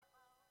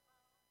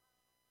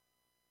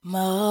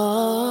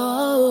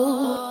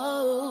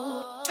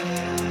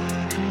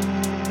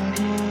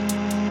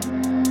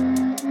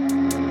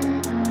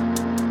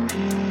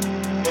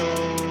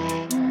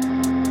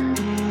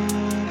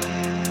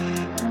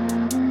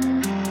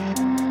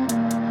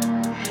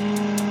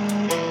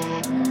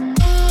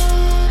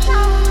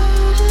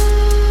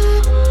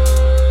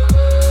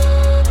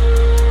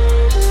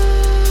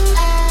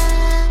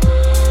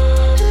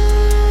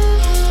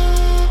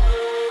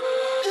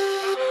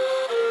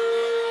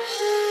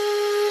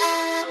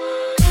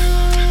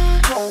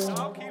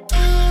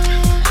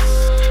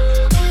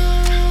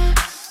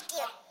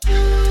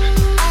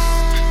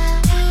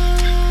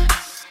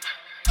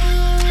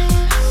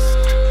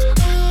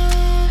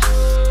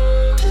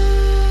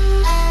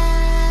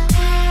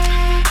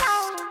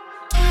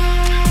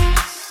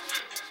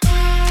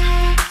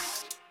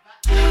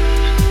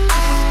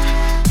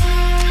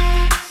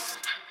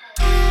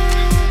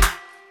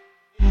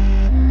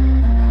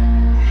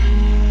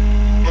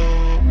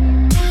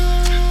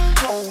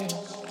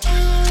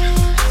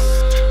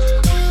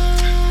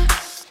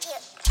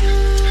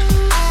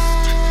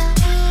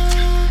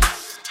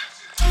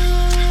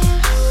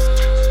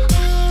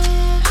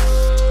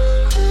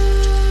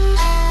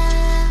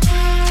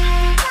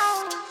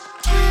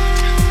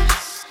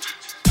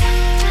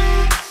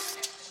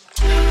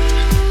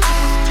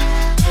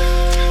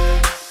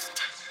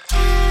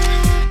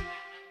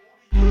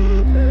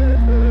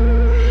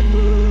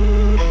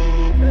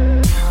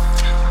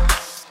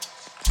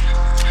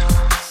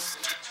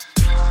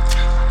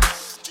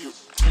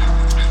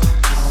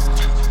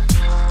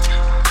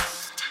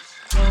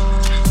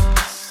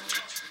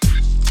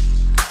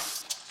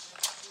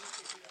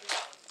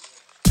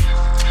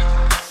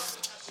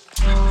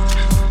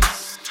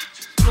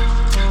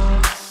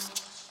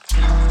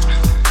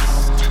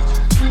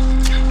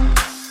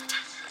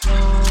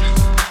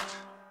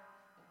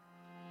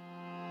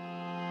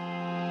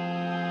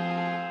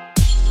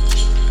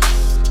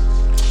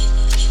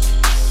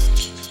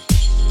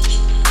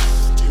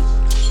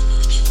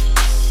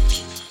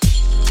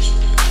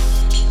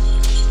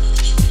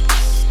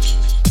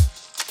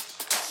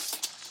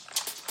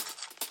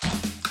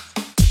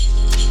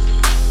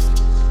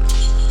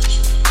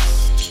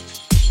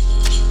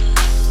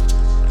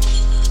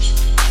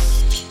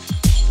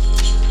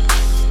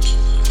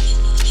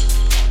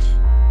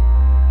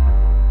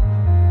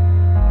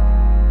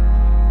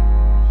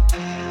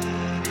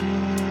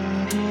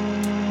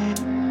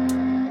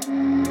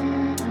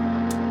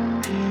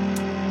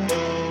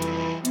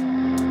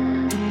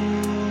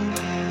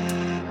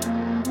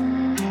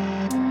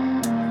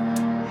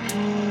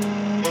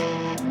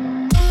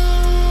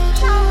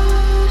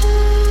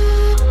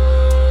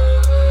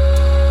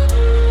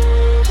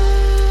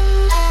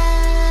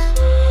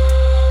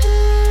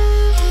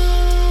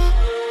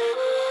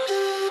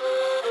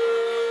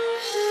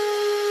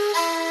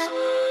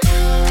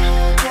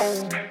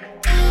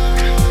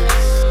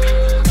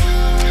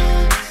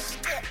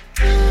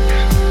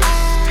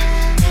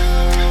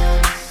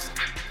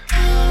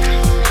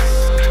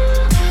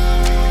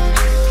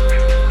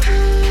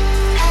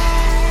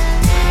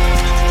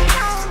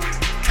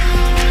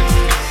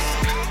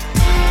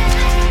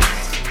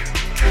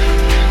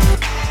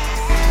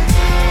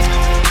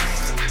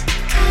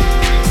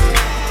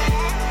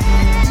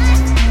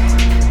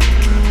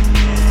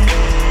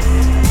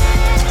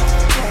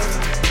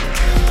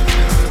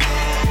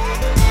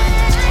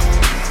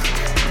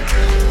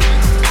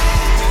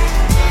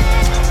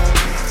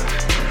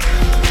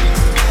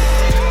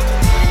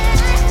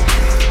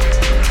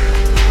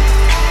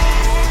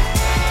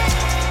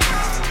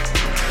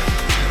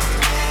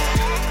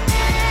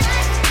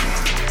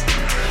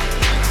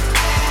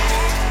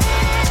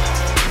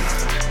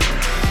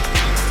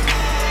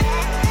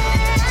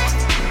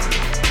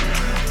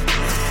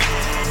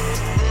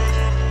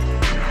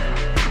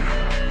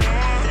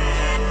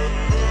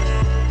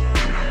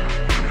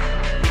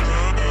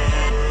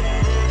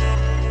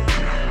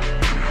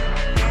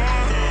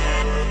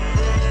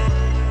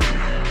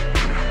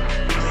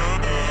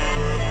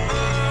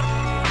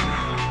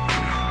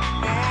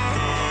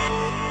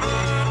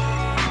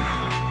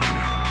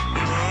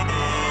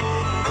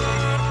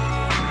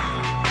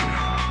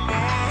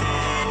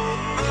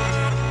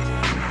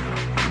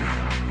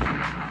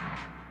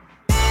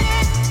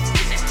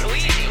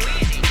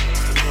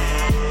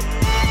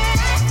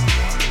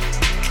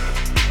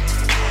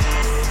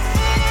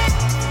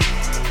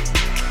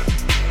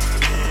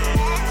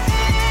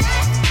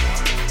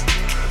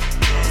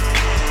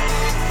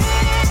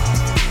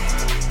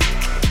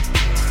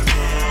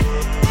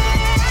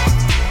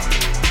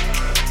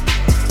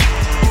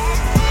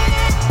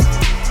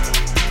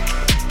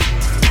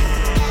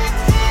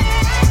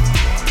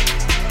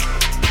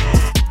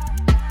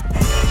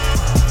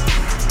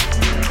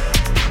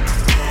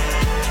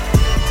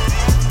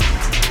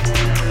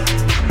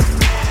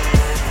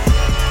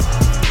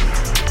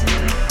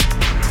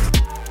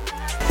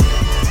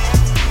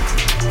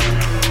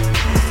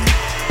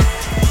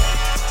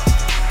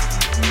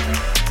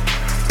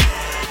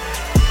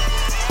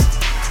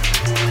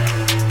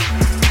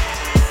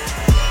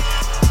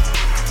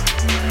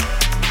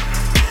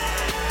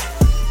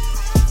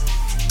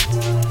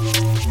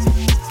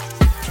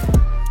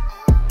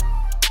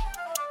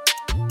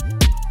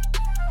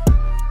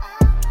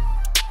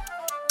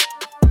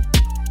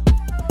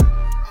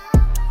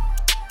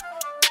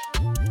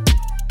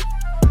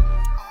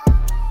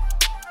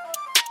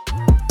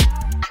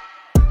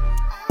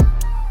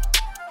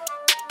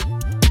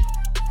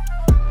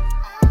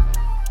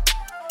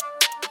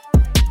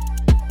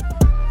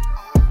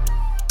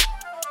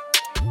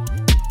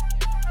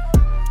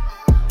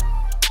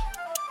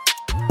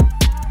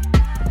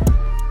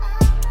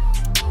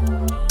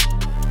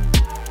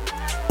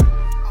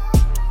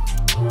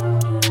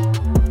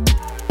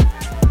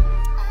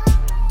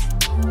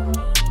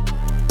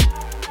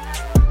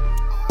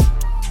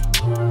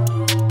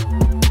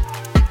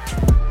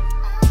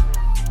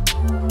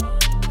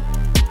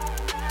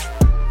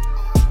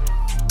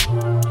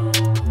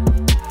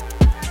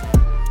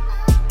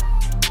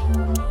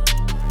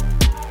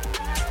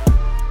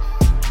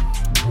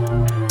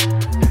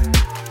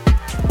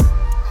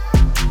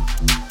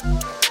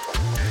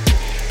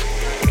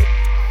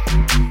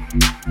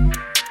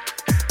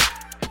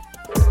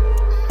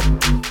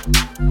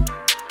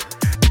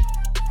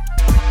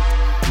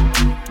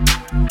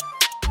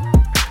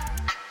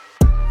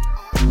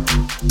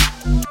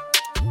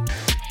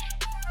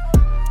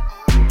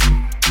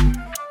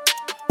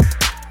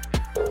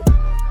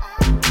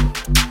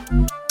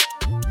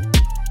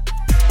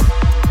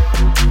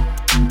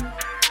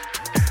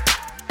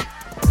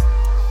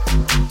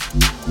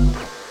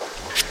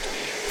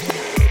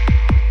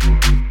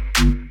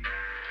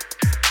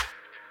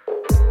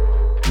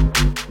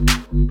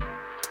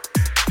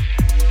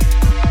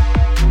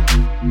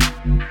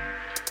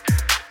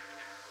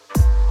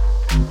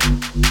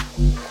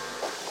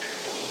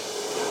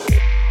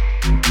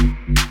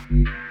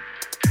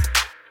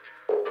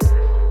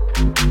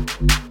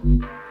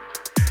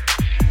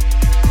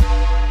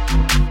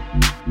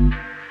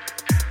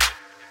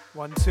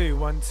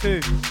One,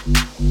 two.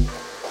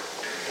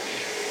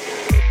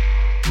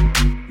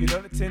 You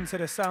looked into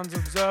the Sounds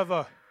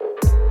Observer,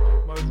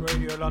 Mode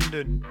Radio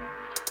London.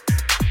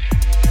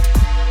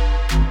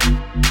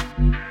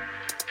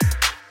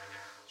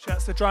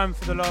 Shouts to Dryman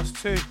for the last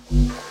two.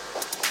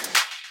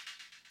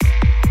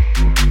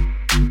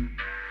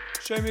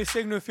 Show me a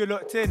signal if you're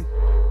locked in.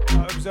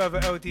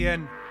 Observer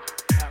LDN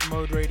at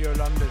Mode Radio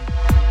London.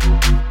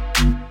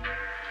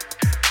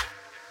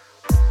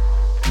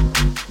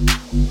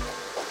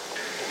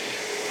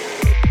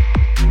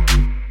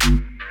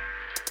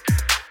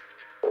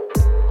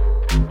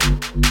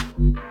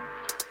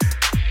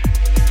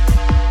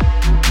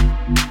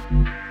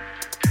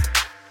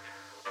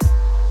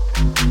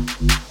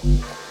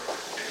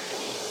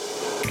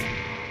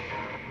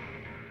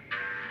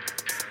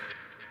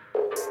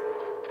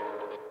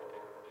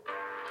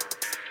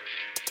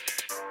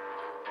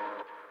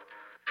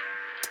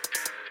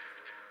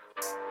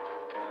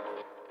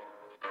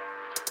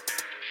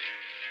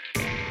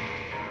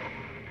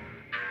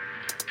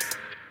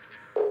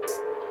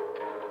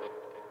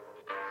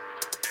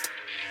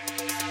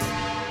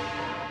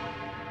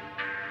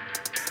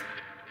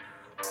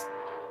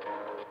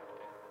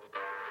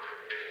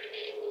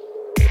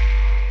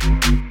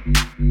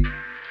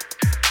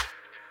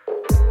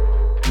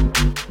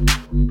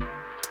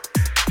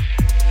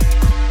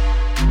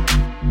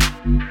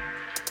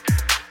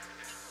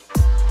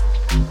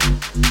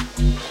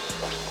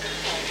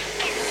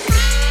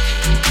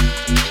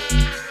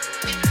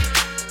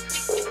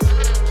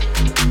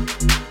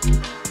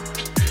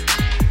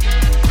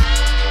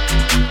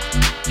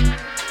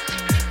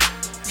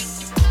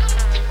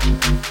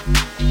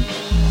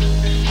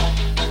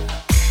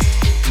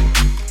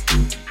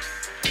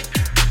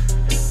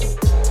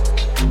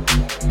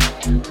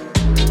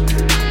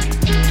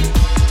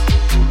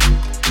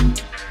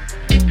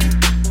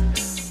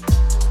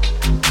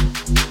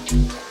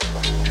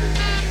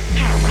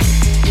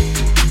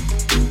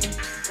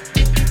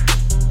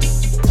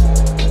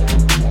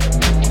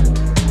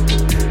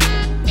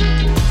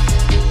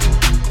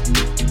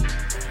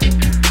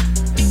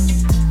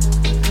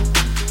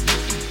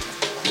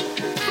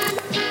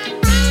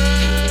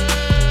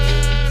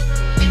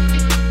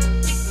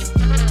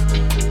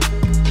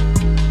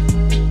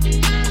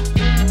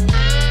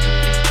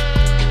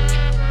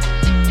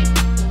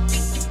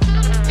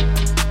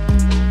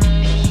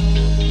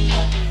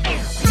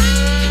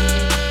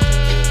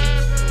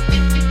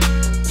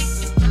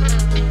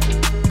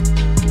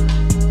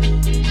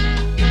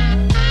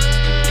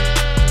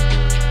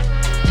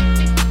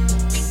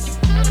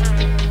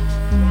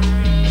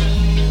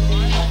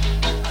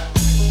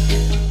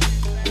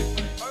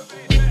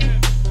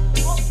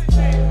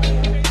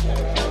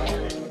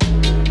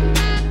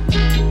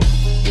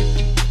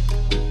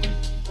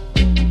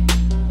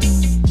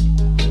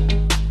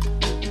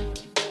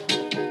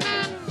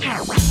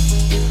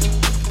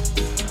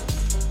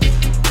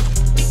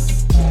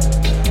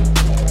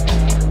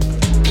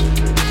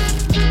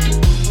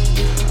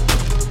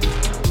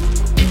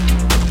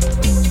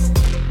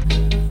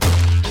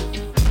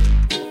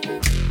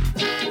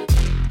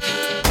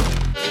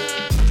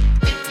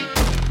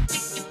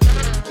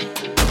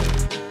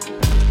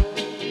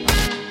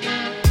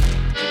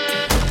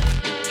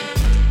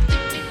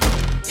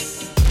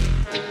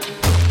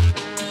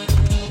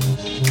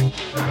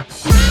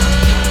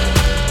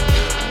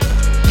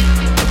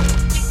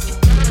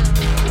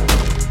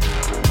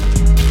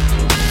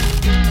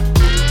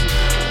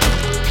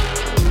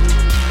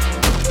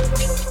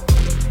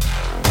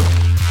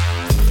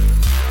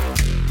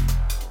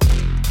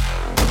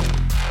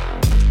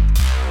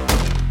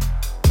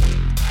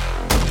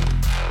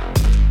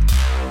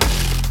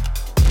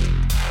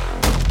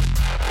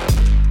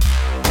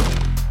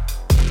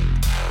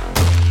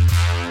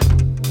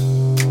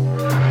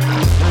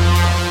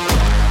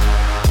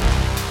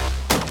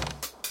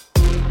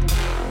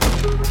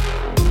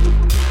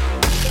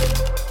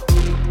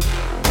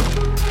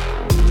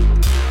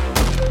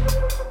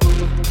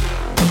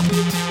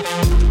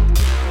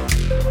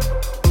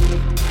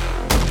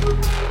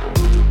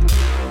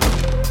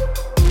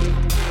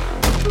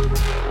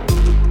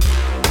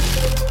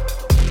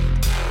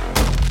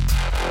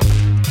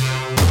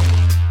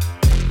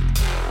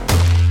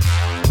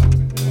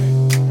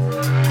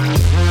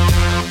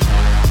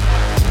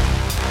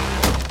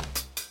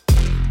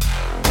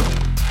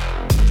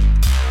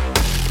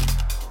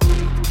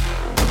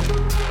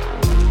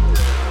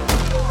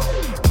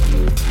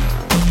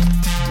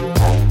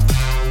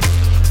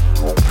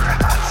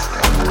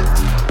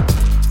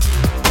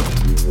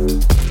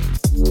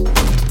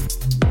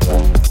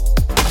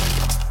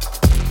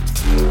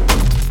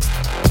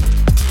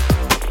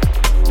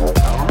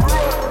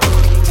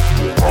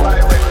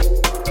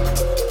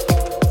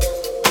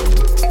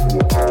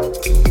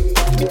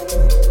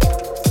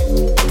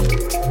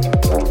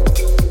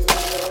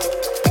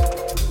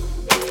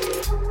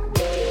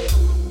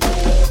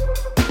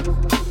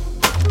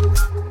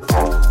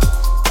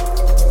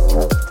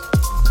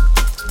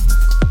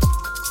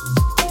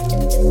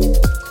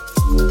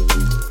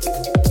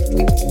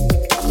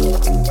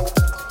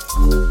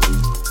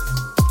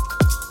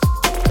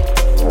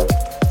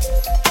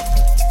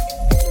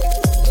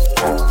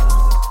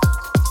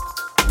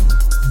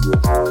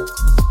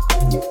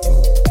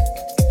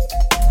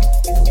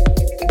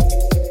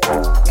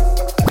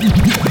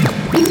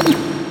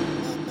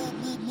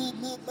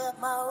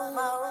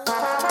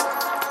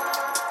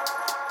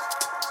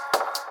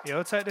 Yeah,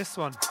 I'll take this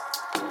one.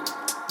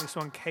 This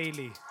one,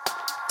 Kaylee.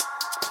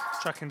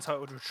 Track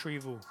entitled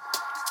Retrieval.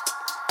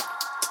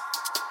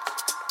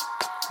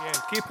 Yeah,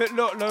 keep it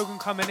locked. Logan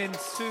coming in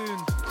soon.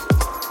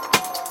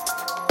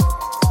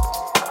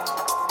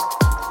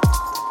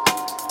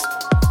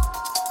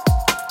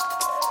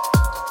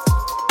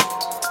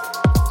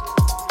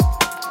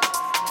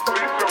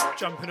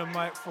 Jumping on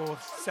mic for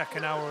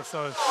second hour or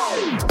so.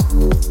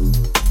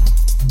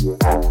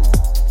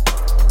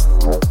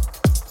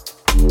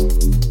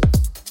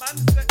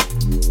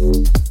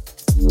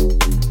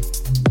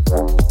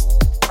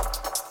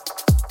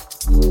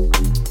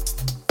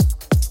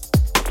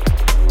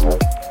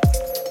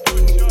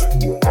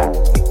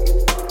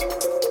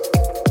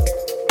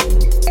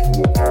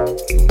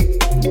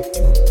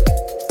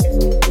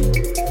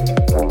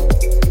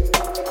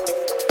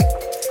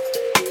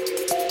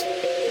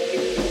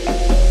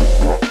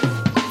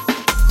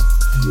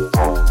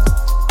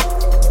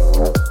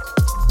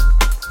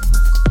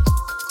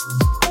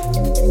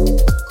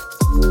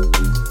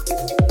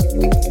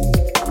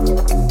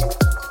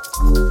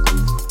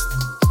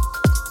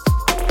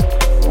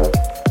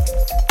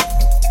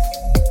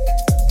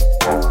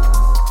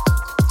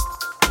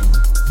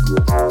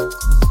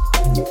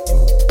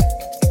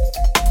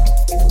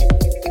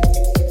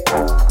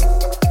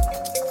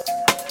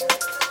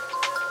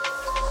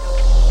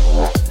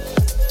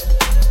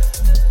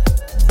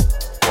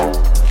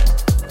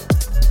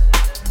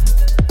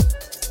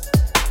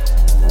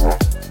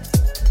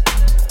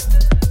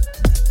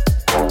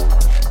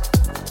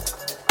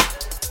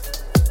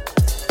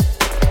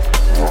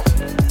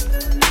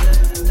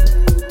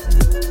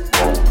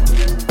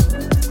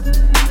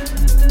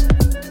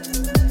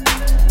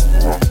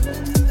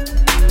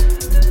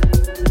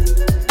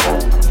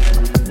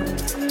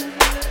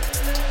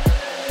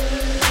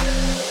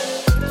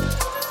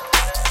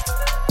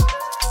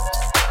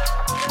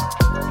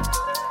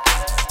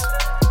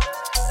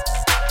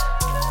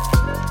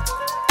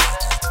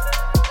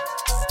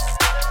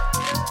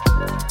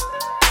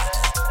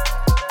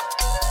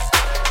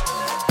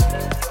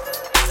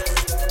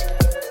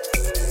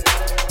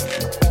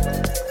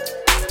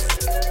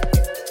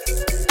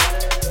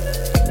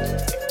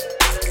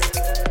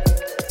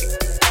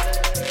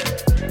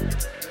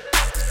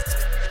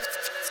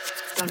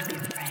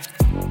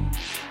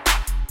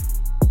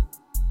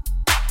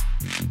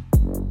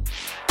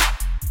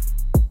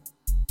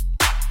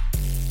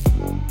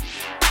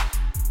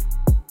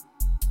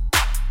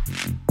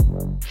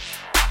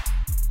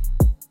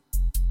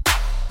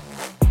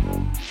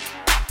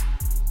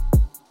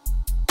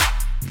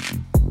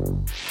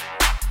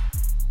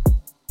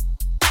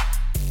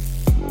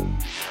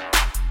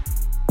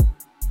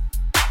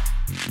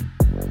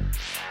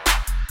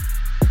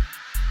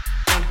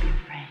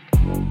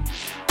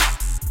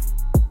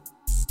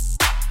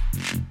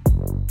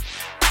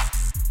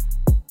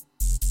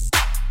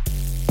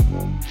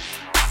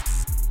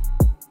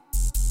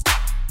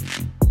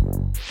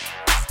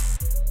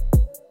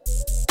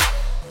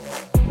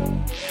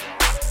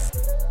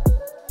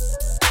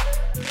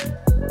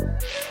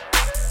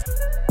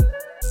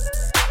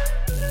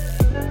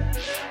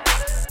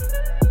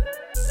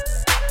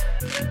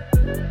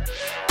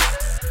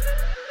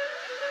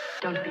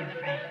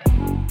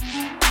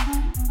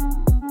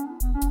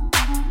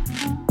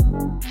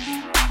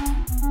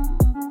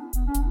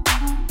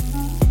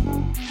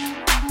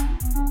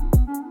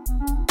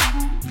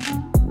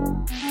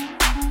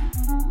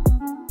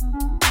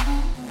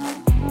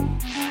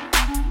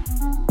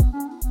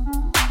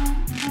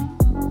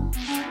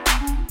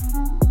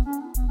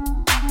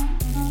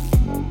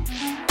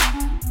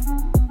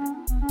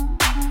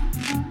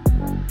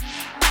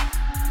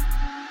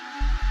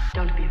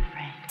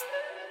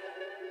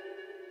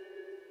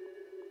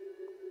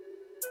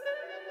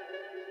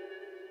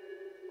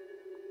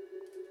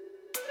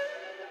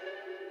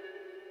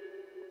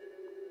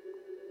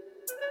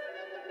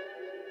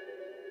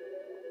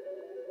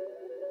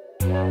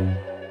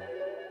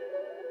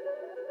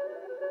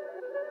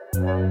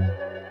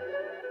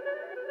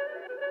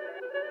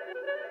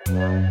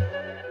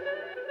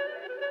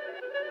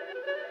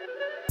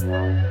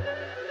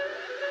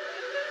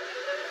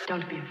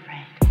 Don't be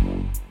afraid.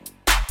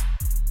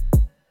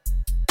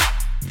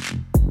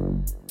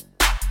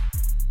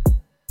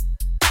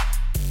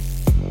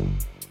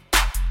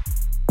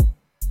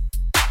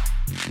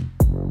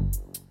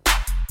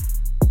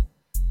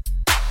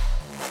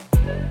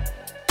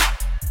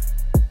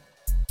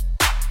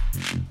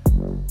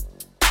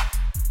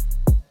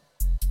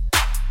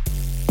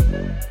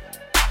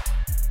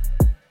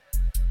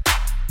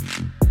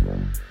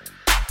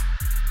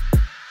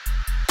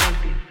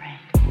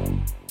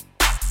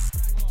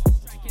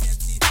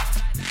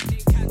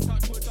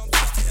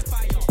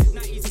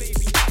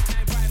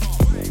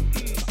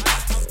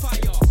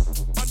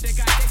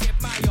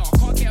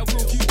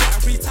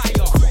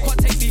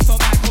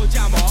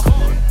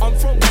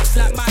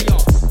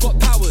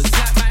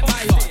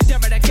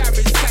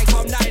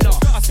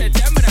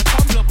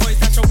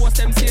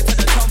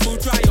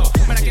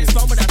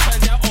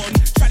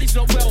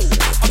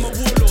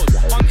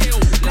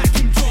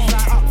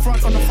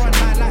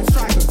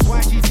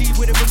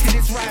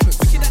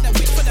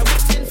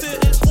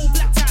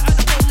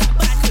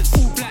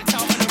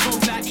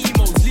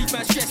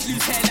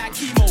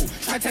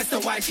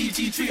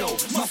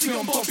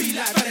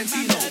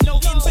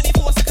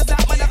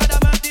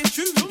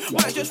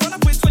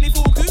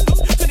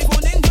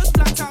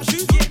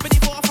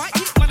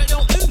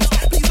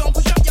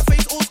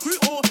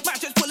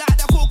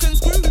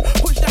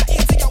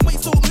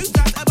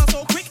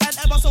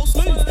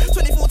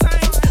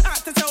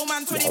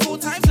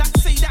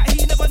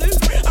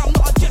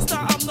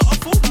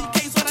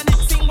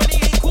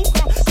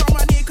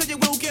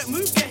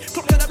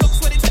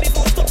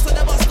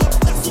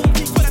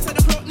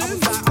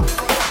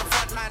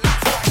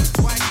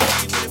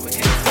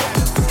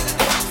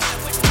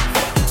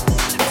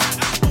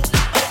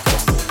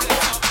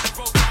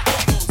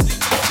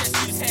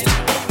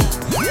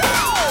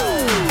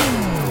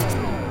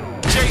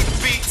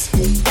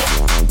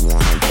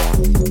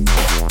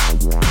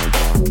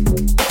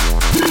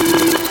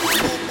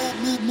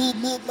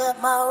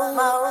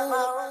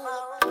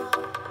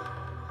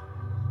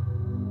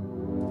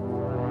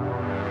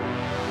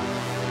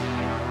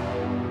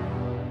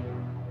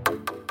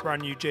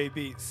 Brand new J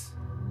Beats.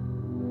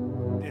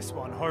 This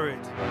one, Horrid.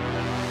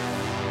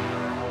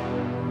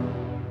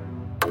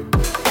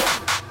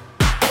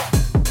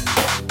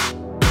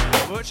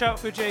 Watch out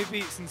for J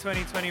Beats in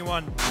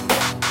 2021.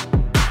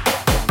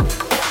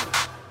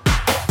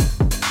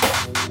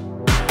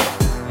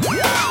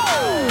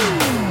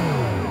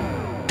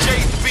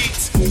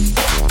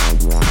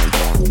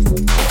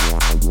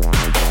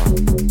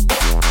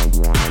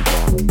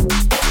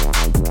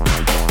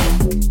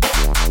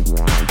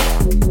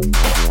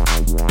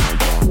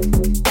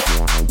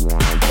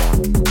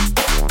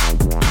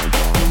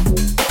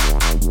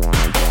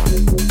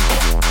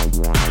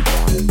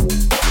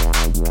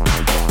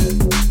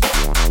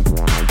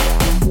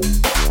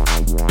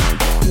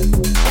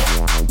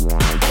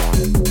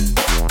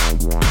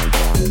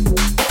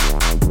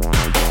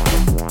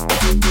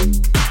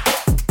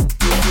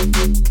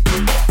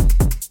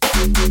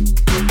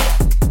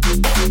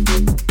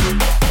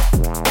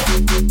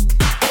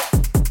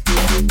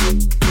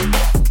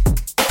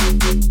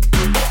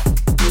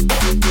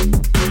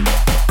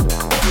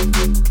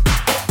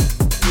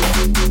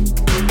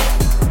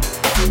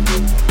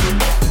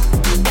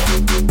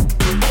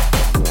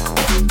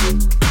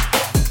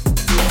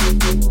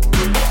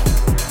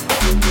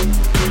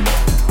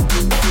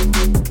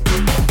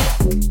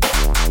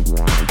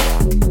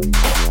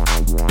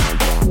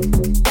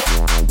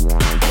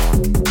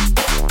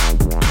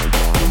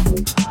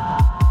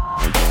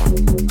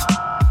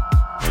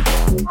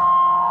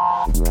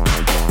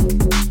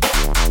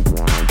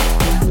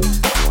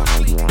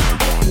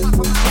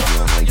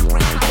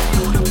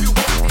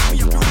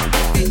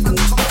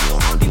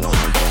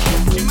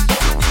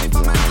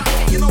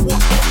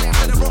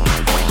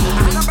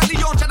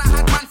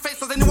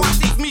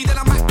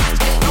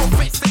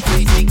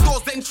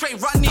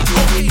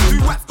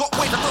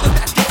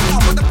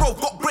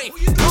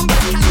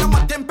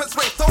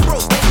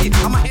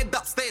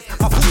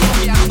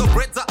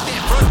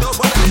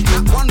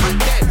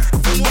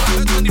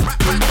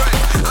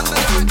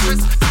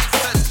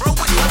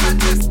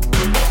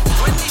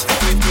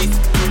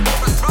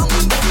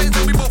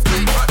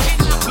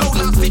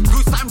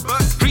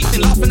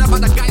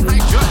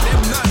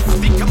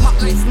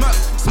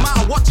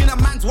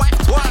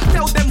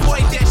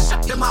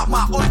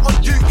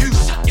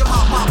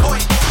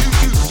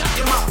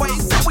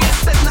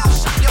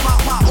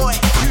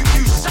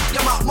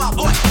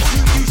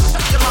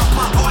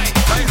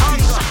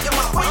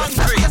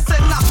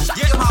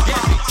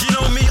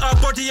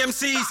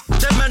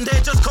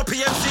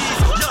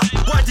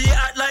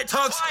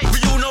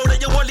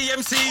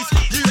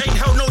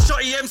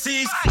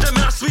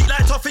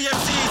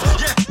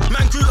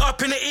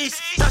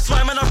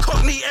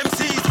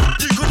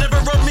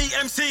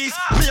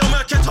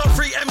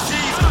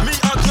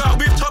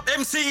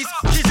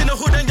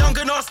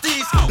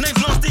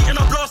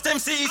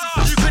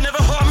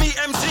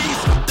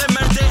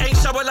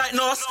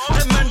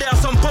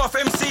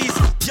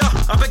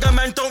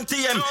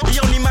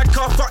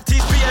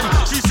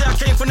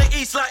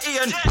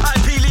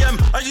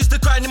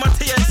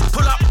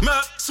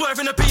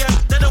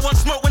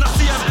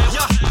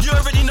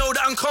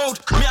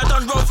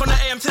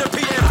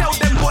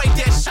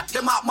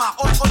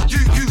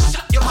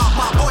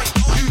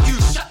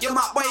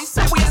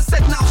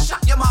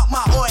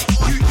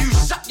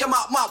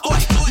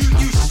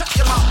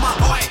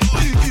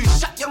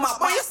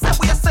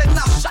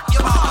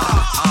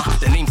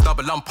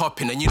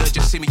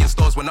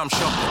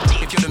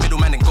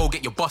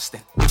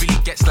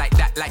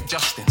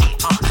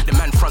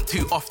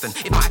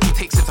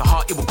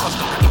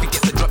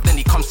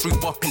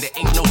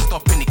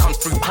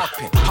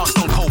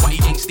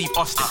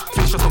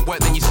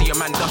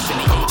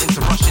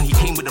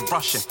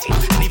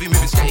 And even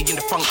moving skating in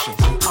the function.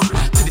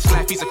 To this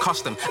life he's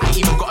accustomed. I ain't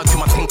even got to do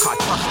my thing, cause I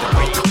trust him.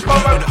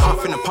 Know the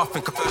huffing and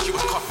puffing, cause first she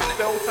was coughing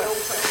it.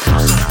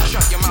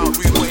 Shut your mouth,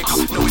 rude boy.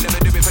 No, we never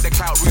do it for the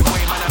clout, rude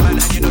boy. Man, a man,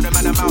 and you know the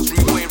man, a mouse,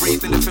 rude boy.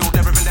 Raised in the field,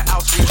 never in the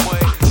house, rude boy.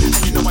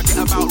 And you know I get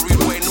about, rude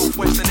boy.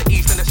 Northwest and the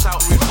east and the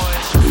south, rude boy.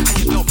 And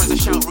your girlfriend's a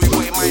shout, rude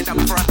boy. Mind out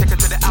before I take her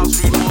to the house,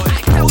 rude boy. I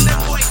tell them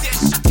boy,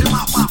 this, shut your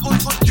mouth, my boy.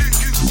 You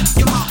shut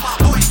your mouth, my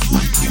boy.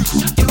 You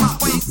shut your mouth,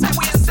 boy. Say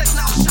what you said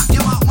now, shut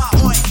your mouth, my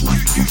boy.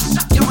 You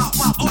shut your mouth,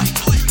 my boy.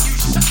 You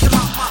shut your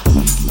mouth, my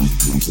boy.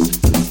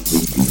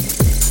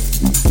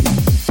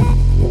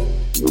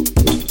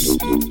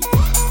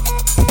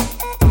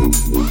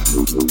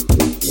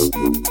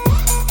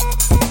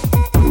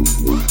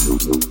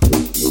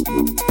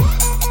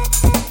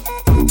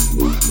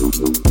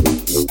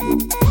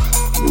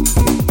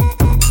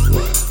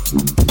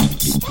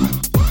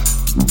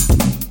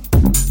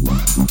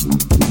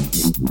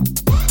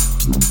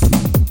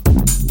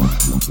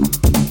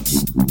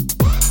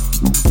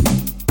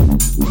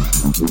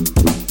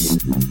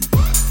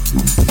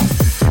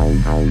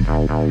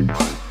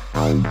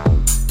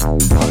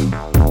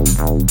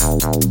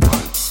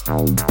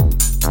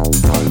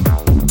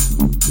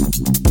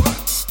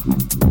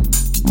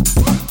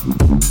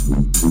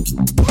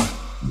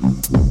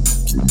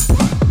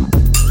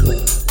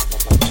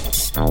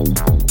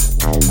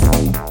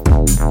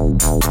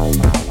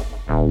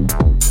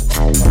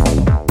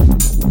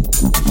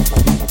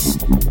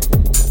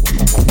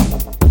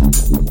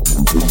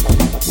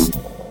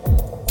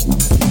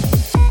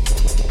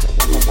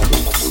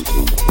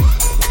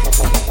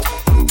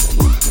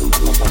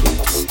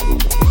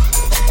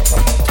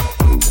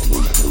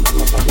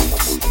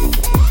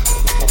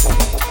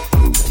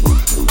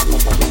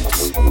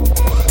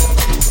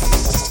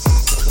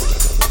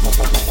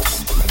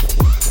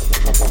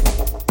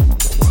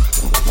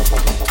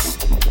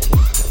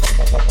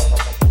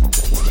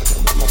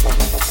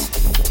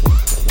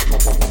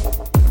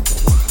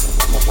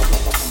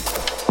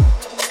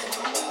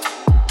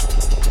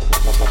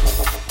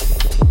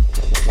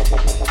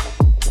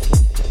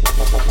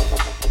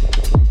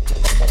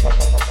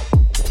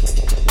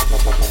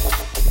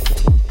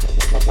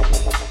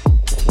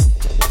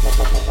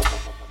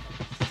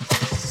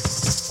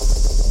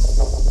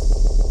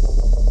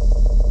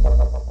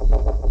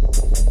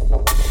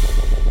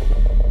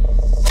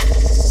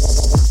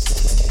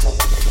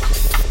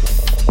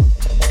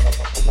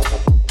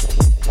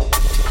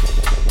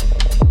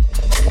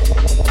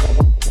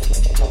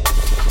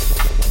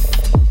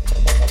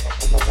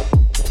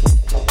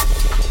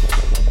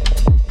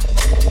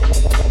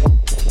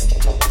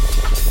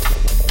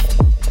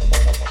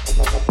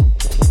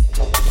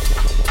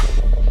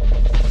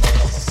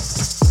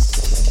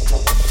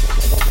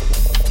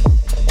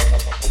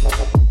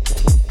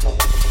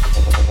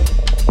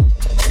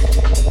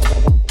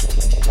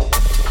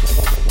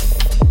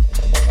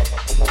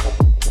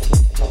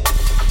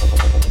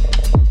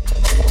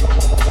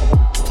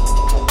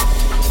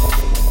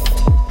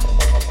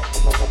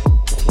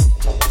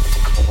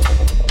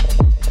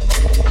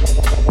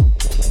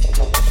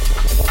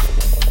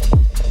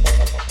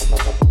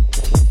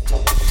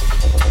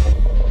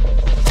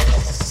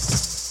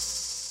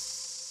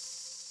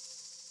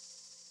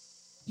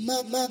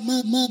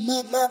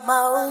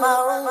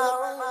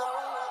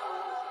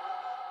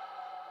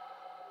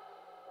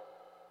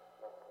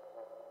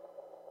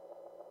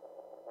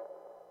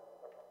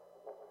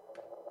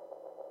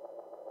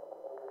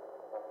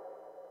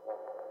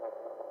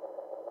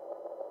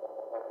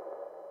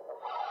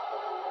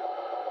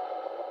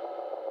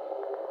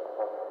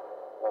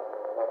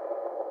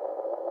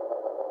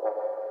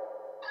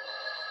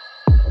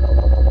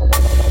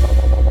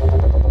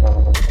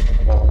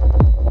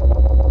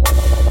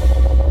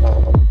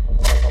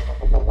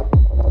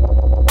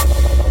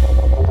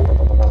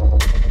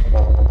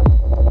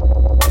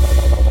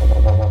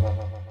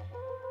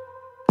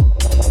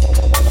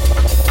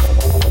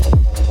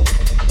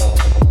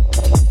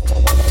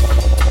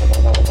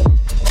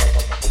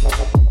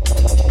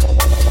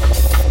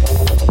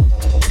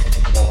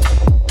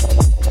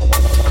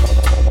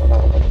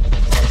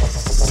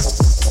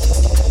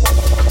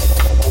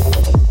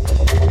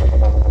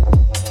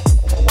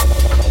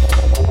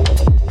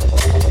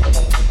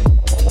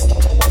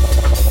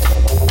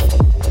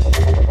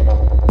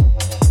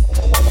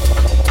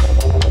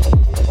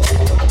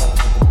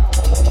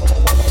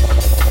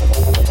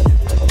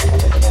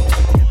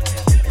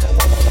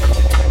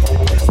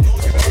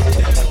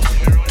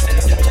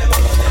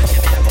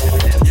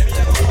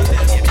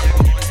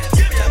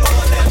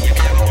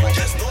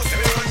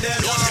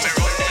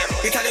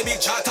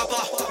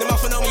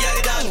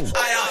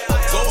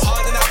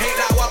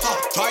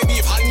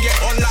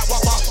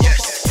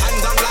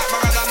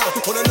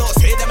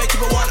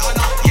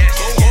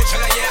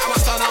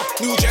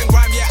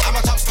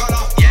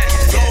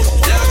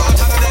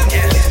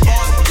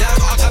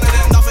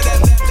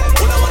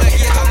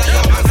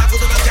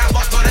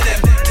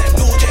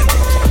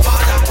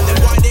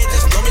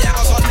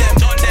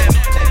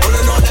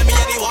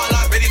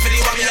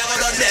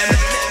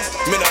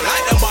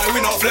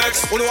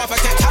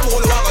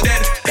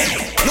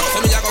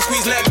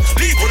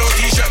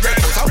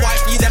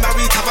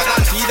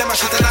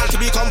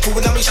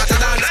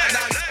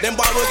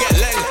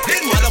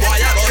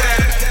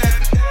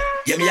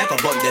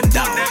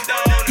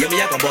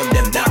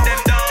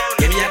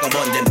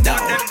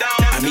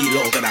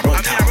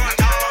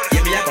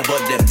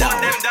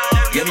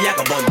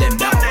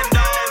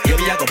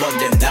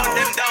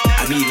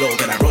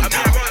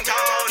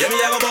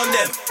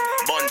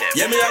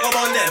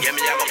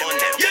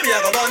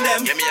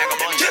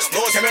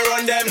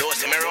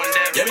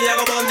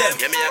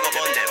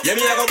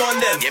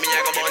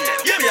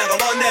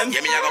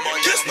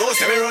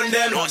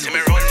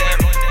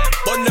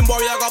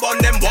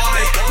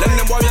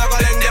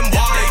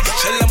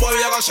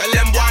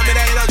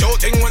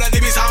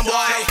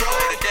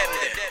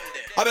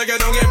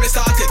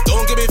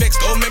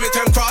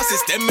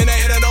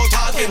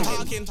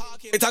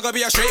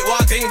 Be a straight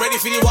walk thing, ready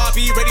for the war,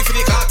 be ready for the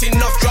clotting,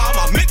 enough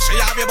drama. Make sure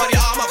you have your body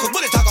armor, cause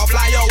bullet talk, I'll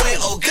fly your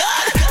way, oh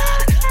god.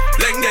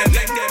 Leng them.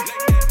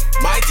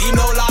 My team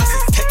no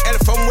losses. Take L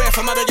from where,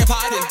 from I beg your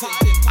pardon.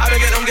 I beg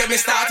you don't get me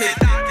started.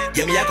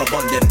 Yeah, me I go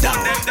burn them down.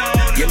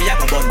 Yeah, me I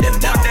go burn them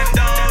down.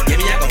 Yeah,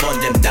 me I go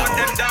burn them down.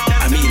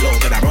 I mean low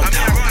that I run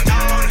town.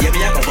 Yeah,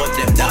 me I go burn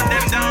them down.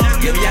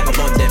 Yeah, me I go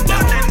burn them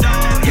down.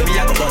 Yeah, me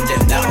I go burn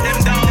them down.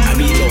 I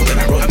mean low that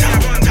I run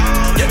town.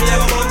 Yeah, me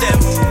I go burn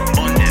them.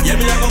 Yeah,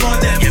 me I go burn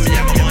them. Yeah, me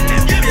I go burn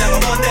them. Yeah, me I go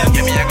burn them.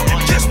 Yeah, me I go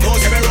burn them. Just know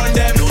me run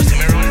them.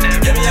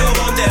 Yeah, me I go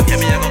burn them. Yeah,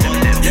 me I go burn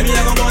them. Yeah, me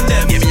I go burn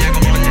them. Yeah, me I go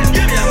burn them.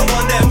 Yeah, me I go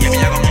burn them. Yeah, me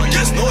I go burn them.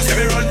 Just know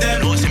me run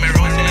them.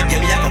 Yeah,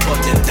 me I go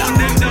burn them down.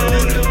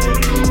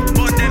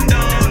 Burn them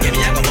down. Yeah, me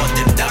I go burn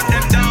them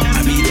down.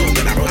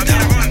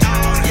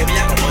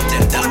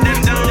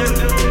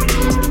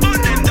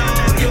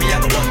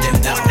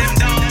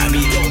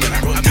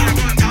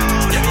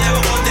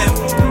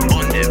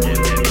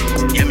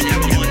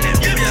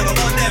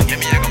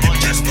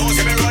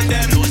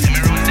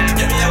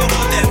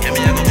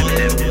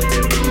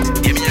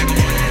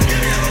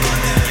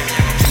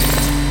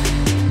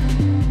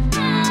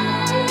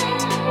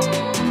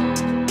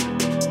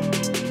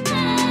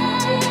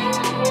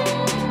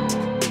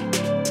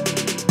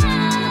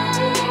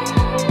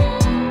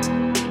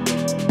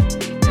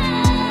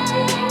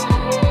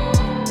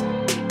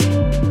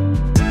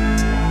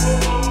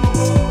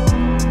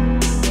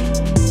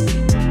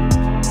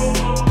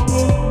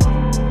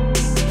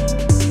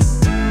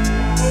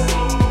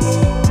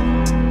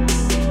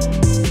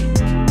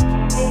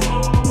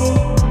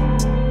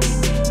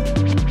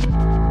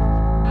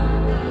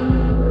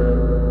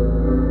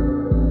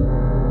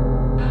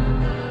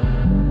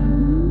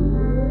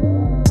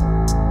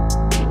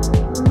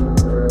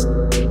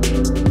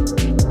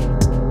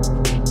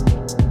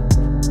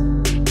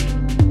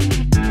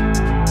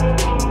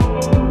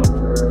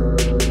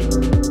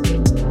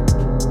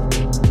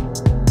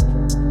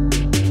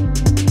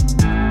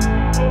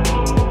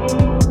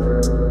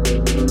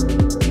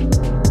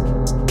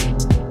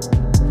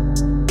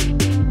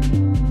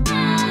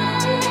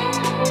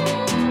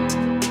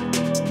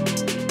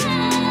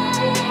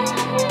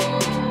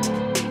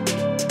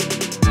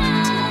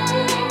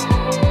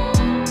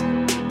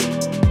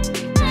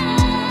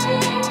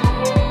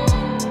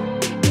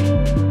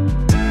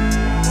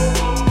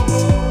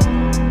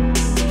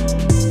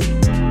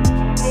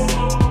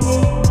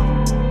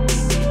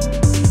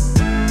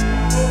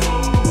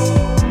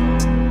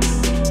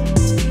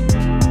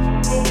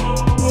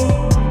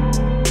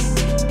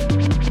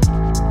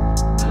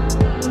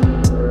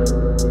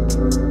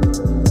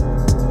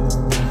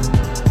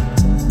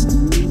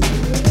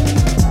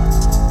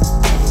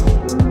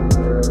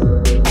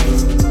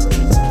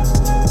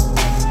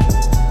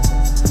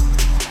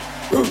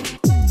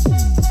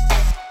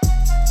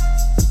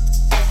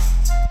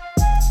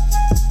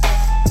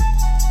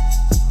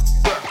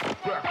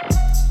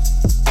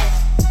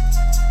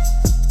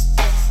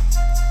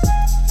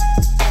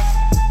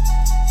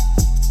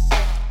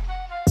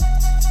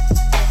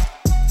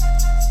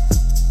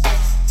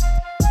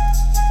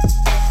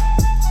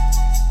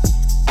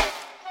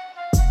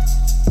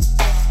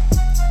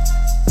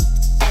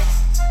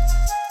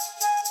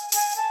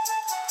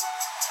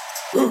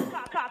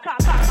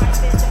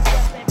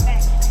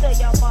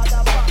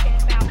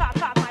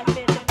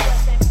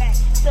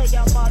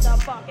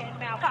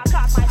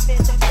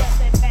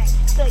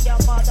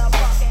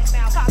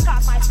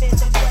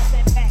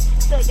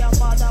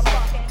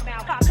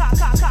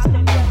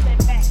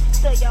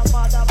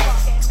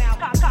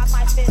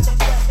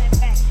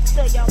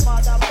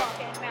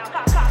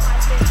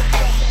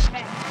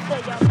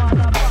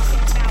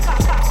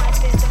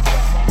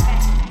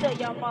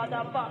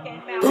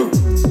 motherfucking mouth.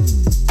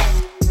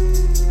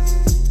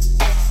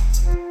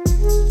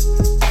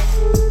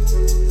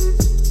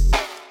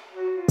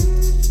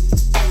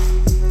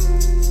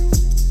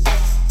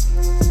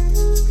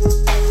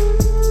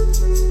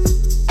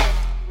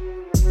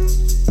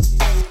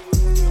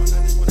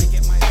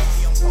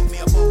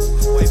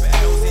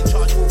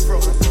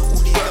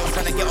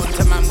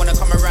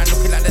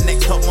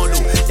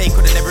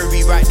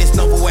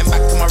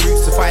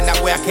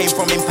 Came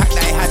from impact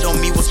that it had on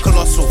me was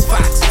colossal.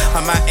 Facts,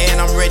 I'm out here and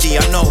I'm ready.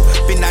 I know,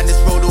 been down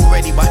this road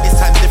already, but this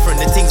time's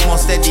different. The thing's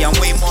more steady, I'm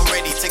way more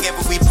ready.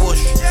 Together we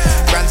push.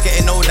 Grand's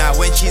getting old now.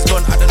 When she's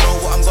gone, I don't know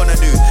what I'm gonna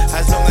do.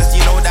 As long as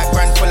you know that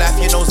grand for life,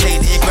 you know, say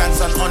that your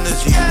grandson honors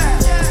you.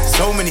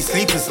 So many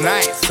sleepless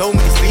nights, so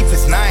many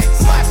sleepless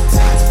nights.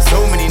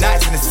 So many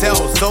nights in the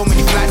cell, so many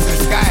flights in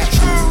the sky.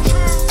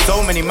 So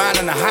many man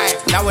on the hype,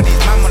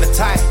 nowadays man on the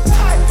type.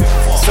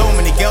 So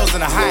many girls on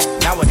the hype,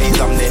 nowadays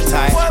I'm their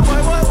type.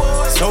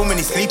 So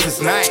many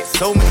sleepless nights,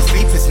 so many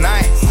sleepless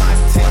nights.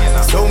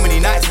 So many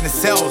nights in the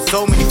cell,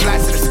 so many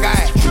flights to the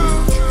sky.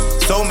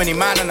 So many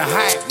man on the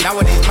hype,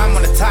 nowadays man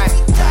on the type.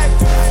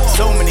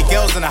 So many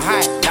girls on the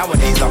hype,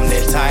 nowadays I'm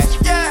their type.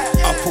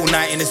 Up all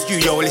night in the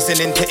studio,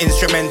 listening to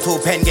instrumental,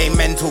 pen game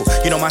mental.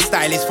 You know my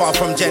style is far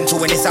from gentle.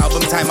 When it's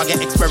album time, I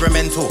get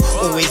experimental.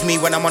 Always me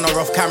when I'm on or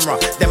off camera.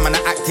 Them man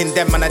are acting,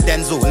 them man are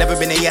Denzel. Never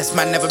been a yes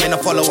man, never been a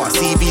follower.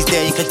 CV's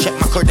there, you can check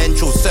my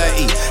credentials.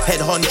 30, head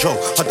honcho.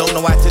 I don't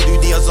know how to do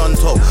the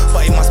horizontal,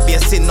 but it must be a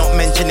sin not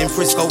mentioning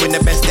Frisco in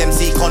the best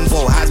MC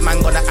convo. How's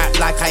man gonna act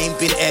like I ain't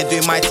been here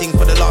doing my thing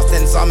for the last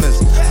 10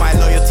 summers? My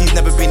loyalty's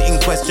never been in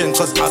question,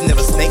 cause I've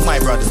never snaked my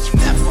brothers.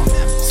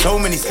 So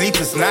many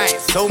sleepless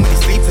nights, so many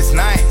sleepless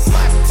nights.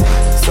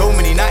 So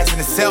many nights in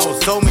the cell,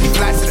 so many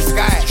flights to the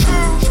sky.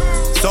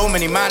 So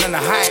many man on the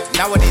hype,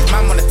 nowadays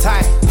man on the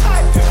type.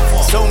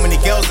 So many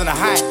girls on the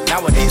hype,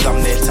 nowadays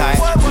I'm their type.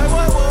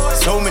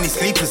 So many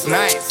sleepless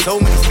nights, so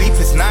many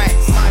sleepless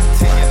nights.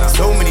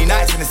 So many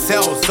nights in the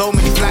cell, so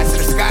many flights to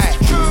the sky.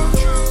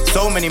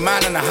 So many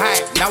man on the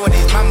hype,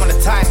 nowadays man on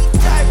the type.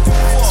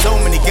 So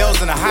many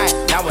girls on the hype,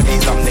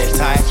 nowadays I'm their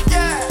type.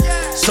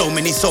 So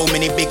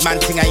many big man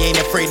thing, I ain't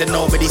afraid of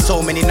nobody.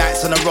 So many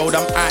nights on the road,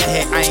 I'm out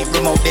here, I ain't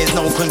remote, there's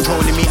no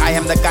controlling me. I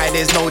am the guy,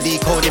 there's no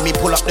decoding me.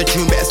 Pull up the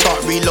tune, better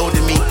start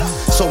reloading me.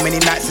 So many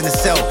nights in the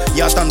cell,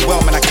 yeah, I done well,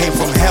 man, I came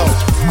from hell.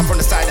 I'm from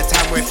the side of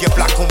town where if you're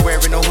black and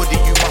wearing a hoodie,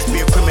 you must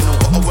be a criminal.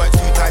 Gotta work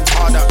 2 times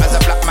harder as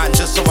a black man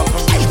just so I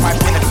can reach my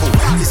pinnacle.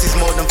 This is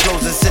more than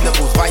flows and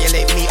syllables,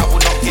 violate me, I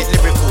will not get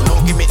lyrical. No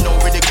gimmick, no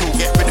ridicule,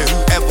 get rid of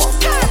whoever. Off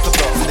the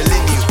block, the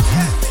lineal.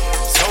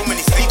 So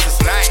many sleepless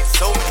nights,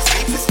 so many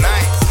sleepless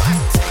nights.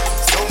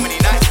 So many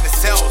nights in the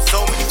cell,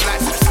 so many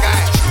flights to the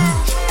sky.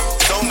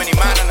 So many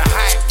man on the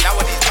hype,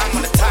 nowadays man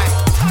on the type.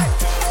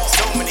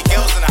 So many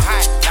girls on the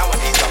hype,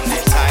 nowadays I'm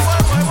their type.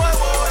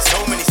 So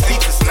many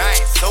sleepless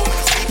nights, so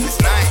many sleepless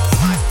nights.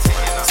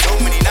 So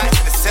many nights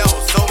in the cell,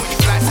 so many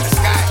flights to the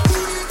sky.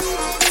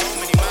 So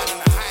many man on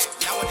the hype,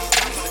 nowadays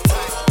man on the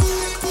type.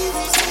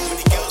 So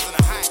many girls on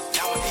the hype,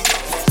 nowadays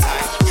I'm their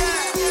type.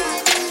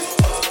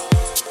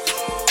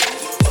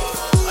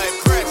 Hey,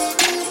 Chris,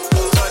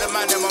 tell the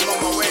man them I'm on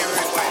my way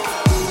right away.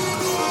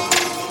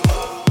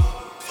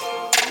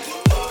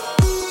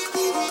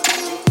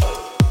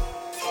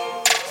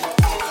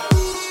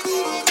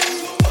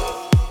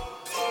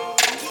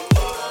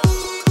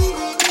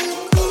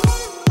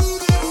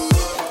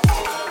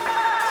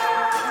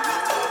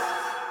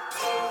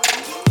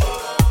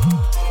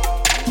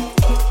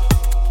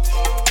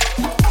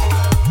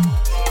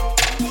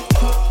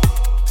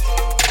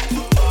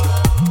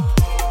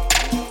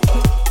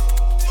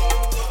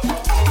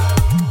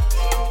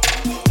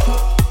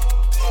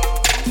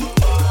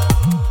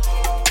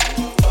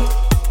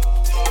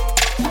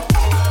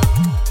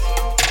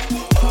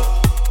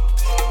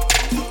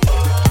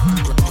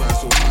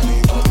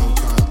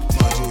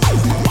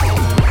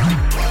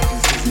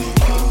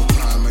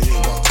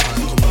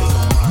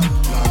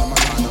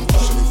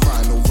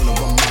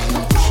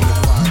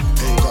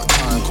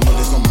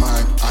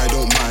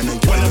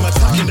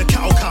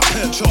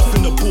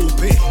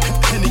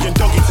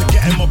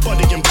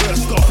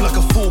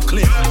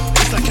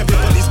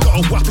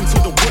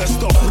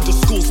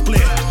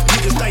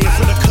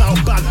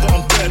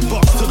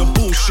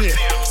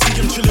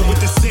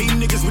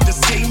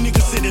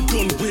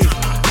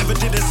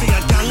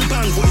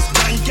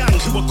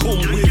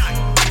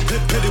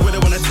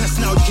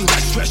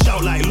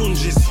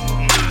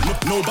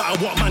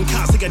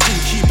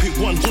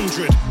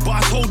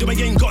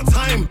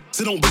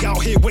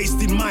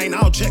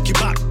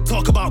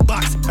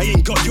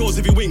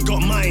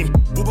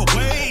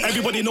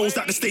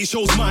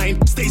 Show's mine,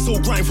 stay so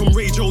grind from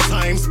radio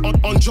times.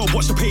 On job,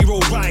 watch the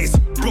payroll rise.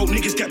 Broke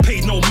niggas get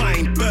paid, no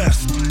mind. Birth.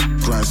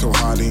 Grind so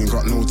hard, he ain't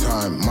got no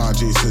time. My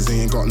G says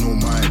he ain't got no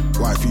mind.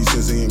 Wifey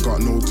says he ain't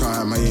got no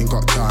time. I ain't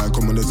got time,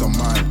 come on, it's on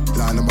mine.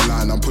 Line on my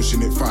line, I'm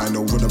pushing it fine.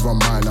 No run of on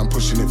mine, I'm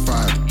pushing it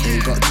fine.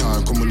 Ain't got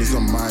time, come on, it's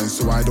on mine.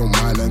 So I don't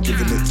mind, I'm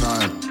giving it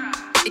time.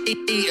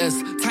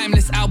 Eaters,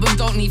 timeless album,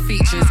 don't need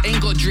features.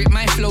 Ain't got drip,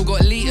 my flow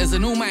got liters,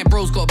 and all my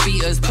bros got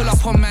beaters. Pull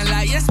up on man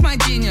like, yes, my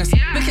genius.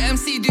 Look at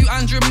MC do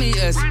 100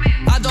 meters.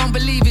 I don't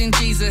believe in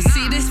Jesus.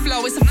 See this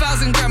flow, it's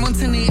 1,000 gram on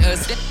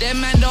Tanitas.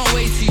 Them man don't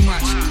weigh too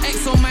much.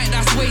 X on mic,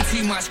 that's way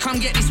too much. Come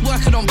get this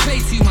work, I don't play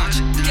too much.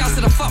 Girls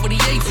to the fuck with the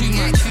A too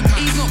much.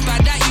 He's not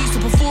bad, that used to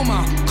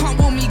performer. Can't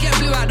warn me, get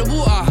blue out the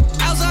water.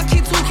 How's our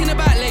kid talking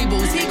about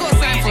labels? He got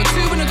signed for 2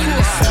 and a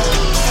quarter.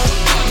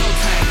 Got no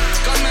time.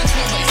 Gunman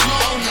talk, but it's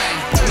not online.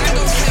 Man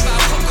don't care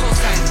about top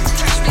cosign.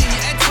 Catch me in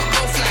your head, top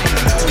go flying.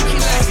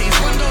 Talking like it's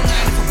 109.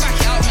 If I back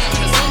it out, mate,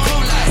 there's no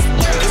cold lies.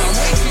 I'm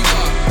way too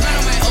far. None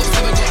of my ops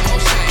ever got no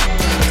shine.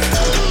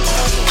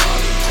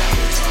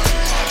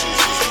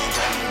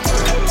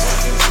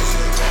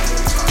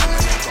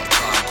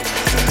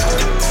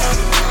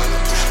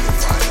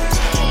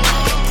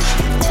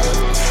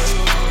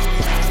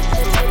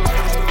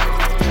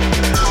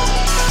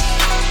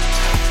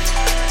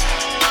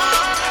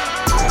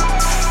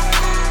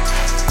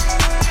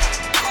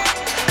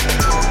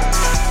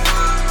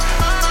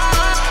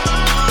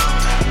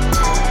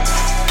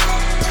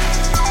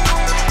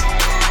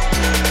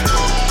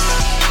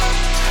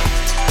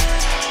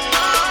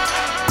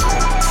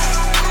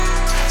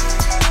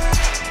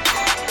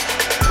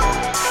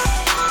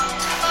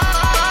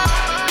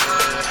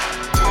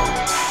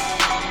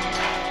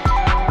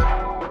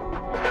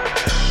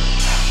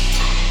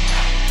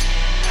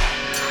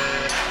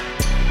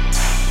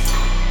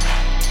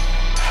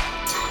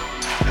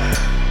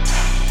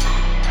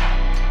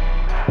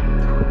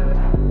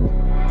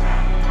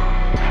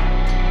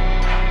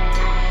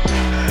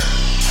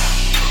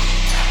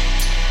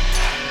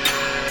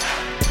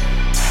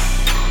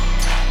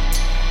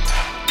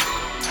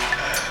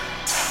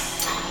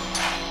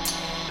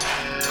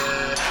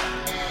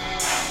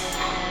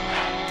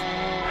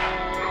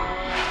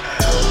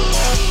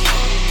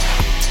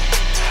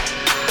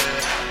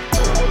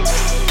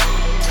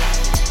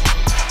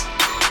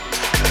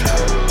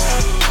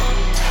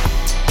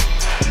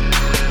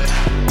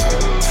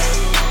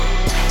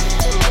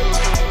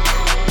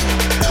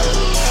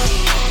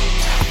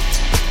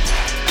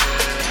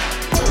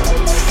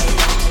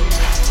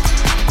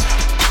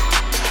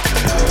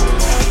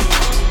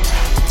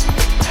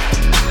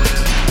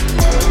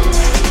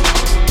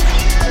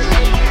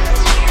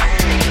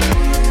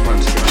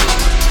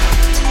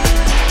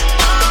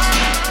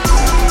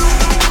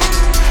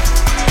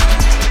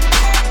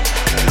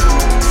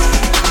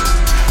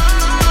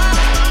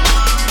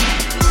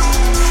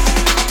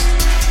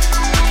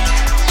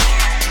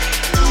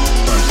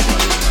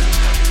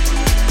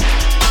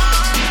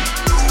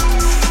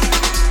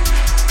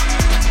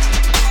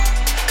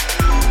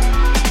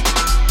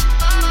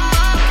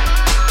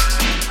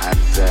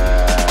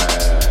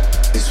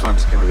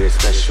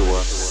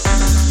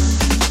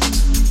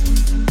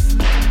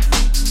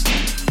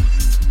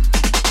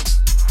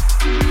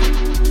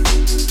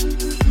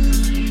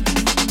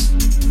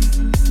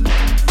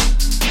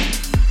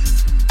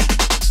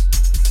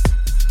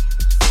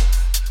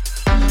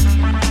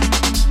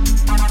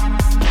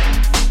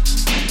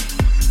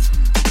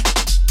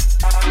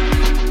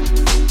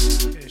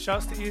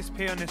 Shouts to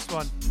ESP on this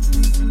one.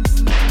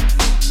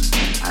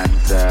 And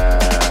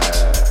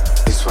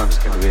this one's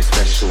going to be a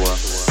special one.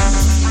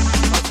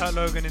 Shouts out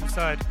Logan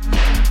inside.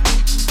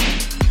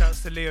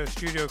 Shouts to Leo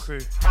studio crew.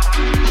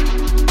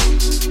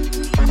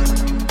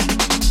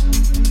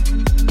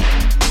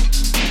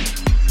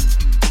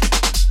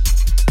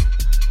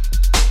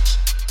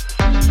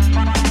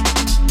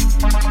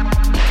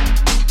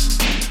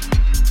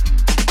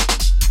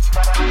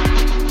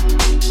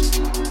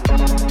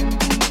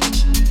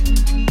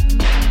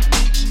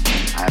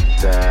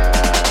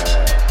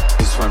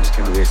 This one's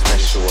going to be a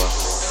special one.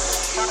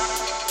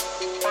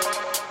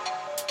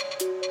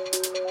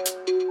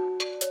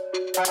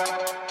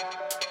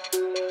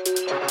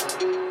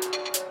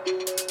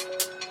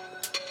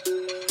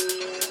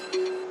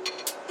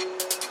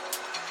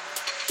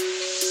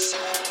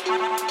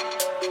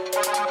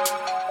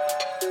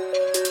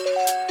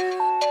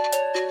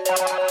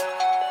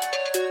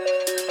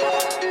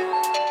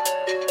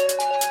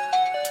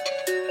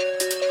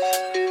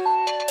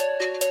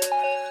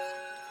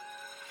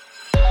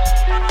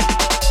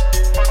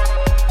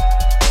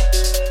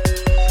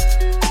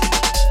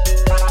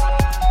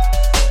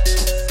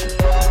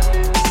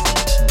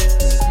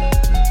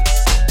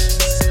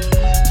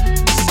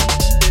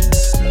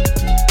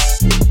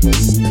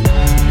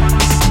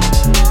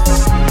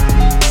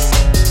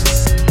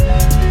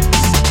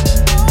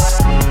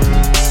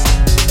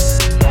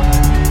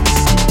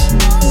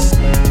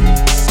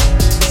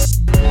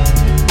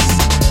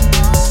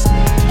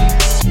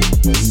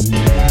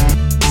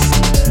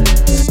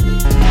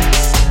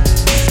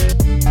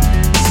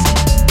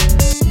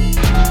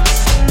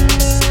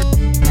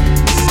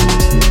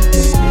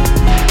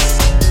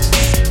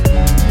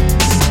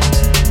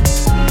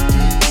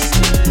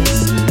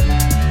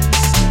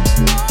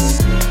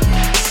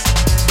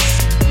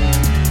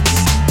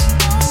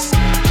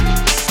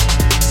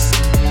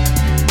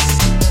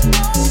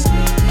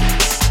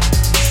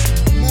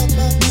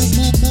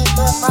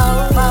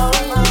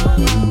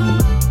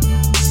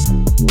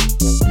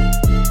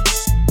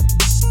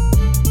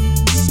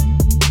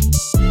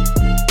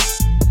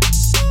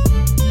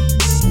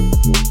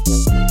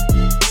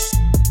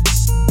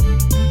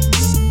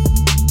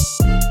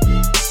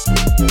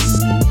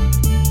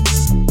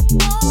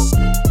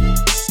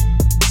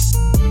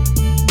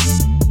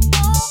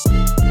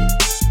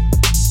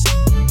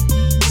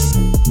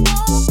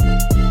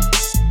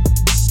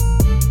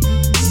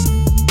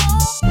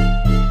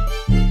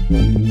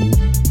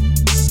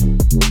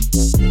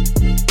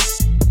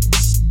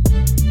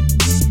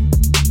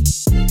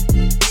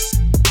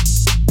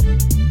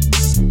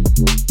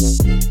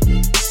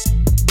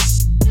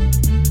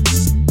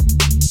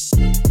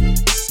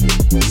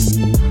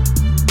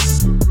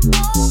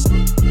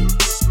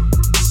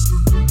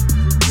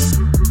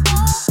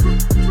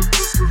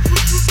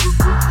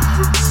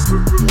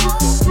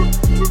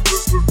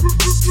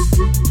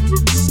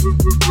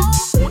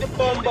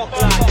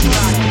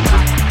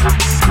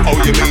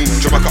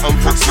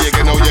 foxy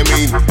again, how you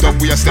mean?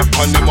 Dub we a step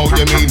on them, how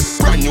you mean?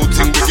 Brand new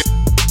thing we get.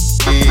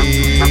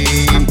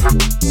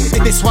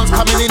 This one's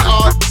coming in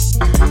hard.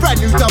 Brand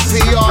new dub for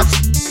yard.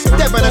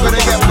 Them man are gonna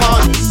get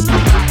hard.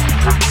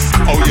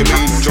 How you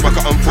mean?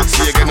 Jamaica and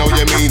foxy again, how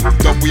you mean?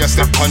 Dub we a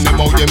step on them,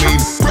 how you mean?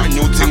 Brand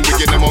new thing we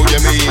get them, how you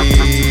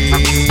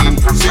mean?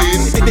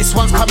 Seen? This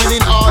one's coming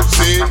in hard.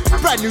 Seen?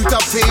 Brand new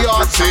dub for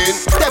yard. Seen?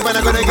 Them man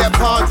are gonna get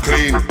hard.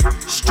 Clean.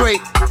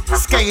 Straight,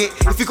 skeng it.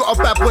 If you got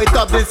a bad boy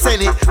dub, then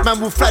send it. Man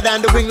will fly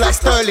down the wing like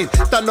Sterling.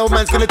 Don't know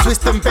man's gonna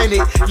twist and bend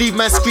it. Leave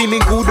man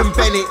screaming Gordon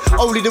Bennett.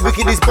 Only the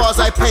wickedest bars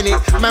I pen it.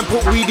 Man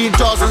put weed in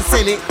jars and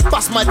send it.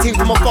 Bust my ting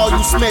from afar,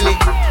 you smell it.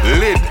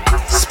 Lid,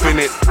 spin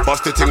it,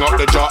 bust the thing out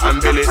the jar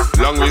and bill it.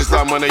 Long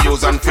wisdom when I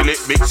use and fill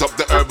it. Mix up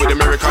the herb with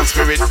American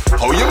spirit.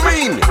 How you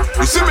mean?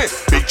 You see me?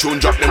 Big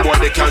tune drop them boy,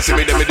 they can't see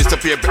me. Them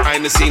disappear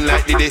behind the scene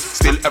like Diddy.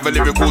 Still have a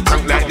lyrical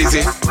tank like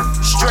Dizzy.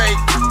 Straight,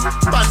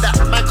 banda,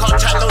 man can't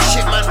chat no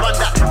shit, man run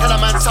that. Tell a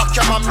man suck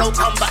your mum, no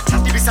comeback.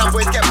 DB some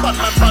boys get bun,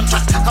 man run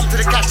that. Come to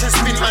the catch and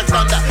spin, man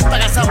done that.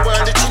 Bang at somewhere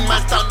on the chin,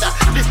 man done that.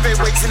 Lift big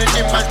weights in the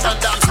gym, man done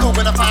that. I'm still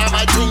gonna fire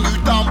my thing, you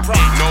dumb prat.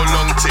 No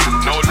long ting,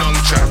 no long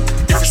chat.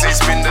 If you say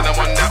spin, then I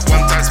want that.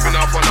 One time spin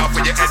off for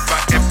your head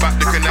back,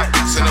 looking at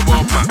bits in the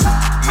world map.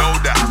 Know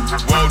that,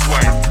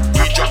 worldwide.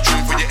 We drop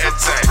tune for your head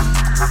side.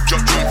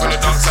 Drop tune from the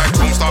dark side.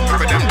 Come start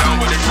pepper them down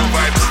with the real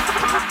vibes.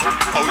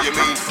 How you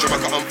mean?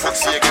 Jamaica and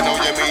foxy again, how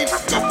you mean?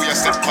 Dub we a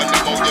step on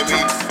them, how you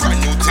mean? Brand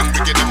new thing, we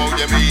get them, how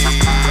you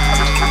mean?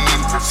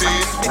 See?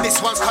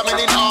 This one's coming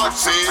in hard.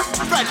 See?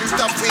 Brand new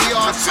dub for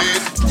yard. See?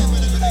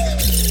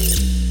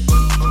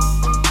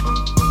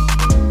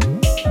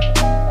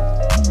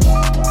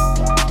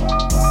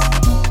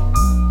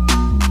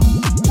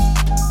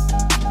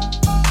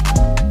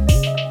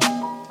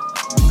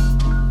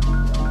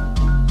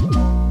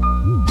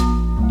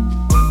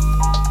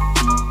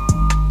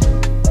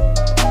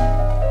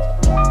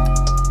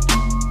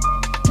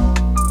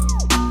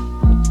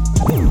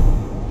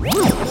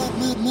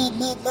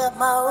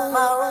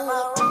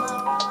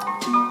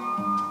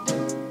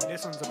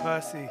 This one's a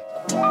Percy.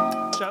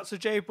 Shouts to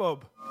J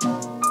Bob.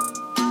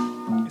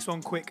 This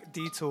one quick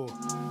detour.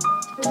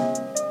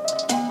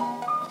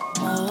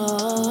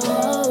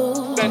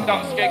 Send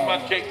up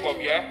Skegman J Bob,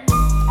 yeah?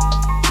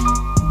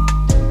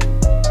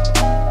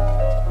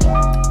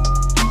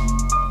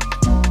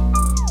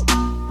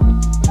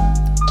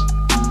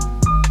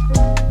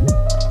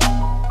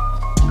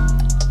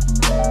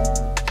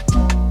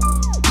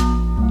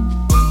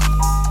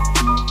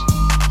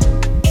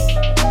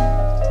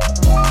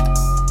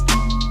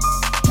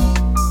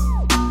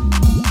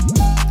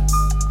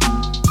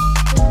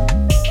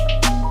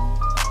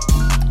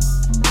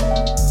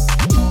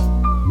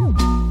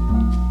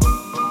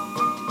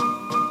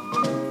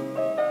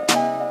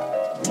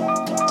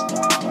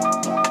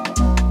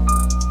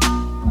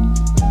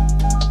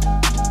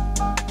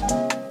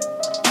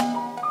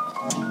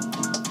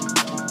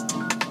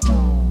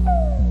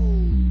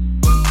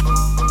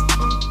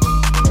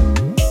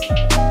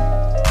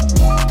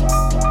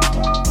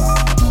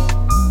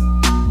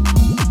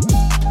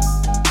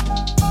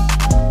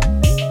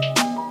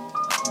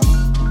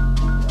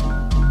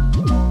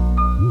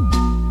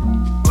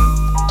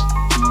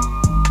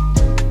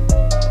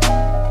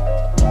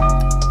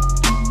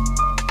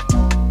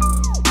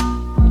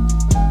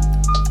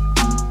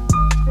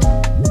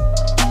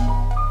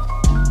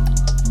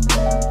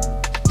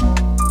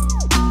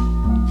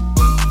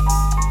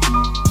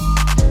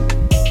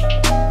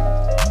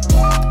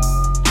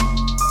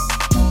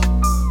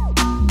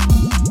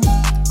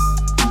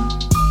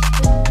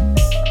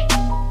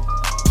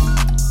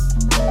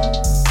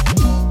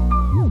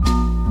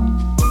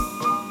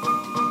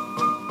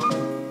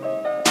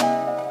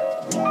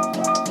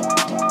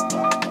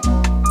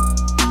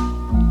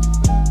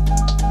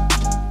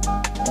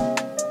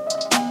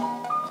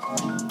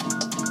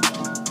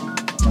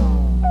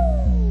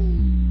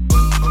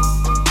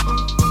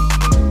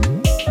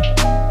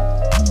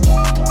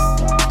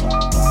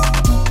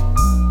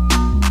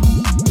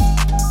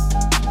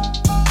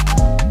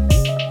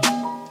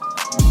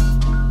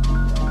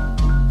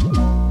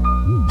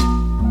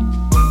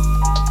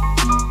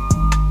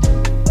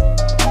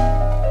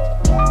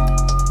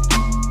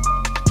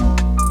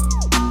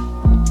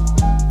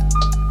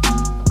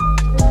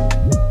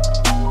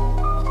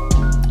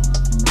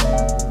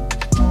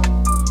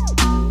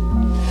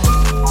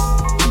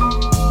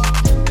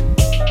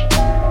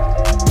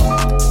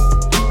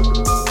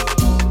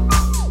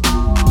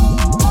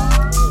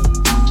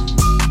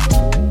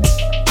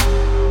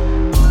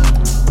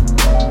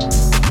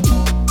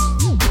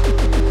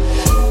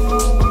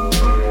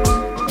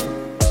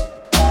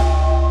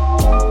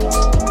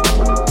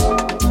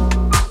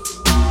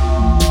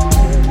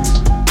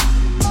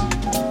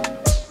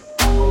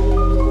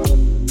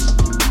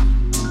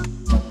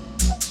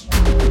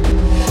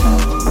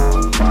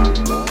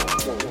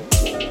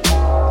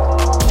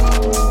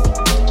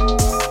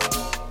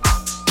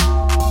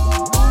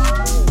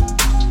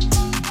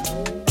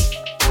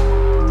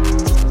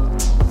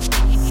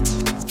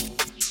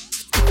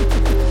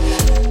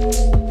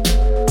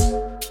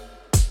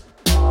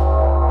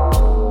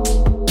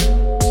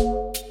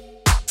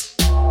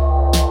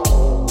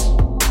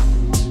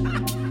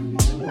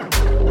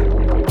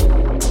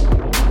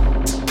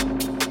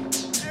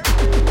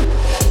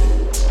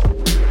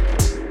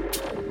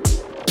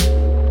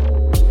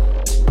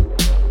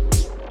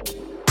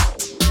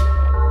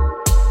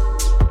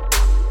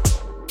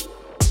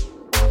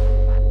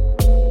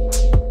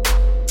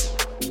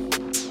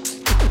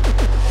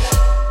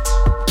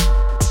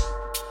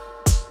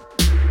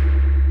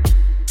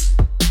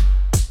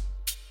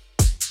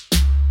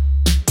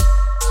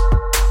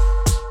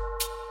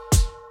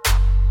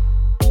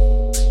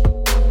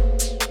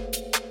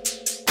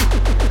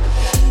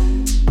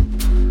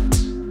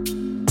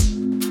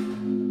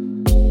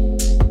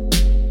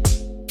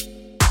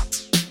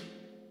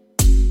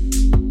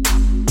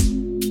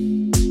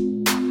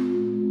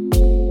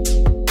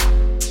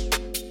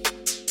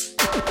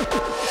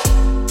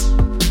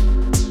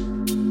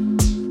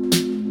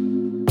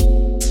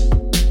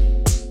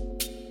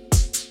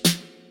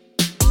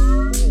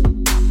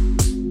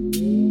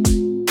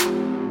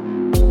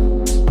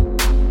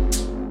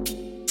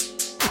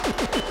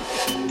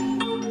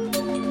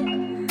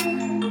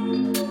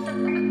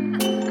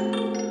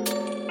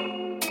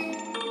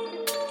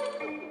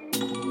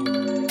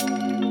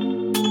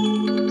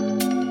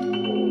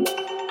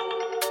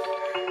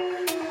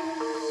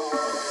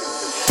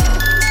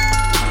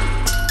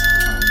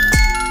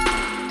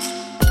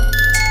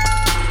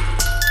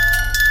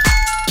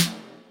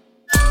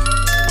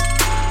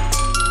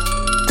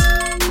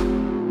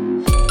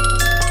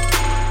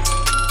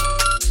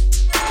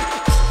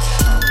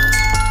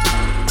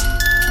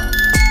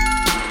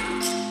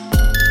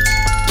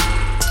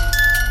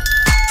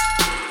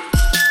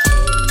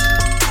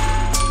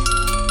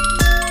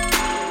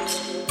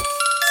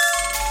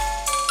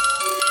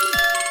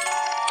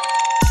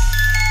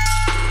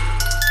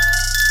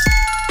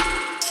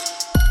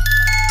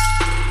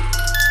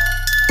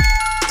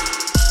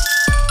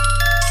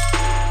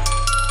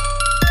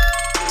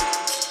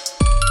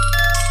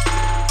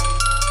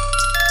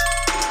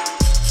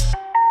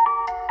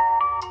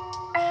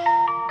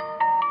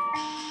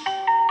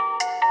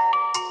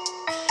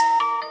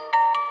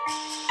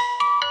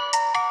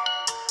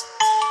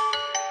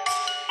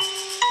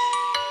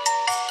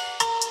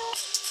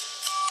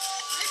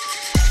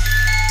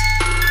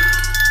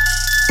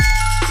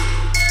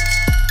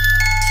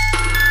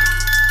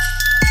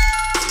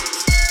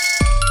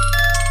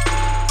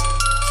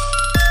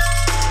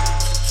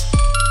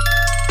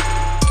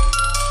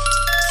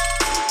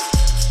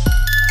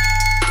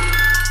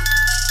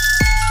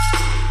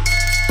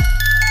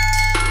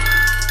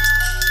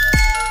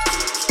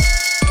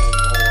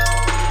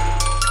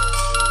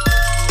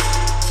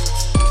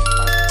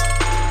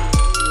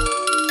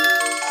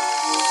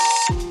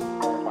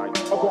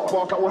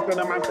 that was in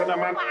a man. In a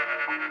man.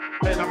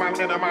 That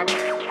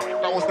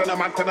was in a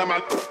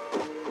man.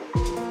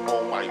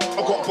 Oh my.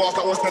 I got a boss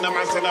that was in a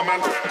man. I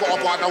got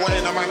a bar that was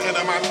in a man. I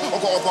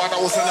got a bar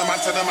that was in a man.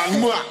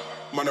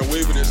 Man, I'm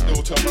waving it still,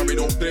 tell mommy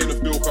don't play in the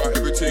field, car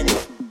everything.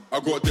 I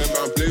got them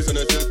man blazing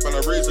the death, man,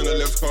 I'm raising the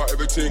left car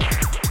everything.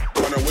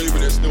 Man, I'm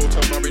waving it still,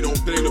 tell mommy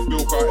don't play in the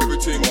field, car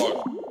everything.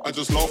 I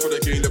just laugh at the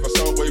game, never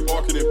sound way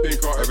barking in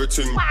pink car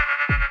everything.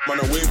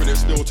 Man, I'm waving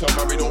it still, tell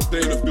mommy don't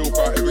play in the field,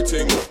 car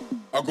everything.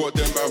 I got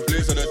them man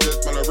blazing the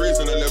death, man, I'm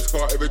raising the left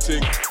car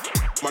everything.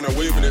 Man, I'm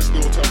waving it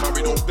still, tell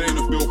mommy don't play in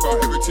the field, car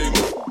everything.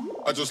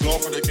 I just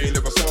laugh at the game,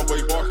 never sound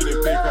way barking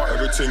in pink car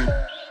everything.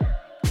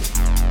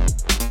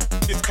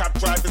 This cab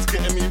driver's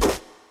getting me.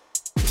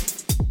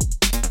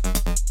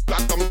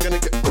 Like I'm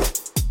gonna get.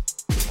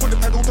 Put the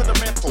pedal to the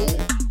metal,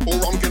 or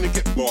I'm gonna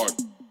get bored.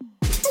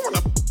 Don't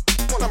wanna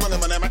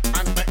man.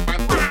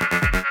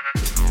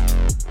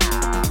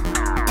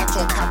 I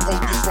told cab hold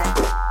this one.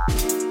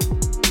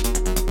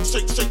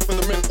 Shake for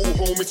the mental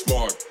home, it's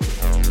smart.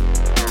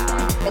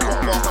 I got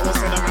a boss that was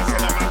in a man.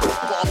 I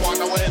got a bar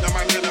that was in a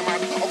man.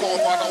 I got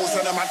a bar that was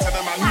in a man.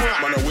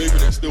 Man, I'm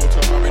waving it still,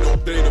 tell mommy don't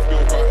play the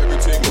field car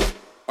everything.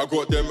 I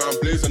got them man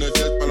blazing the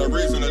death, man, I'm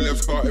raising the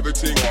left car,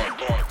 everything.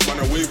 Man,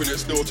 I'm waving it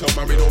still, tell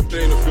mommy don't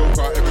play in the field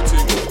car,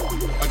 everything.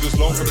 I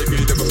just laugh at the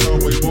game, never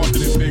sound way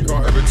barking in pink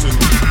car, everything.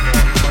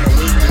 Man, I'm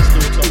waving it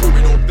still, tell mommy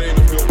don't play in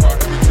the field car,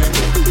 everything.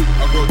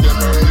 I got them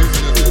man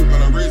blazing the death,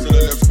 man, I'm raising the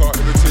left car,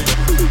 everything.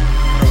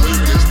 Man, I'm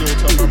waving it still,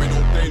 tell mommy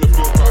don't play in the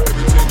field car,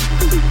 everything.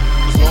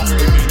 Just laugh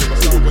at the game, never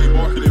sound way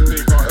barking in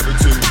pink car,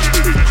 everything.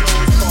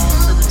 Close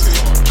car,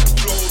 everything.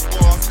 Close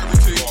car,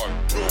 everything.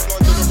 North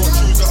London, I got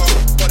shoes at up,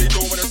 but they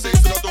don't wanna say.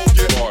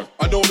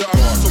 I know that I'm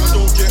so I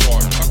don't get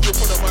hard. I grip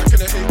on the mic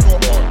and I hate got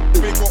hard.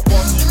 You ain't got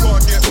bars, you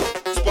can't get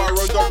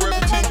spiral double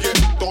everything get.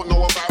 Don't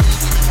know about me,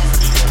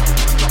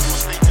 jump on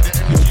stage to the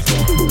energy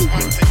zone.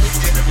 Man take me,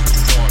 get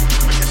everything gone.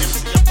 Make an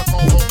MC up to go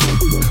home.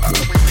 That's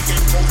the way the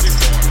game goes, it's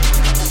gone.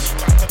 I don't need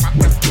back to back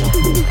rest gone.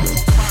 I don't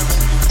smile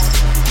on this one.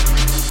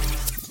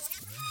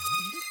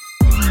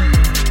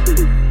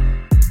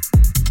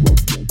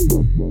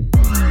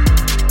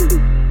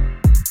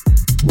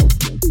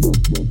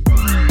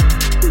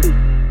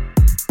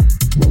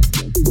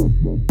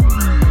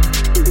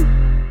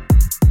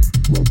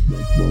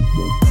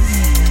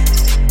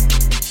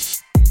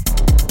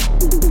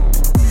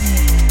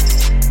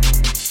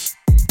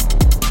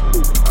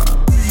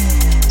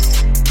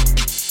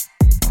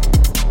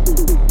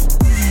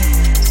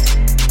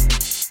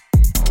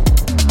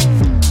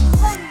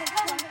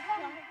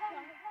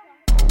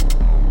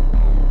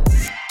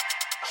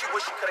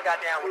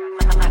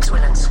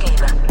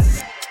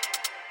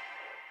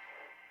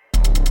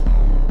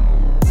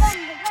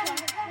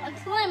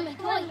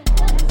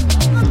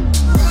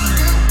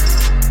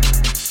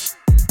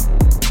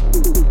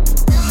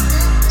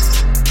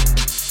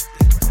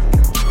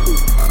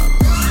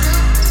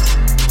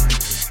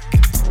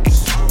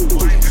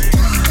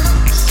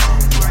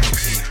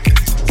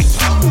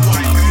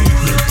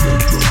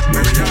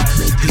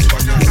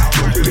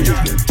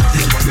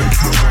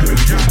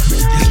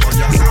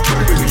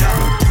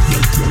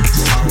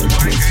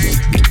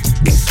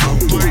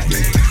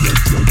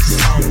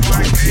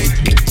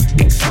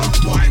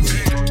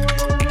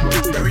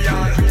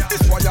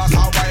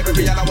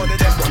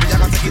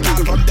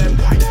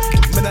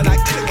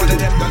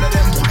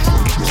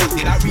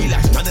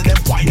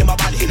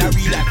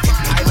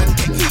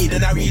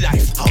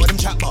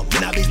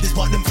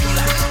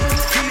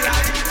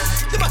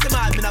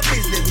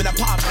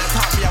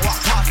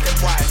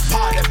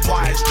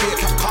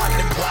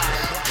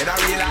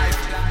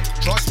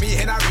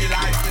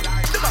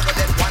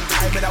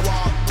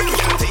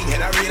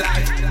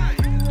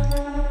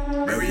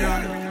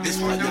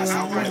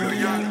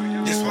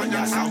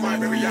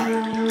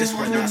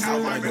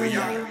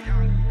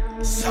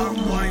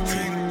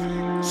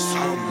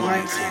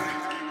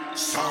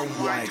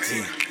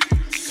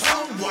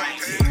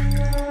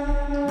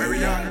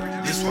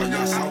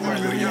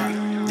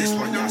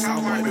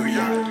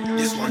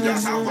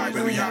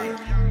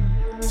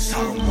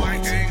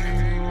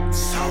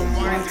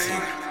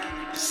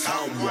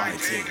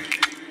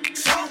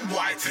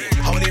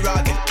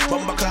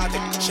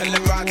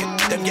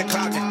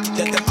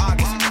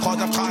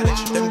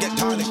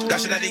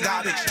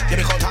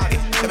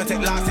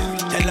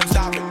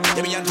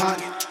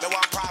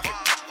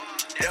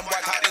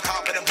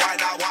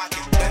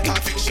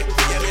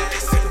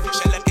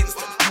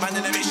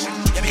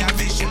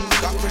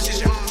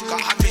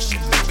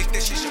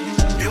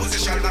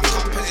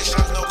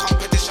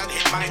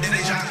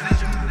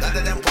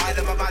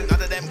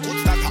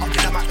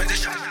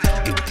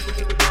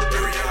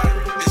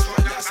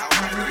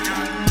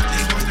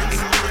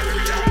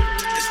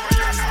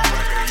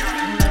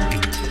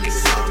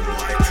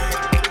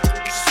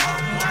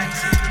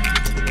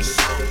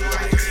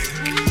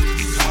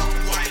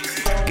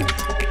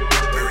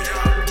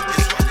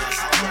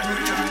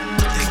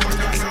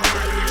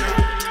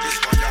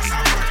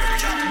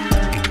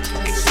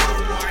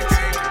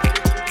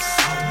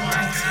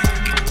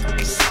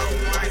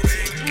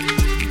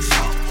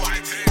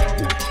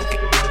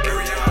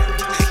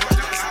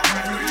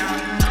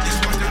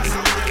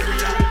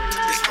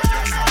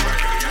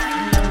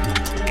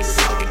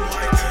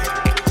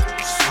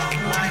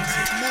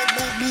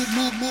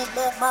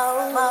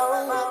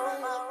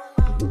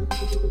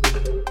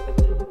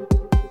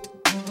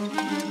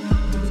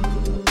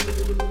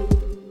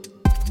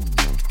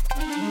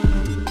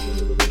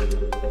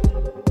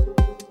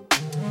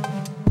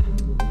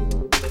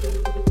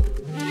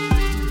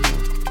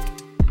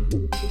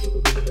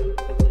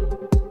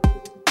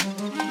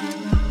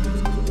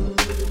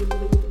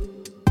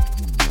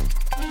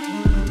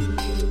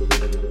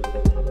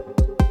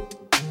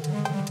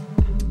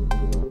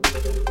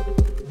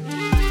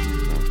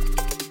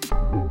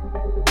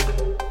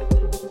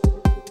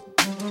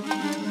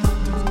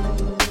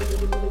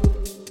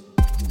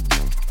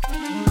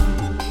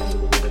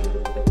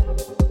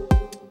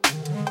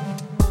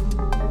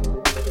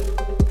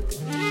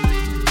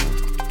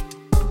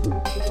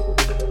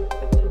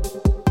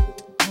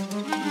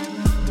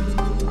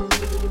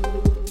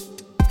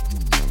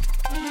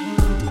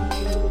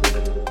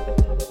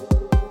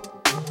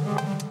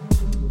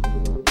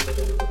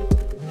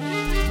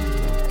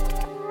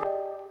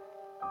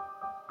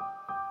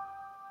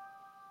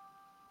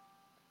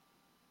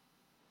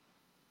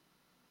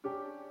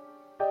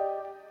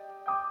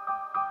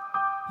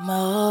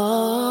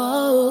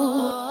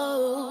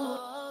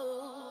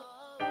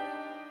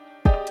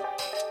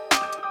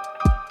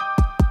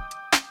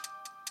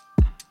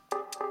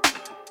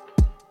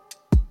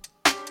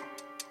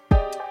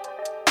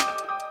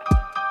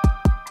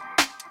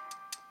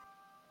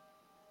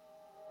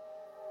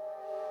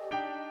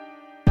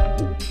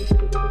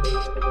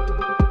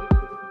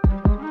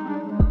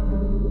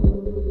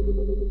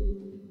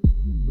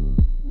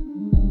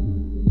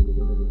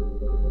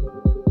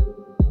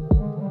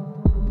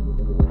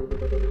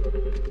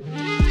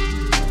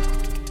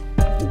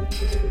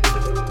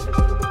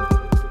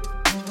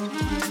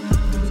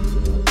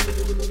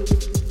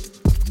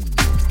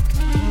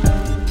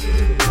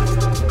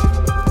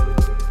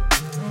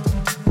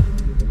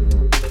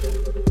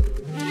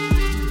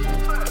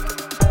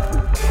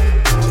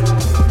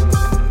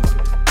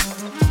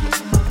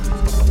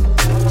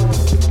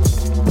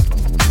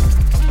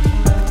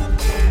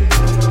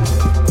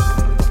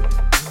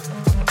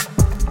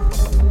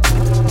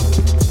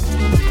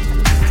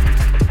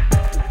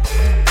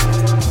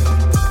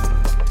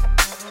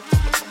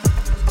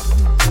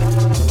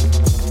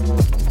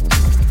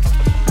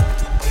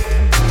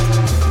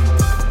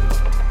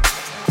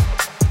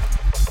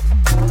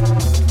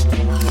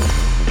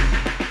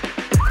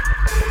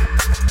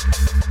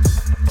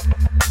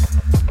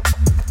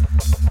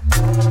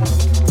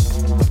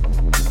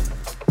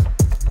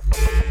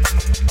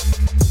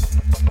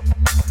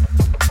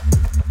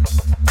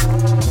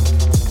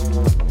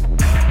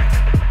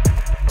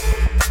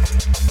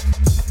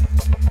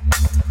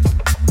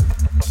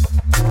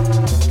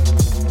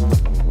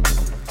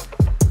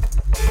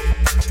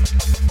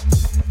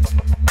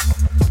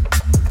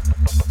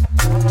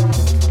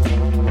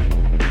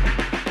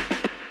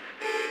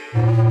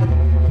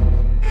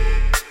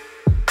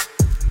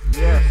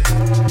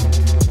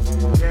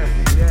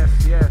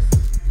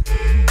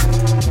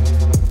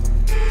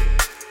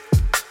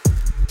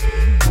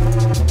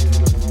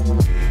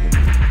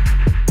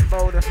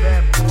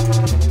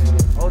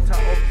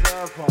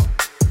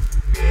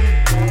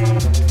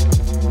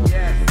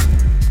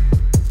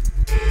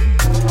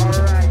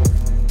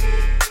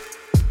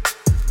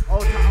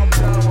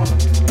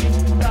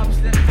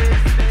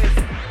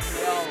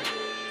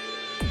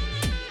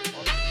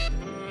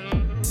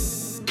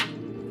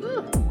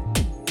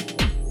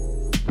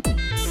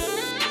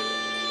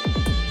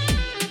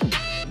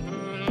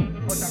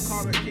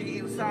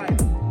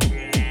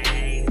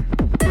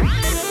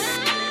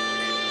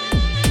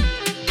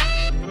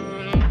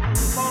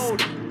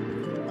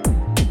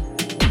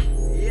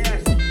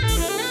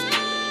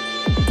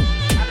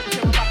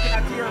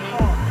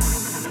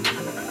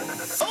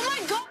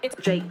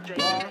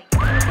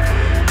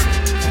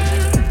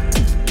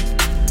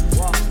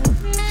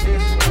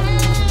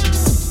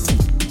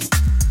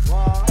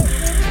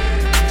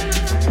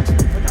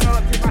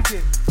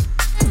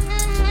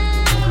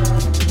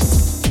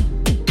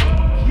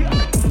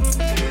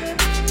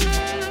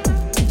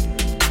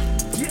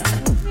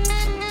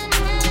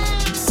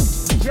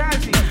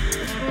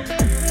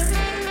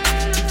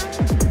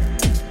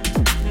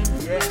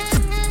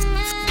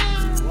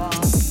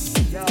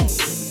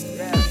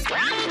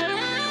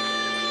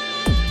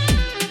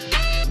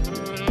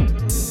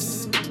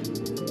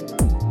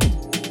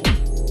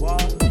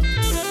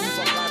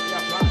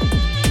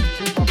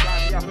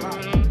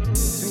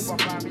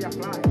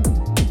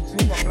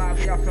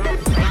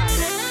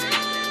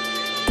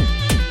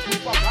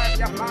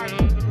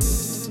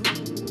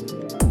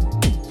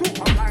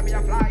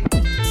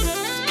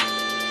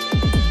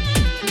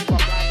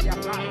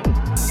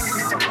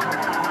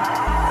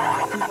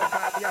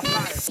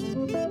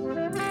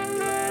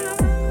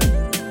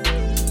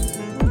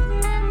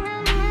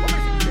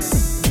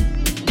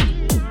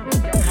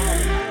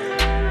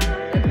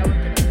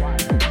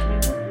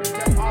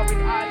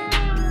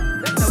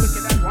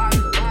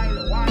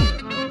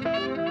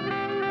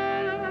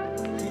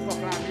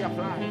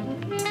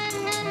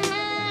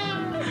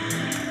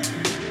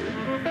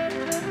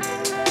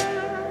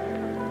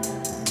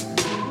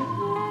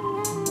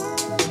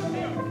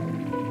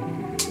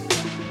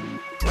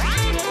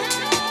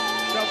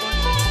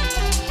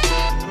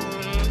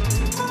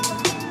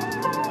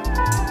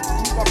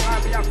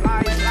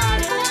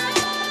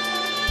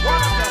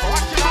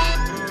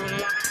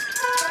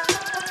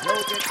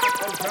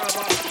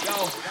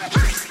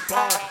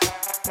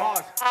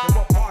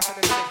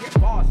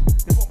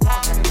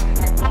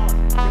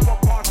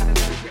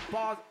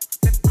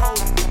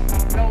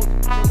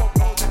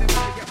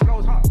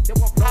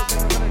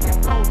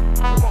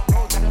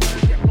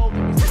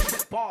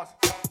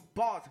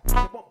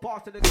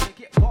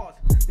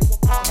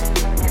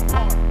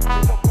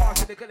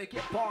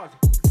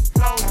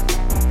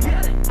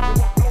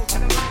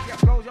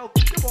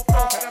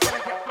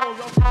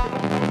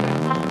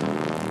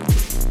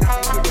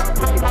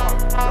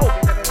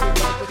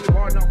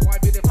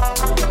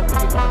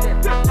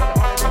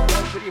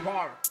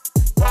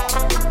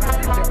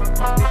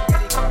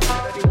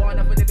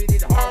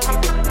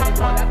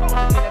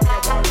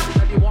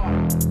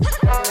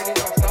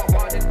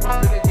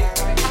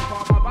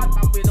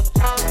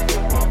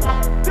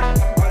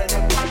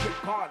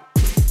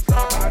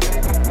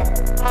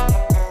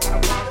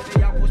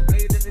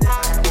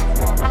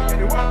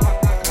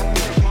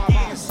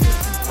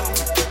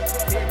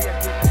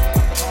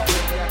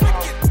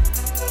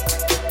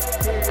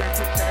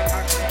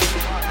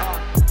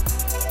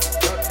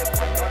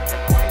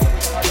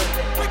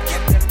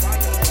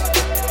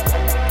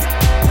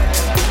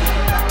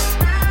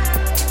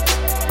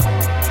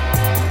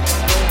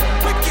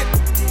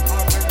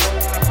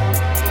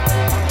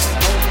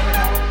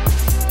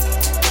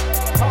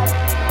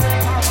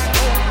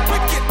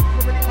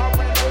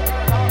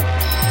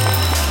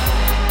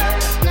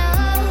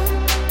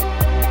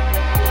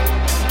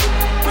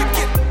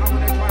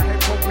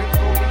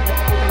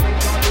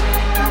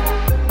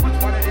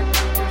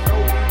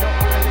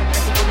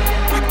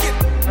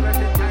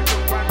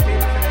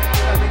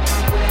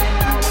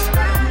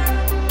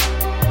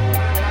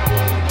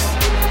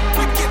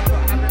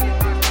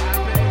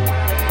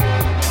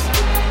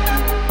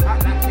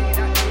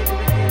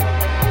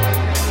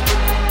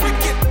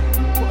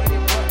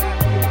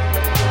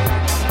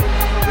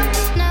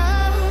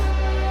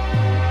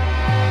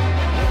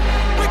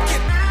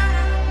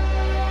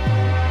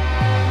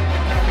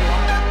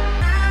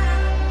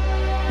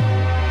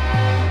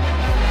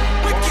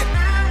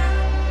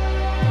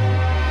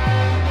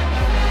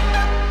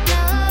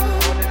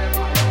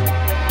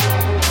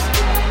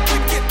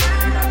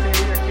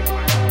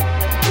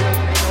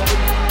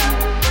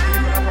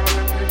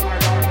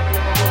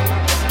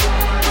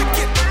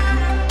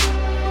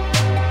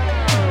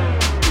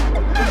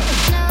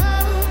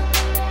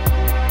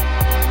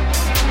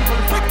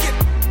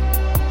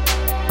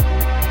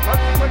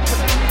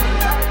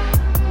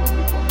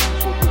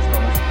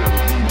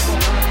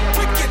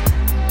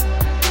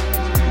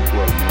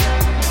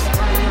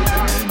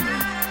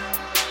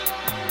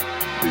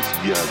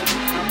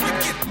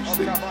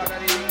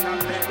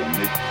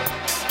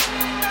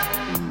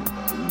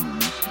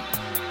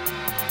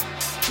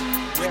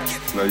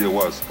 No, you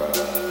was,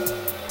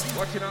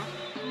 What you know?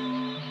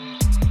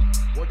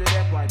 What do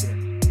them boy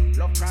them?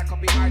 Love try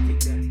copy my thing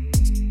them.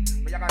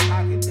 Me I got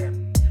target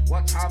them.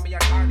 Watch how me I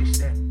tarnish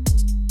them.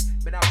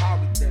 Me not power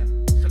with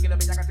them. So give them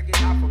me I got take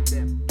it out from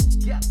them.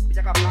 Yeah, me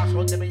I got flash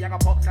on them. Me I got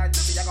pop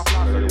signs. Me I got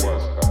flash on them.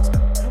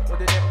 What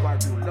do them boy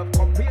do? Love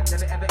compete.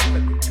 Never ever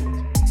be true.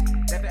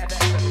 Never ever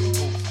be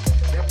true.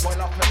 Them boy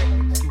love to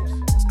make excuse.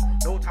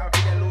 No time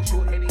for them low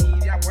shoot any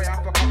easier. Boy I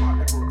have to come out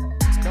the group.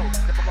 No,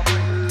 step up a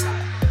brain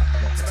inside.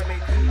 Never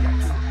make easier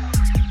too.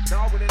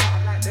 Now when they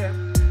not like them,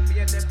 me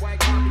and them boy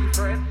can't be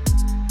friends.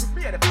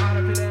 Me and the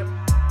father to them,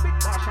 big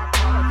marsh and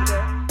father to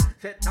them.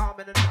 Said now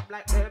me and them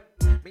like them,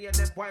 me and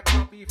them boy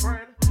can't be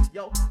friends.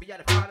 Yo, me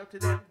and the father to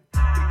them,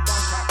 big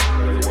marsh and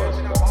father to them.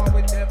 And I walk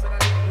with them and I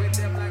live with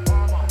them like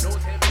mama. No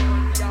tell me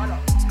one the other,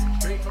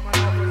 straight from my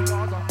love with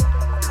Gaza.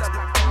 Still a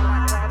black man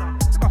like Ghana.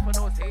 The buffer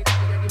no say that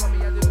me and me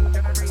and the new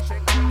generation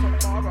come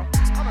tomorrow.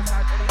 I'm a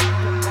side for the new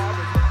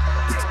tomorrow.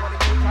 Take what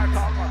you try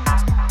talk on,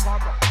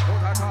 talk on.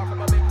 Don't I talk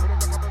about big for the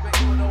rock of it,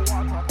 you know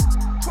water.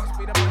 Trust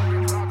me, the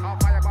money is rock on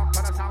fire bomb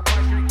for the sound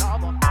boy straight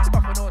lava. The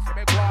buffer knows to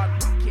make one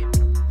wicked.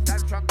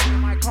 Stand strong in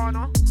my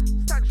corner,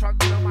 stand strong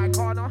in my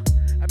corner.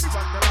 And me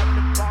run the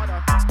London border.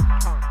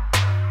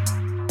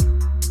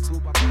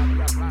 Super fly me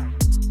apply,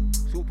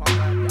 super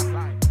fly me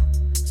apply,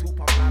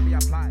 super fly me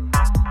apply.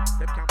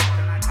 Them can't put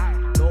it like high,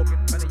 Logan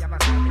when they have a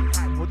side me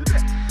high. What do they?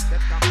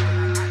 Them can't put it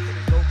like high, it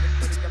is Logan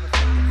when they have a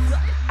side me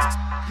high.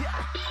 Yeah.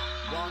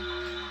 One,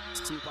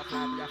 super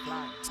fly me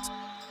apply.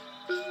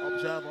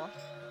 Observer,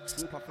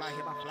 super fly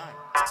him a fly.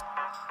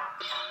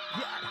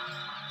 Yeah,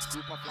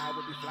 super fly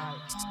will be fly.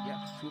 Yeah,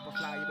 super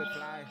fly you will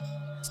fly.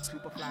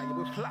 Super fly you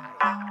will fly.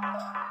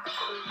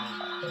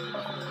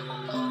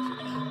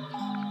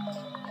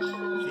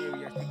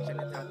 Serious thing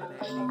chilling down in the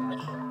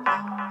ending.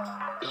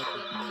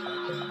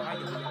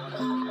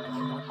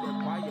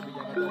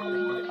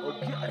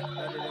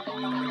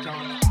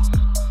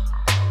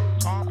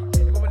 Calm,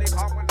 everybody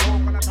calm when low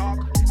gonna talk.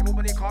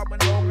 Everybody calm when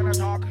low gonna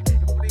talk.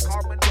 Everybody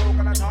calm when low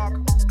gonna talk.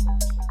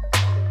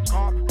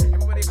 Calm,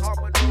 everybody calm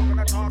when low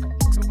gonna talk.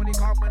 Everybody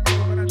calm when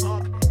low gonna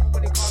talk.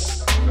 Everybody calm when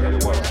low gonna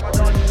talk. Never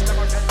done,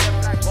 never send them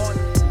like God.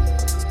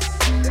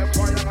 Them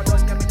boy never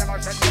done, never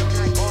send them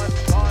like God.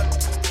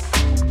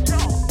 Yo,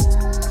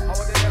 how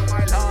are they them,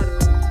 my lord?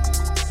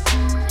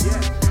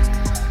 Yeah.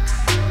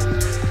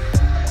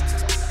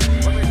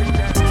 What is it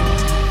then?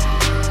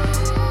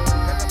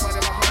 Let the body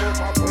back and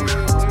move up, way.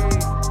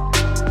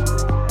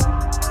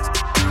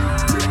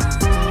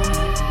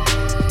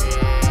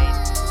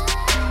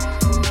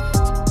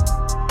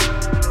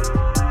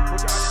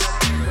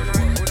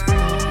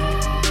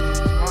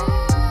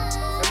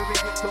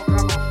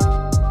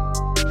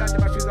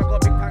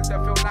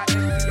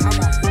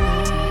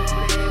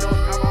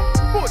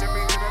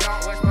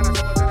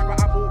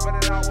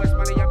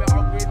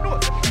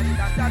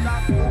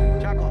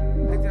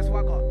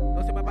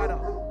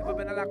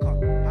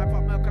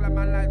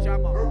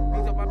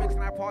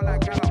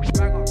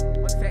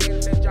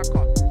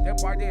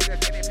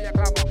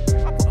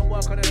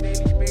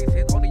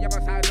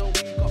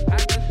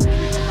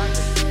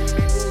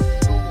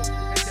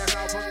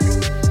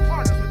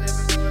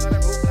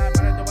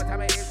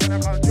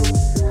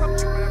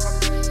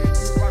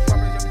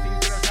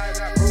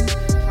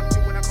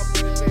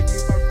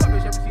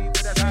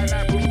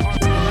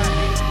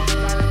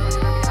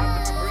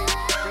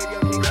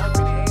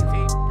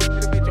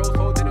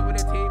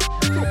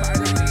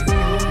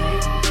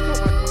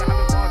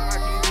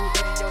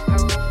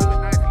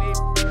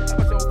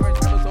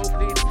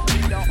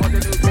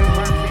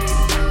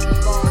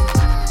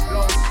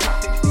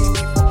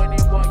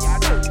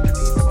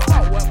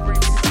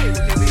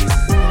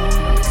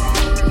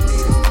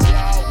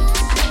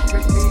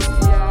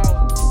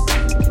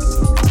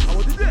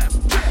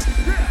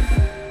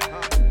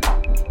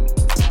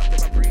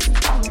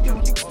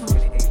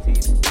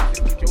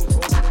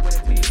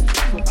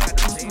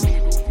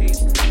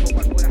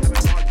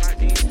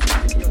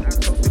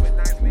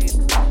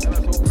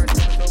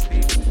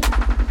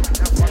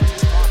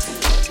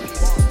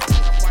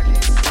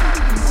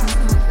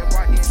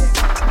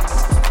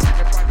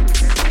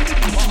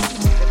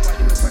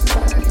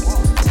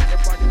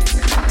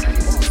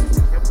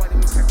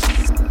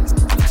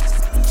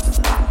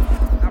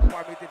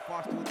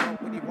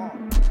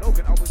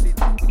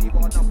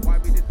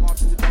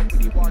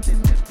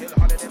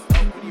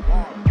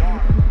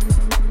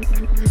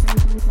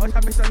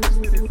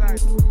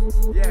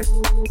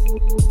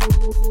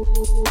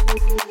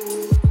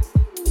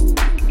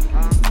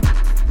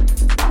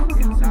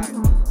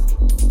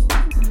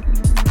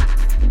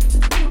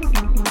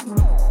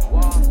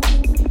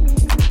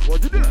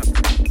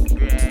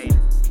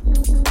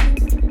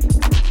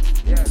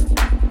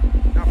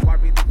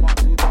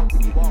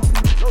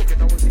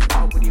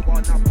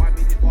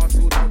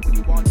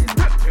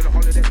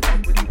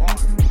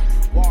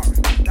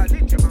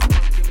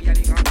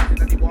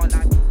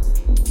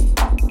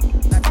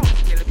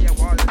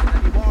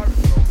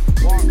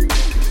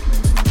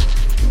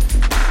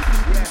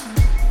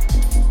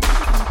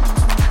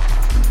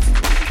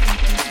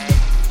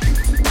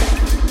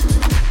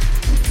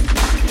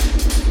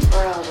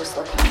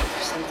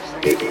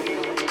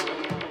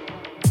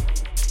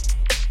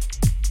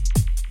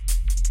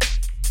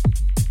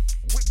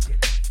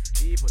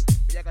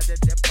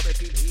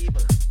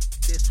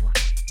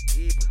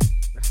 evil.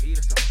 Me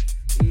feel so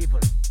evil,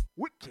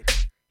 wicked,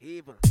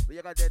 evil. When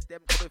you got dead,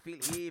 them come and feel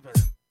evil.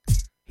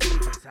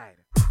 Evil side.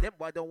 Them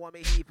boy don't want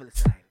me evil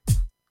side.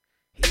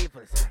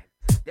 Evil side.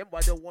 Them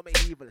boy don't want me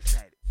evil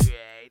side.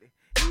 Right.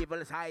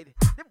 Evil side.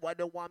 Them boy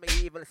don't want me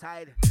evil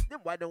side. Them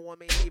boy don't want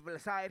me evil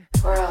side.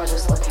 We're all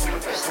just looking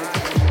for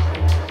something.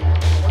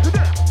 What you do?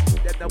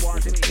 Them don't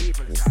want me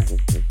evil side.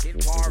 In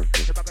war,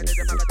 the back of the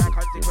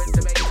consequence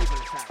of my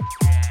evil side.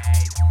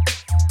 Right.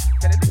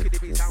 Tell them look at the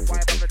beast and why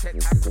but take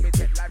time to be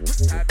take like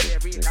quick time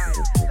every time.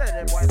 Tell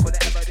them boy could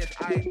ever this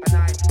eye and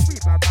eye. We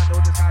bad man on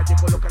the side, you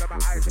go look at my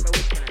eyes and my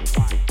wicked and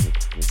why.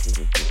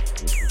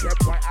 Them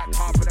boy act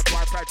hard for the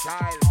boy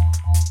fragile.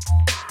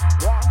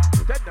 What?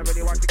 Them don't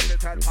really want to get a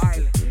turn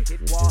pile.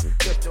 In war,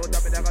 just know that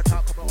we never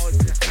talk about all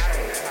the style.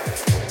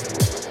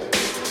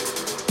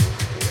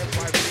 Them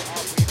boy really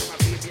off me to my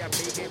baby and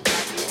make him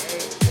like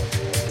EA.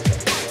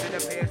 Punch in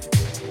the face.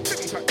 Let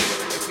me shot you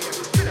in the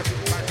face. Sit up in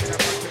the punch in the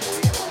punch in the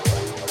face.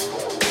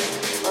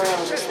 We're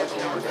all just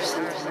looking for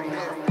something.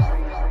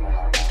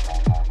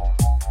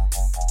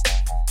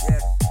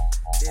 Yes,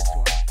 this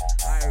one.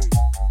 Irie.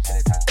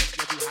 Skeleton teeth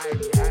will be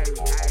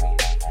Irie.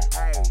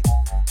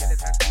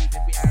 Skeleton teeth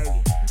will be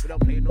Irie. We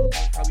don't play no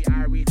game cause we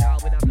Irie now.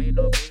 We don't play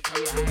no game cause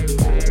we Irie.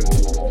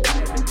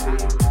 Life inside.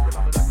 The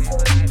mama don't say my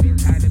life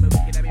inside. Let me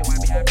wicked at me why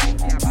me have big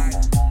me a bite.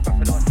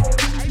 Buffalo don't say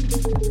me life.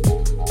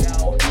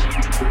 Yo.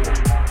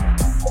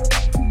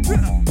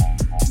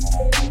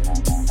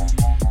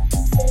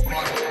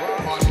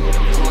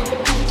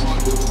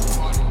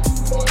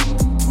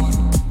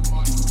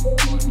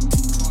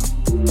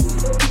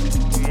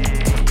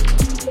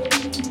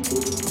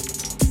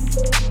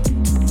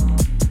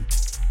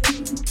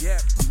 Yeah.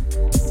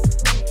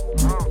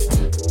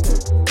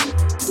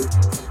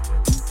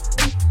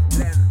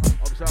 Then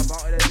observe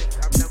out of the next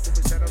time. Then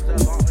we said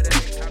observe out of the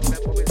next time. Then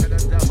we said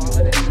observe out of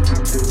the next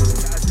time. Then we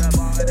said observe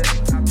out of the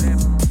next time. Then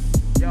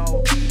yo.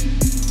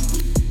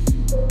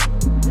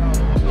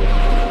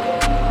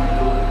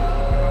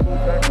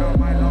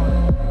 My lord,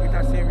 it's a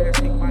serious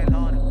thing, my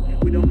lord.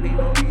 We don't play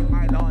no game,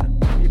 my lord.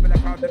 People that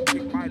crowd them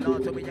think, my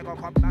lord. So we ain't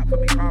gonna come back for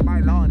me, crowd, my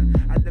lord.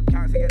 And them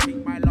can't say a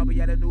thing, my lord. We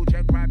had a new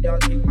gen grab, y'all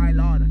think, my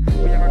lord.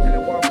 We ain't gonna tell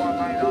them what,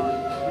 my lord.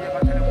 We ain't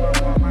gonna tell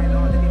them what, my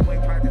lord. Any boy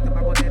try to tell them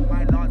about them,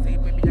 my lord. Say,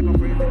 baby, you gonna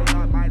praise the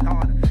Lord, my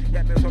lord.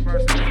 Yet there's some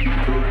person,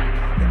 my lord.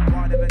 Them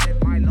God ever did,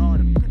 my lord.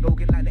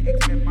 Looking like the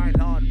X-Men, my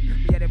lord.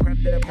 We had a prep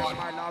to the prep,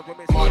 my lord. When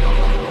we see the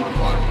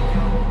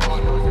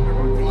Lord, those in the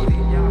wrong things in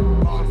ya,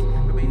 boss.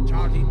 We be in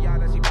charge in ya,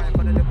 that she fight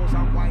for the little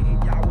some white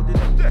in ya. Would do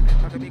them,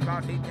 not to be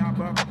class in ya,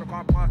 burn up the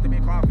car, pass to be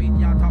coffee in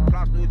ya. Top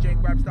class, new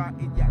gen grab start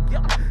in ya,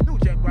 yeah. New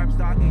gen grab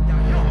start in ya,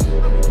 yo.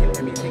 Let me kill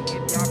everything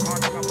in ya, can't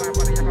take a fly,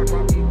 but I can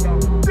drop in ya.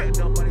 Dead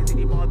nobody's in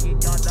the market in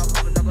ya, dumb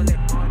on the double leg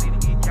on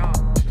in ya.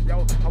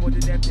 Yo, I would do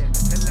them then,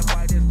 tell them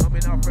why this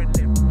coming out friend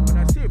them. When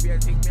I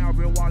serious thing, me a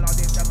real wall on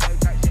them, them boys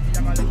that shit, me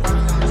a gonna live on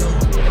down.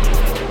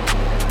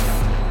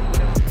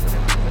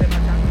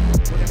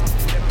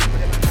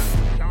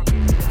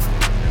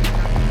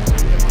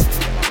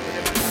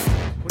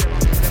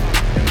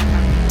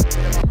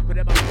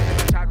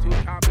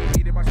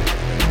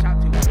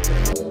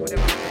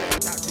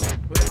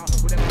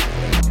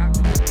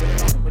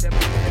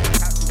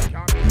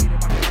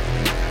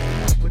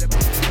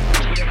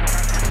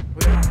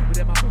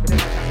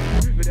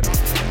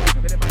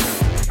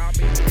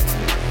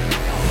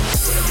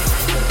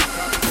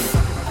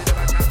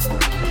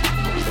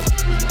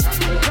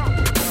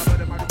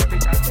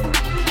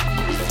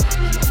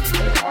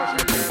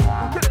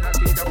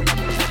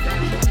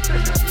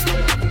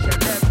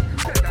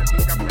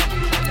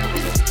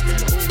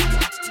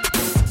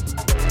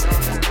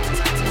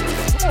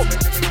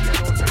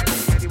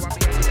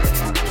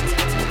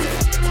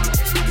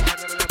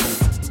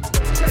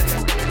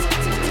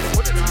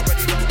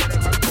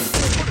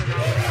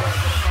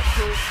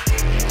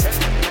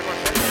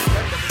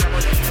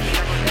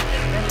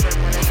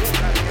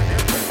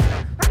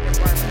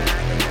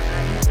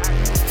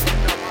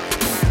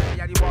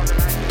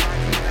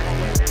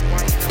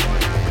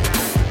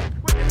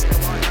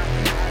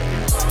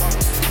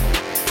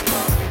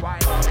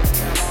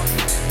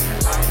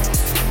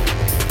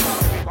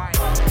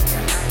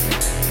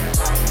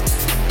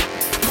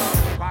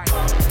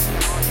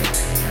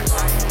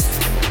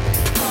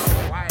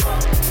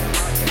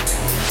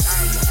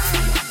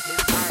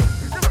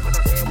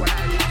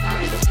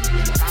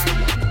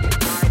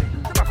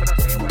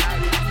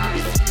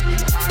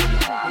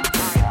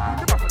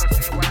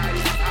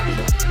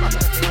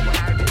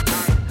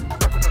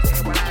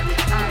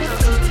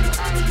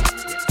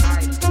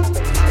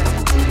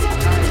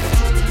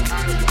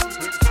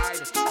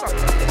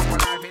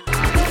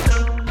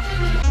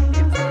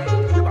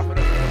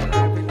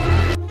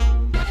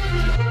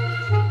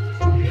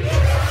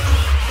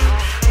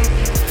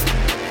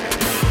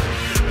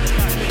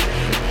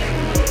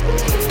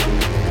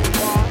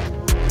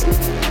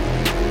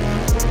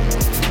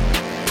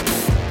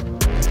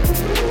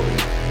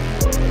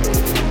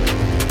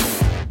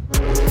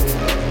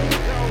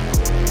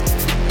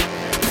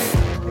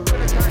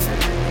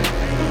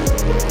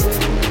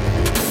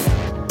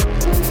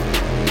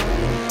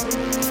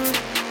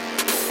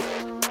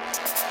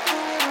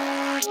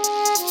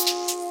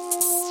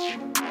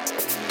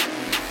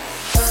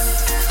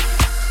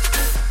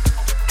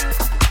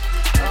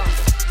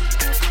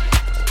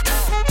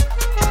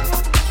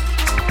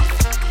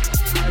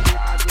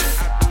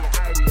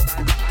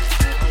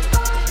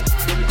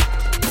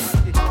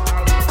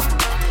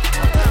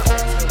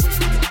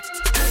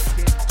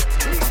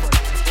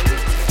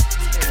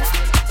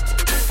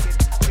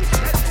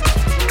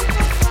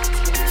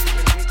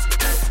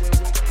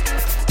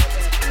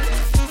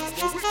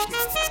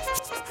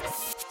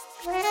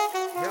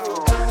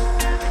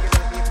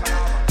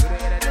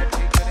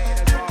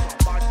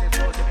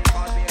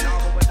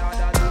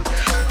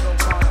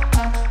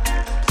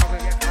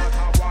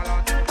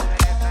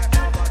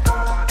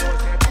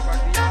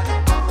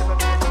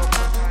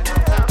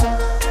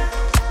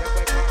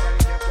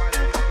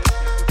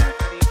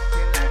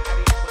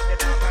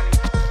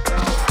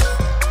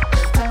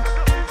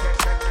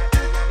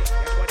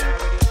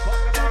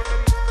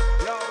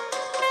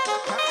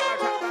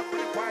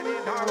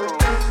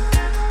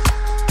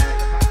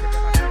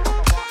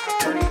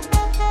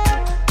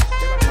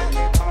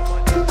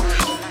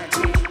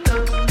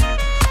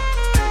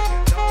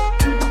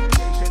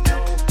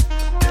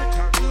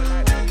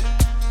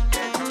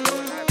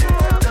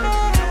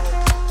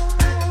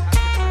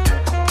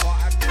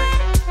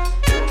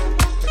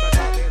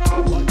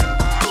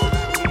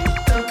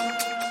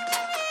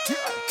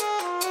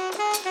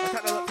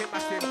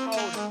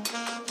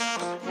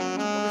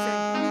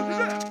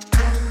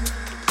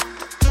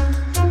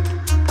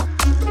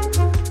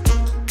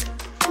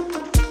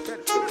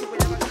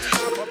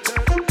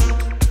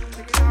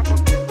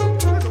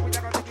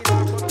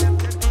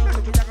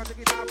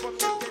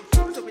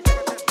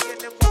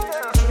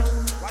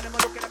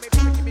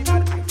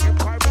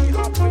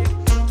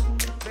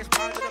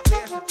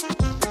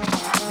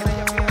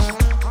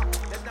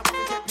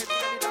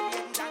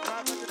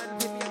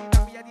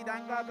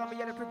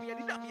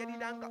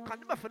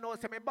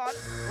 to me bad.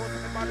 Go to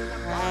me bad in the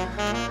car.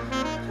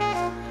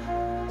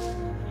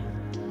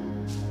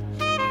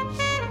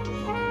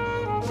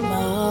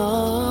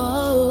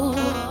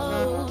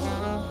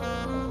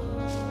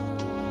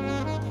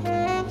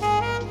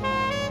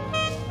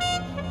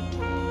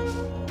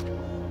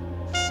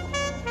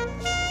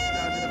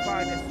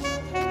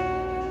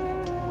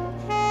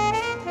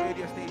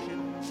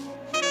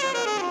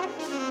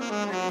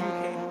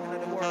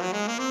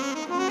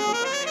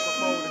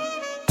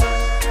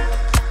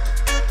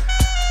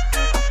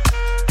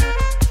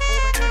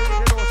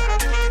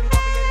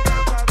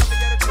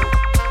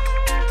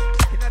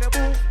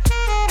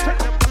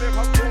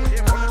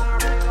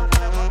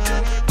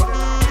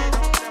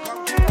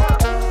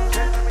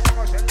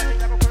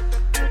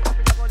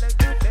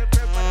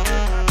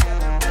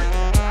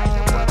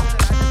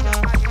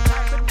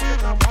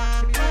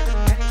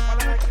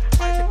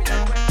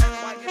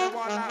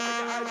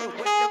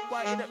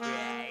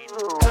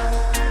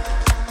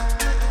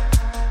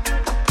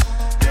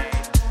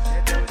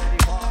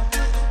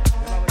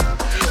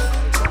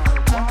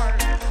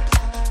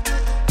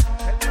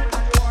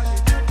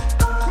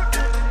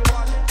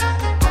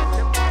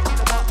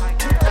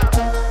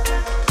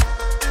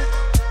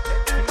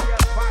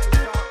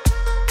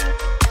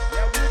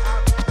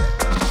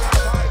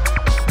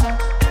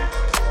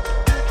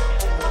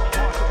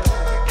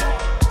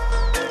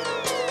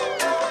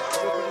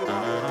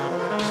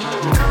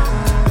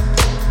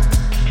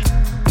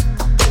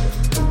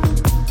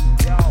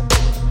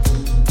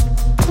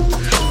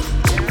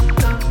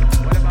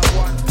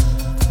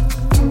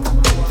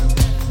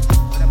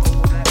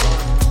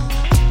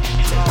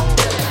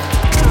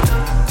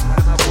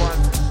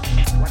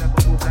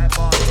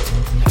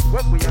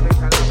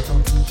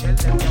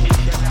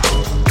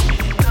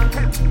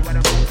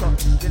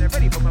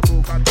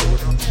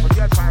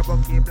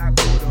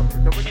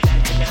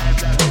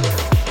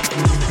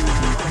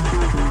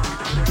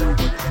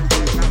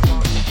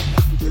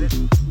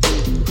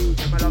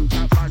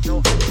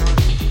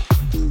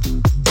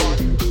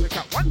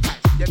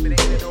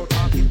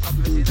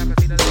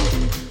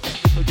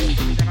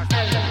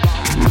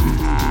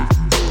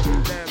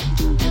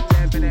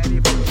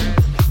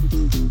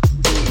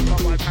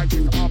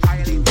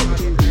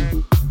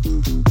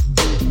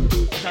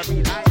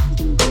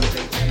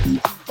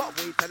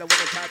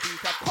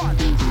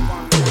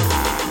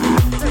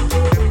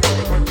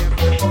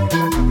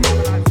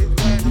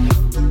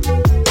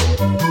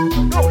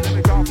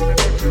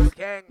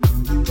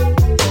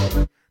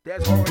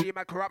 There's already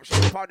my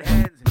corruption upon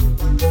hands.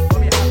 But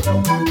we have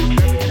no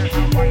confidence, everything that's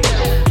not right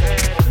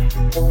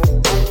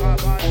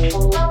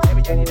now. Let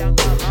me get it down,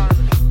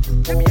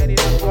 let me get it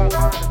down,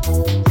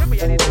 let me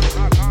get it down,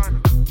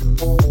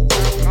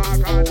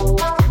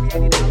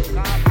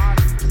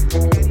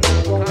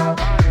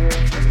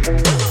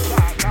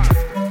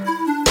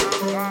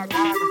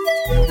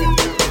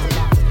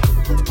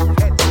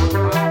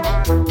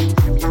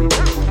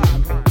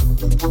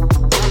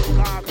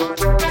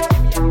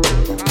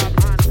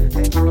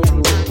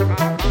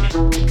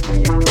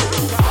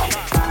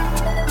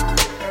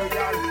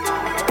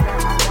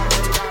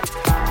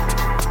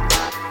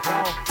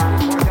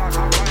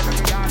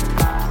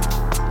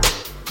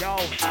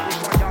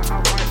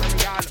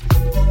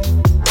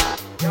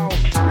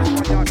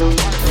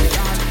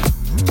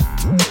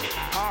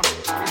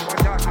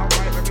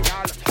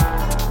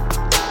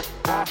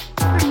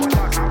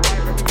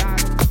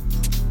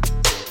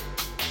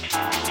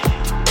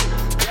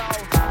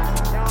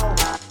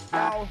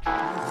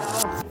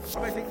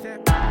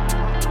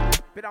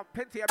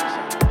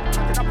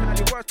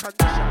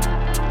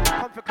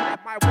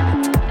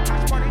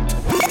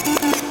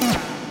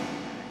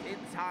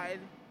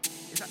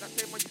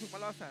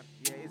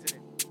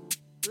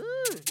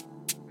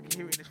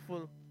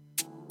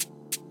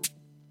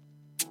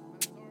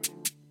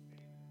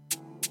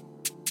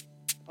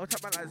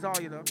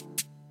 you know.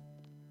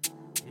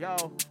 Yo,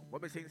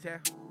 what me sing say?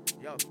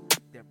 Yo,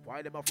 them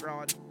boy them a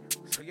fraud.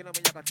 So you know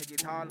me, I can take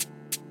it all.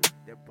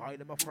 Them boy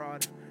them a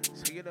fraud.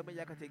 So you know me,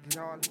 I can take it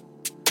all.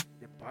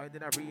 Them boy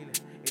them a real.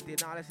 If they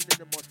not listen,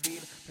 them must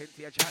feel.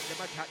 Plenty of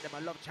chat, them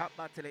a love chat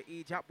man till they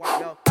eat chat.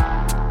 What yo?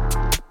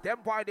 Them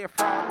boy they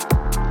fraud.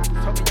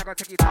 So me, I can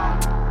take it all.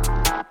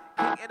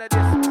 King in a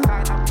this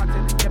side, I'm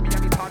cutting. Yeah, me, I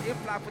get on.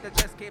 If life with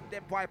the chest came,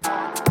 them boy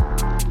pawn.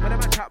 But them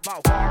a chat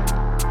about war.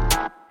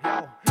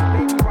 Yo,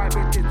 baby, why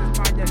with this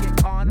man you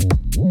get on?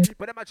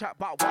 But them a chat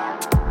about war.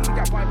 Eat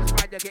that boy was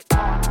man you get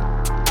on.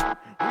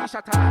 We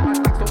shut out like my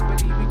stacks, don't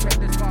believe we check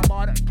this far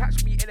mod.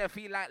 Catch me in a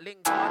feel like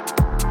Lingard.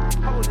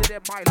 How old is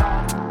them, my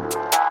lord?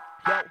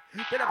 Yo,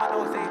 they never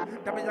know, say,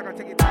 that means I can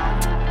take it down.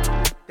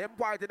 Them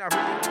boys in a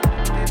real.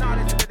 They not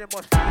listen to them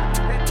must feel.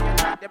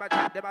 Them a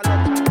chat, them a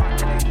love chat, man,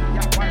 till they eat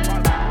that white ball.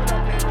 We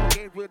don't play no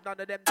games with none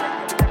of them. They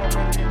never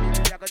win them, we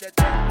never get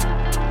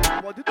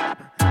them. What do them?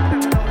 They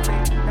never know, say,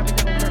 that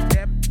means I can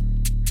them.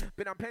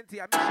 Been on plenty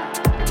of missions.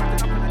 Been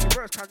batting up in the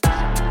worst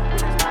condition.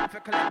 With this time for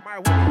collect my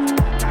winnings.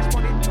 Cash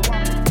money to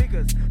walk with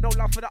figures. No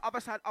love for the other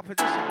side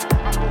opposition.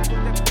 I go with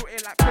them through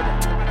it like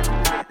pillars. The man are too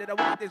late, they don't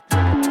want this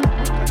drilling.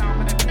 Moving out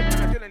with a kid, man,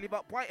 I Chillin', leave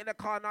up white in the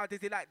car now,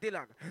 dizzy like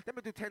Dylan. Let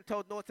me do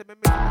 10-toed north to me,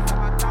 miss some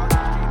man down the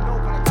street, no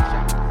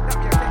politician. That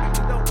me a thing if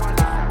you don't want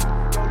to listen.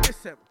 Yo,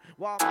 listen,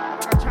 while I'm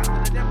like a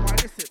chat to them, why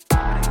listen?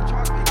 And they in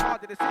charge make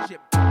hard the decision.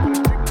 Pull a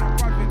string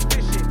like rod with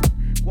fishing.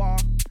 While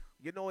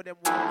you know them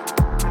words, to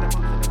the months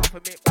and them up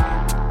and make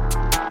money.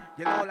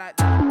 You know like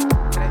that,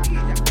 to the ease,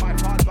 yeah, why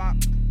fall back?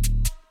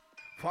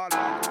 Fall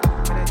back, to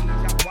the ease,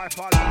 yeah, why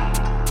fall back?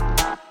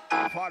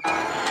 Fall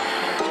back,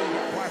 to the ease,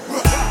 yeah, why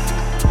fall back?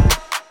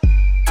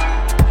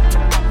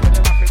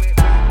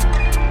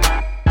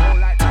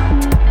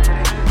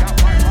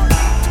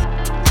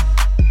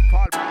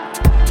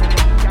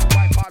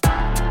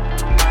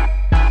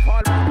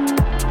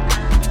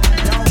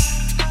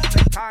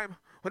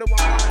 With a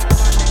one man and a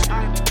man take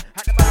time.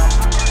 Had the ball up,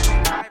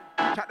 take time.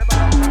 Chat the ball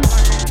up,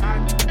 take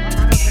time. I'm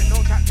gonna take no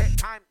chat, take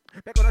time.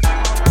 They're gonna take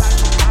all the line,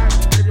 take time.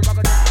 If you're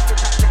gonna take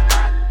chat, take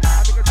time.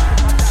 I think it's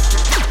about that,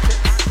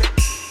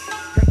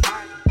 take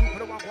time. With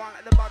a one man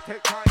and a man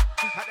take time.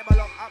 Had the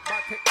ball up,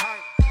 take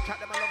time. Chat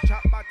the ball up,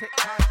 take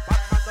time.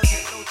 Bad man don't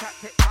take no chat,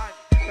 take time.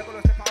 They're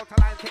gonna step out the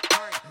line, take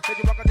time. If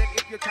you're gonna take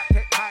if you chat,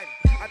 take time.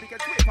 I think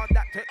it's sweet on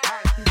that, take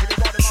time. If you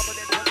want them up,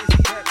 then when they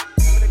see them,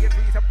 I'm gonna give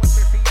reason when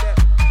they see them.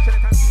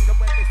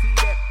 When they see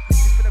them,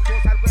 this for the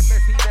close side when they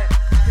see them,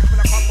 this for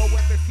the combo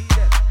when they see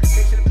them,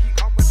 make sure them keep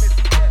calm when they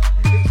see them,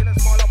 make sure them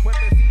small up when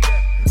they see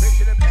them, make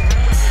sure them keep when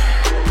they see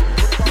them,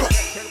 put the ball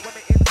get when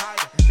they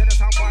inside, then the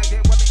sound boy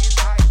there when they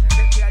inside,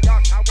 then see a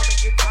yard now when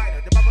they inside,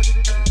 the bubble do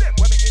the lip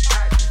when they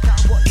inside, now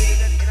what did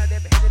it in a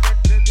them headed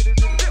do the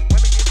lip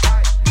when they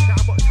inside,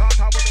 now what start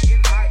out when they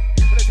inside,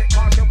 when they take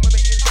caution when they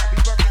inside, be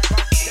very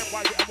fast, them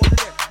why they avoid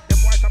them, them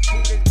why some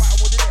fool is quite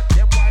avoid them,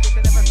 them why they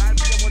can never sign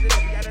me avoid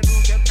them, we had to do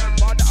them and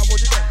bad that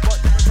avoid them.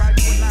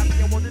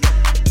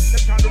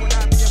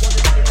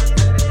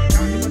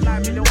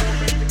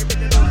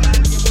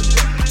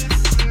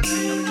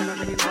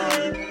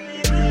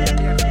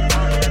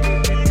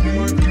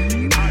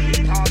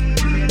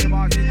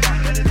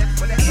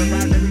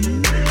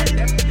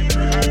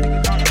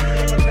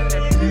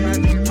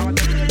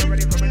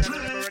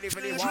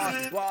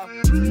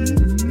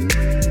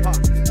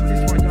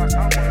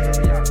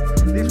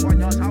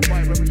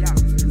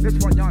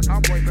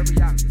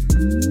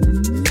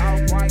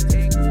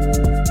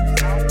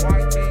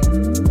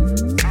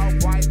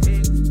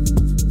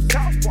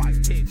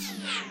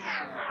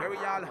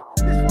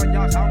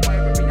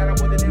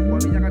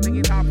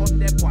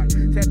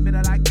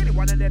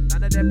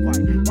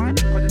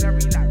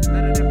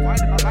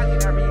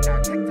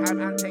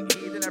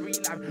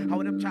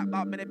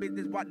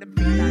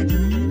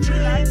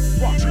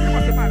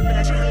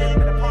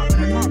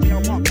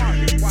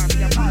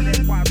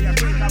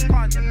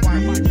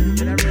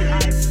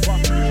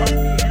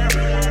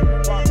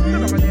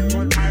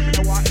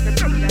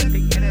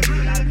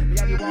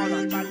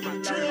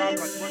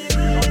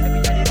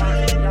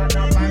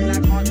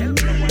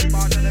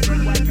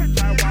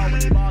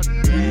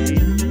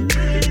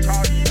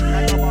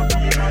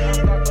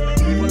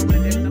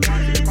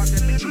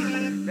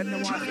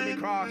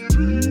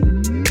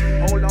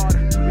 Oh Lord,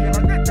 we are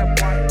gonna get them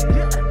white.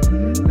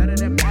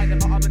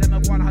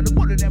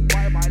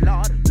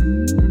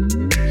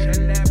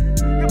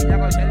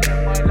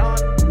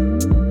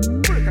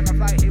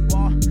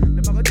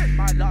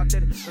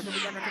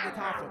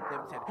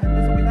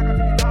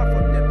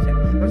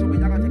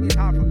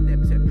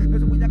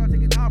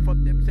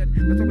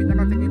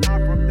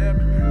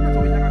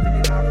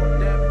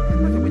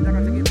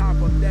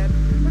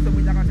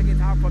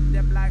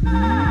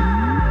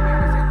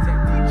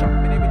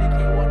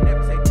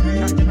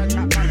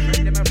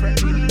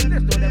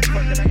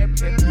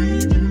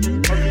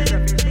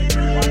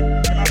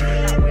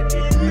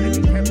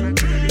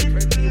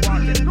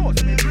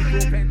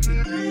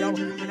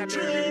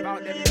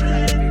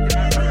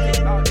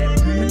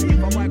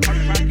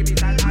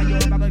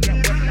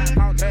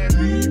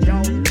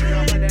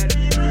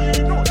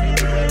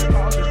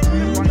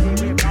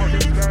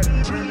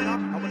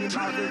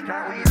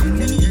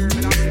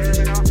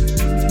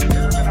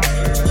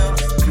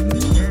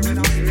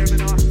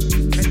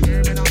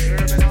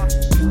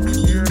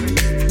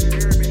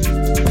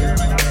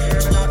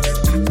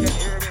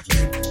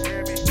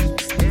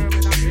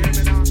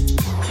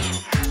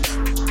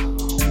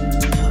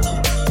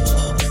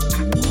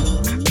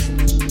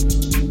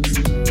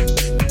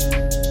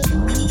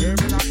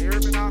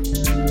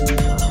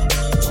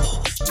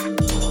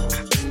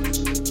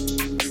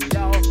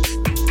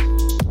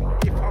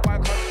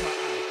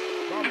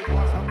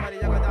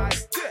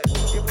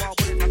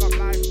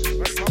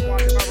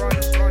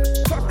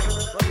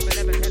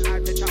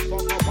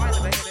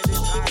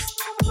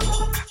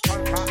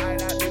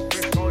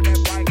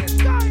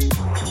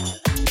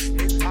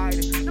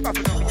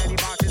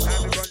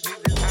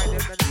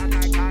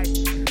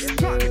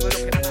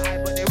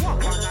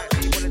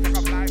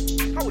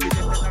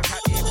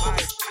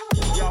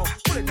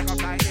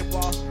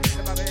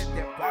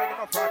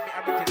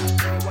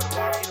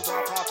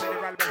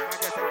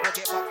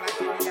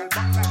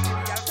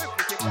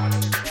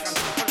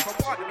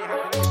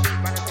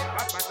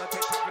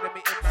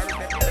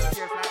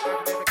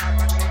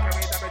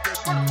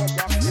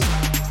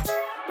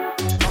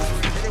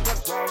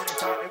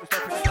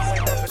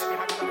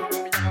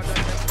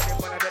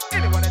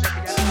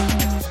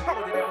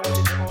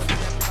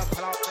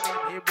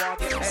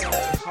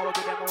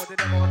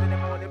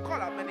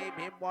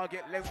 war,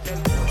 get left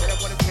them. They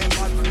don't wanna play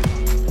bad man.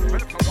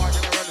 Run from war,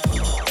 they run from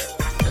war.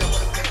 They don't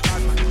wanna play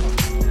bad man.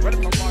 Run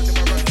from war, they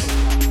run from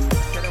war.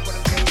 They don't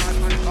wanna play bad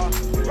man.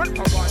 Run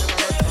from war, they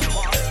run from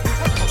war.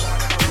 Run from war,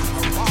 they run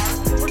from war.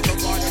 Run from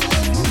war, they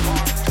run from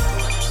war.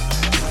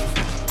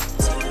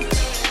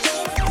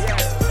 Yeah.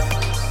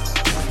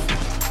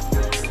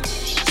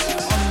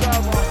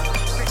 Observer,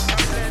 fix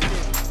and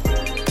blended.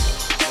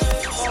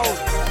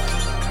 Oh.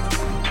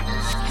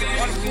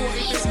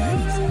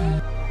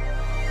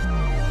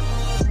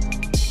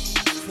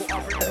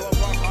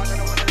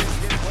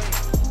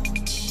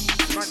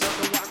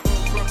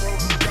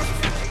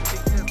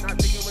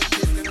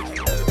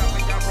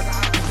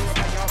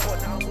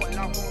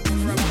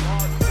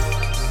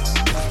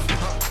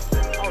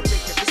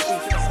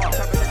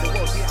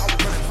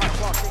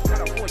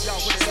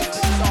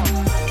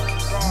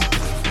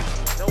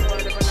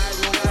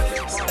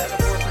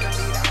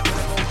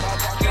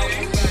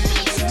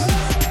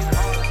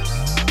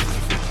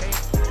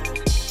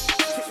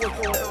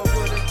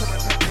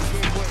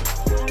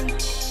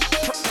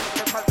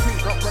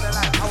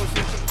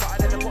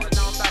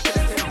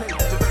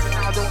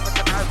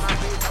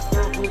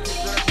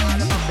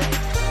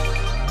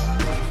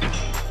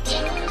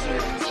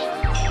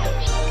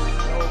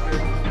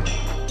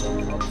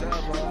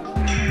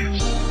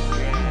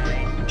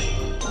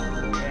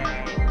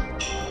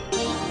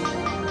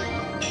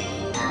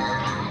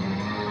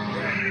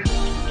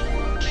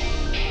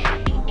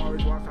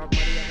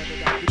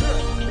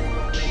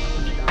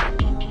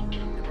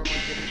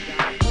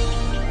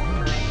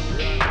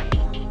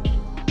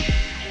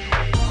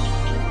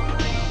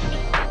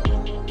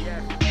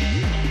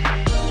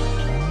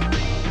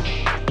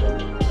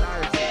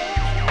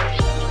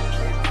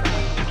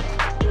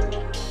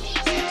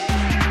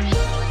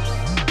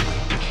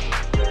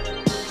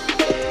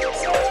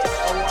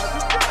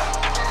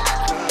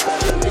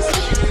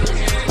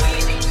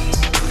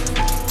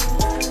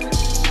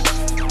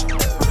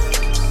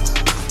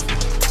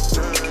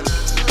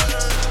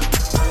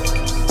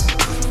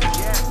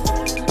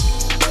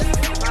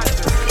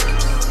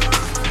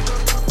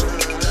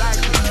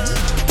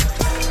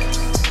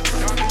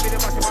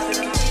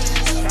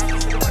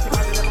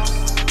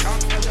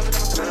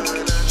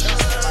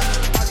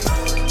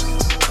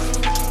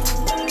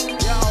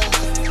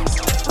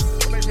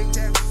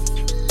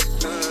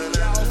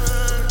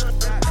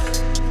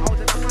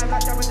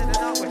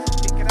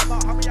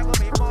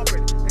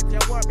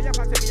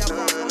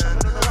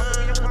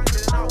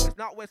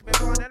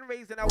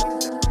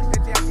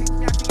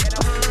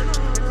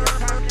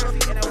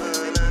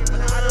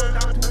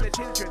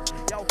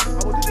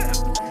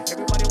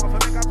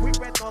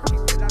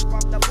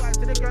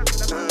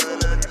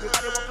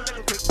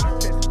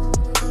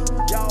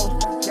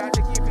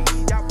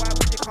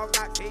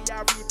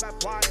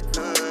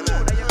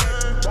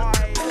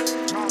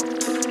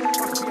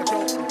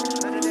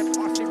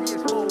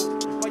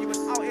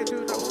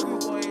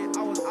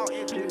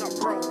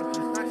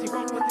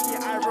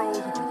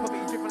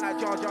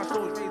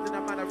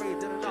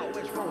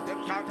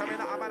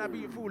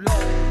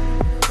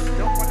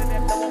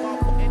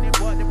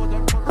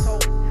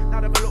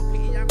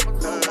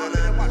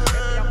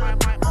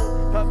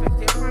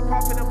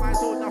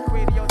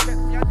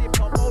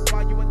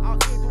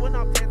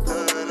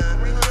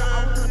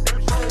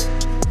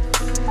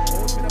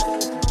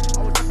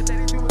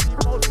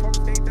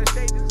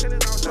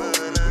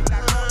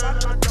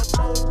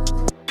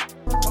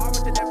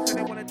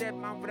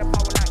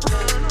 140.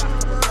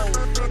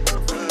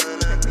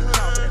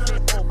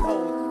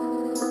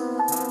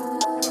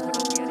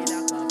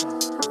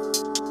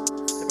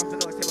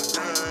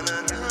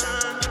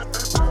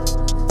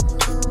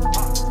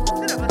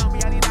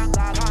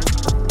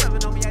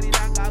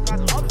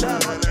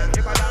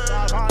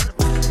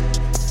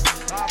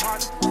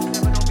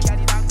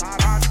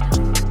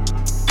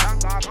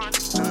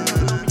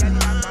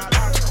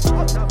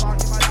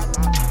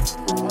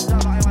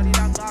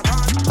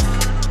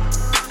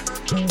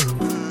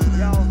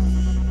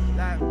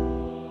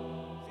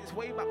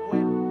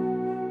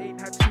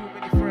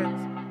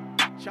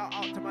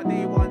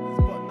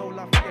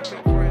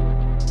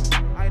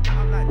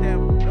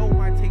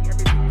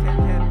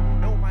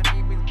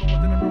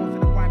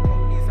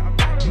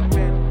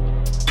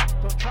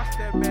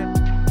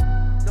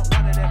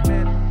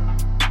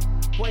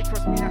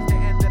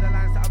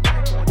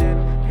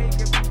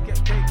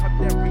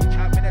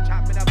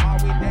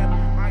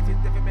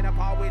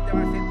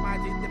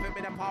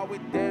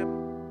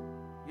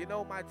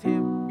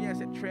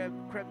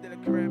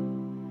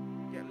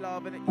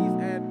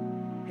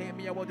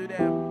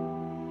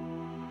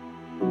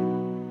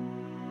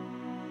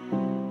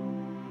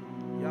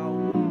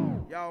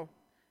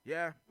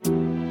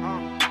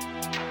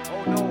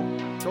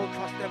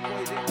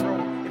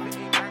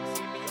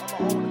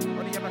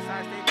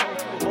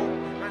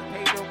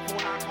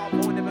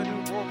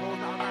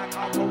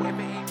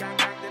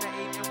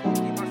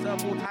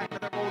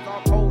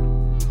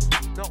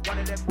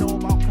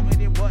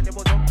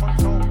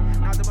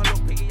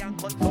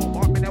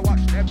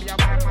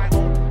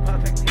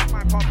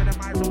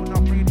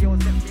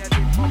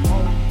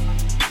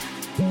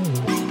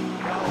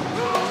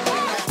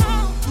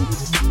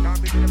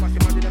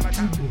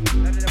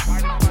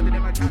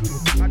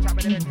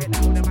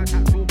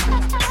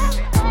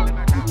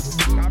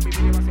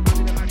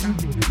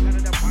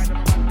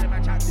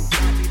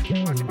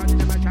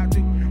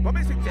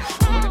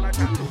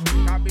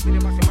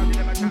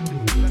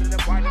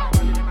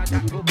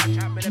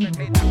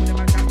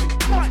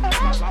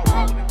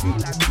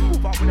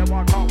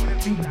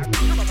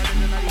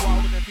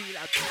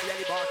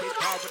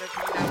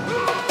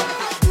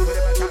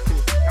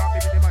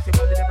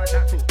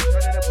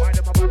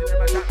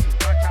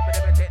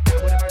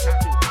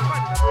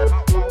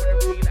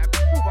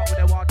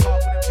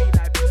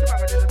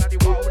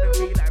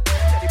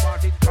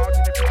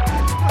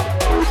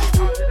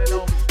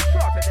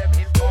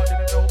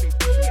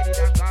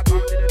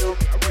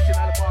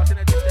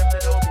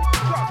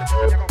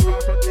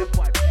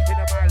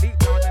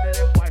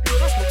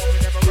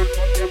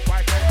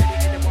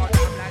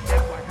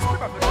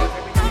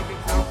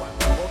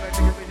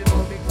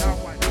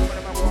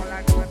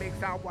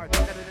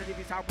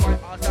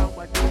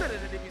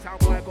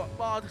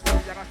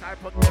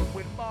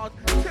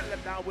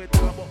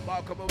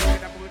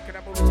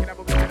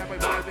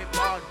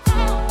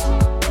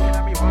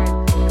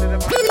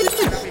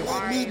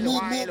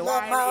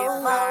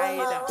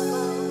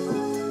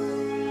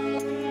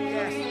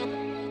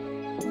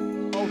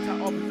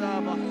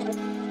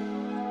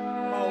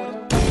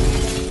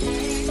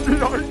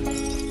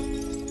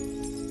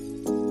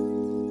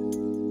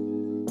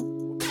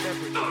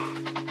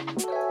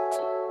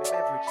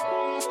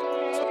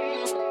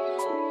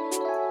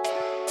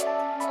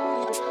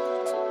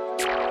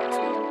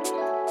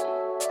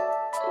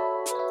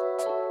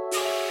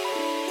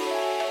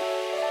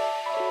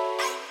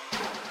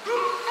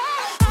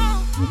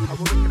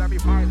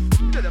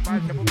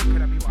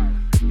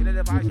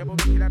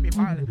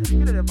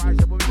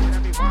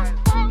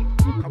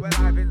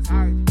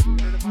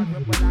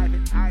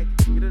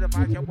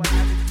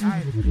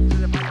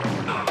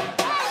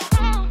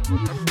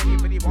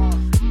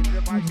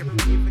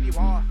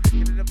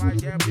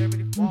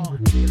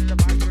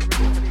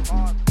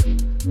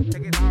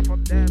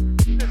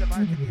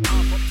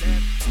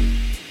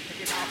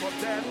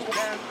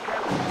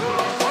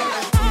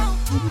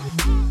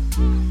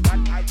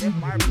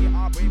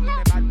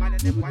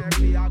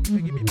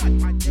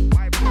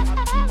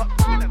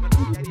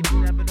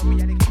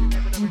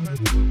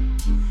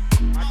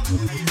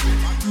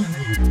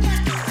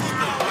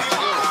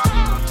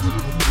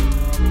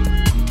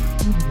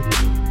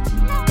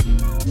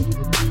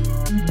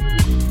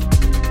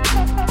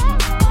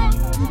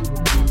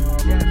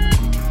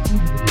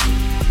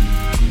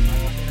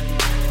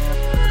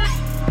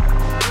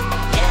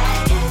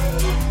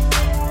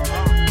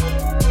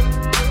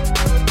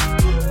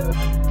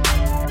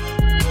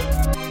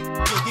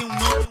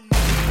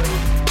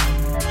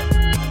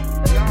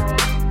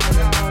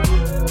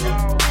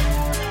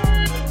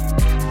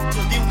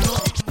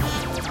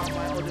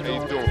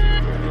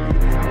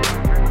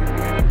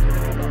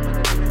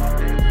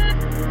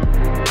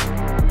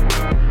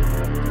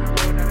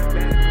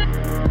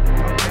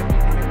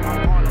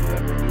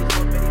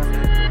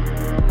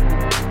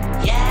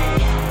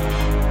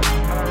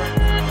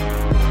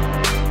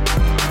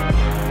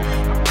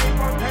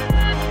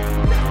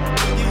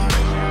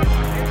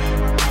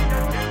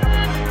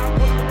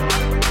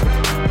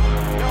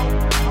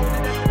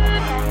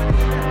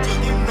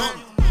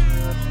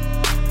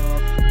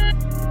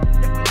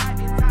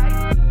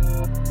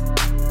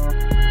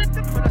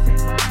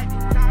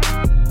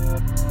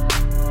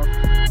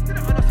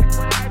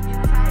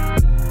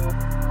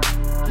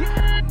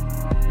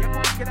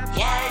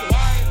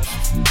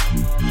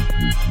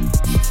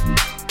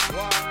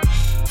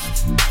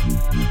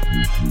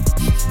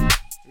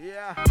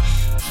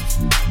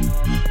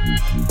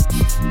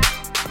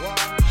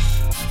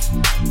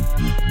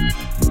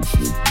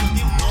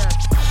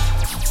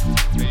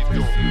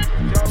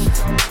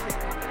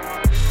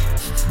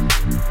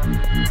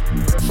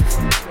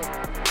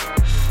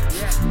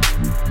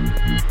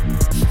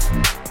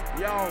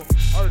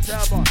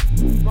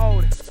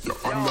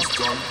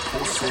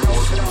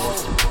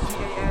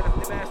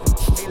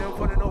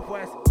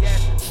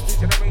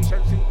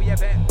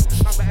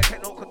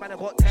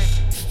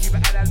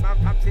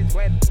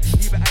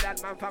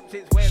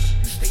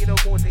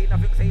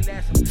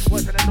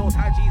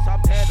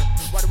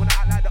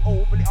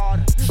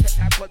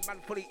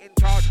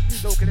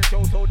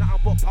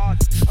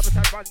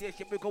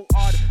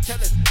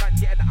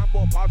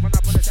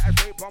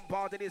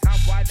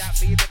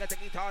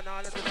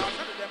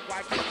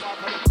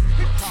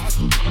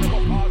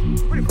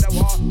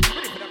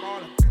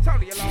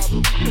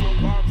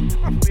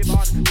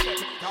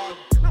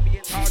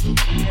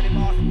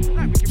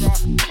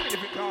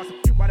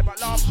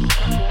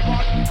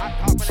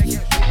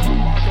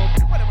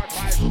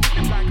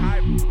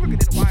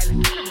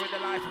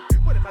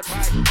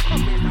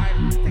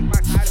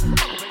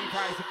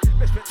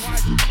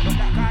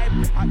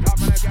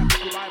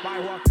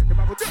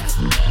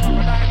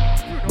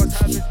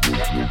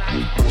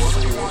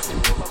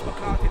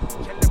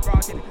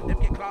 Them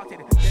get clotted,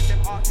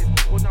 them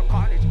artists, hold on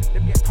carnage,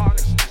 them get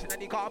tarnished, smashing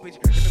any garbage.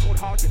 Never cold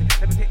hearted,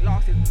 never take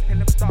losses. Tell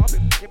them stop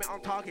him, give me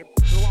on target.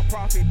 No one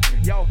profit.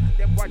 Yo,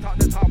 them boys talk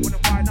the top when I'm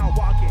fine now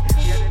walking.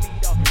 Yeah, the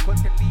leader,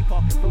 content leaper,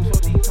 social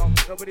leader,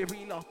 nobody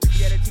realer.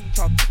 Yeah, the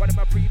teacher, one of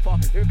my prefer.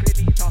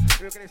 Lyrically neater,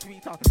 lyrically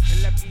sweeter. Tell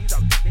them G's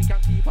up, they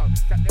can't keep up.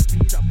 Set them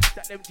G's up,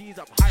 set them G's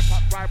up. High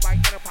pop, ride bike,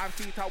 and a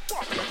 5-seater.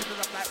 Walk, yeah, this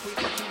is up like Queen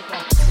and Keeper.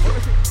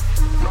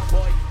 Sound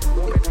boy,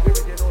 open to the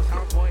original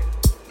sound boy.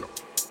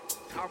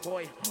 Sound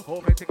boy,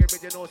 open to the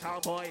original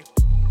sound boy.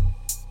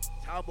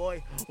 Sound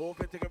boy,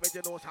 open to the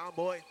original sound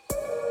boy.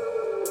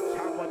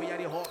 Sound boy, me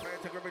and the whole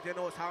friend to the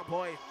original sound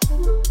boy.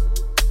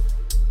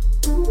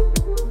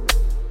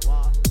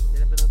 What? You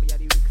never know me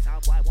and the weak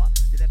sound boy. What?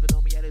 You never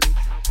know me and the weak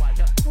sound boy.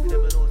 Yeah. You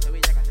never know, so we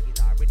got the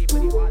guitar. Ready for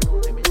the one,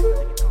 no, so we got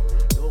the guitar.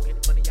 Looking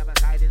funny, I'm a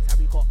silence. How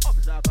we call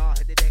observer.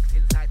 And the next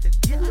inside says,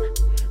 get on.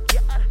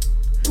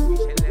 We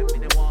shall let me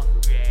the war.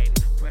 Rain.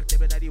 Work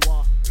them in the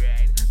war.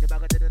 Rain. The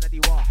bag of them in the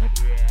war.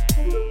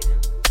 Rain.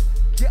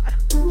 Get on.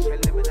 Shall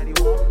them in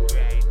the war.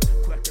 Rain.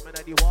 Work them in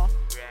the war.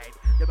 Rain.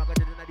 The bag of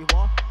them in the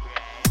war. Rain.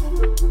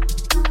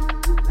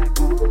 Like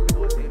God,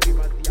 no say we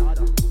run the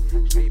order.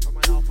 Straight from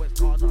my northwest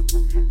corner.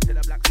 Still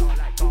a black star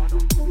like Ghana.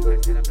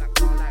 Still a black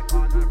star like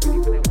Ghana. Ready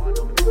for the one,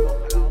 no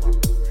palaver.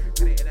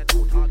 Put it in a no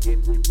target.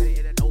 Put it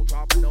in a no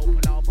drama, no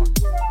palaver.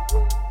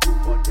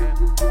 Bun them.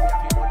 Me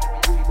happy bun them.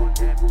 Me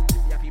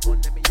happy bun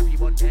them. Me happy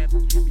bun them.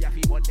 Me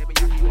happy bun them. Me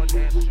happy bun them. Me happy bun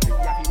them.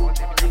 Me happy bun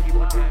them. Me happy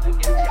bun them.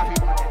 Me happy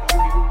bun them.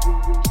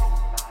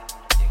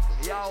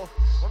 Yo,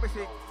 what me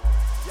sing?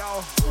 Yo,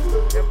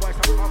 them boys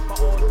are on my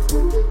own.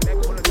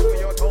 Them pull it over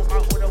your toe.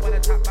 I wanna wanna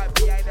tap back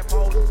behind the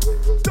phone.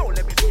 Don't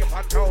let me be a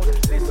control.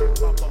 Listen,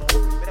 bumbo.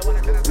 Me don't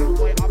wanna tell a sound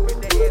boy up in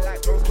the air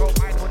like Joe Crow.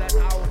 I know that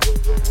now.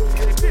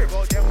 Yeah, the fear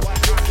go, them boys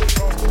can't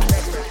control.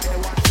 Them friends, they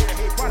want to hear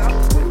me, brother.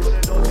 We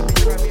couldn't know to be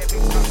you and me a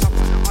big top up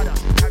on the other.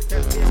 Can't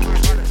tell me and my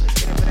brother.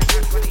 Hit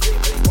it for the cash money, hit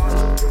it for the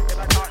water.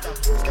 Never thought them,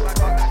 never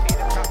thought that me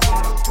them trap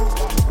harder.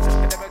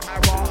 And never my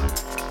water.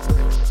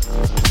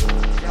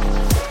 Yo.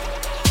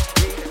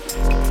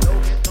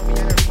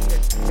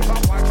 If I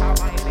watch how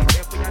I ain't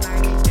it, we are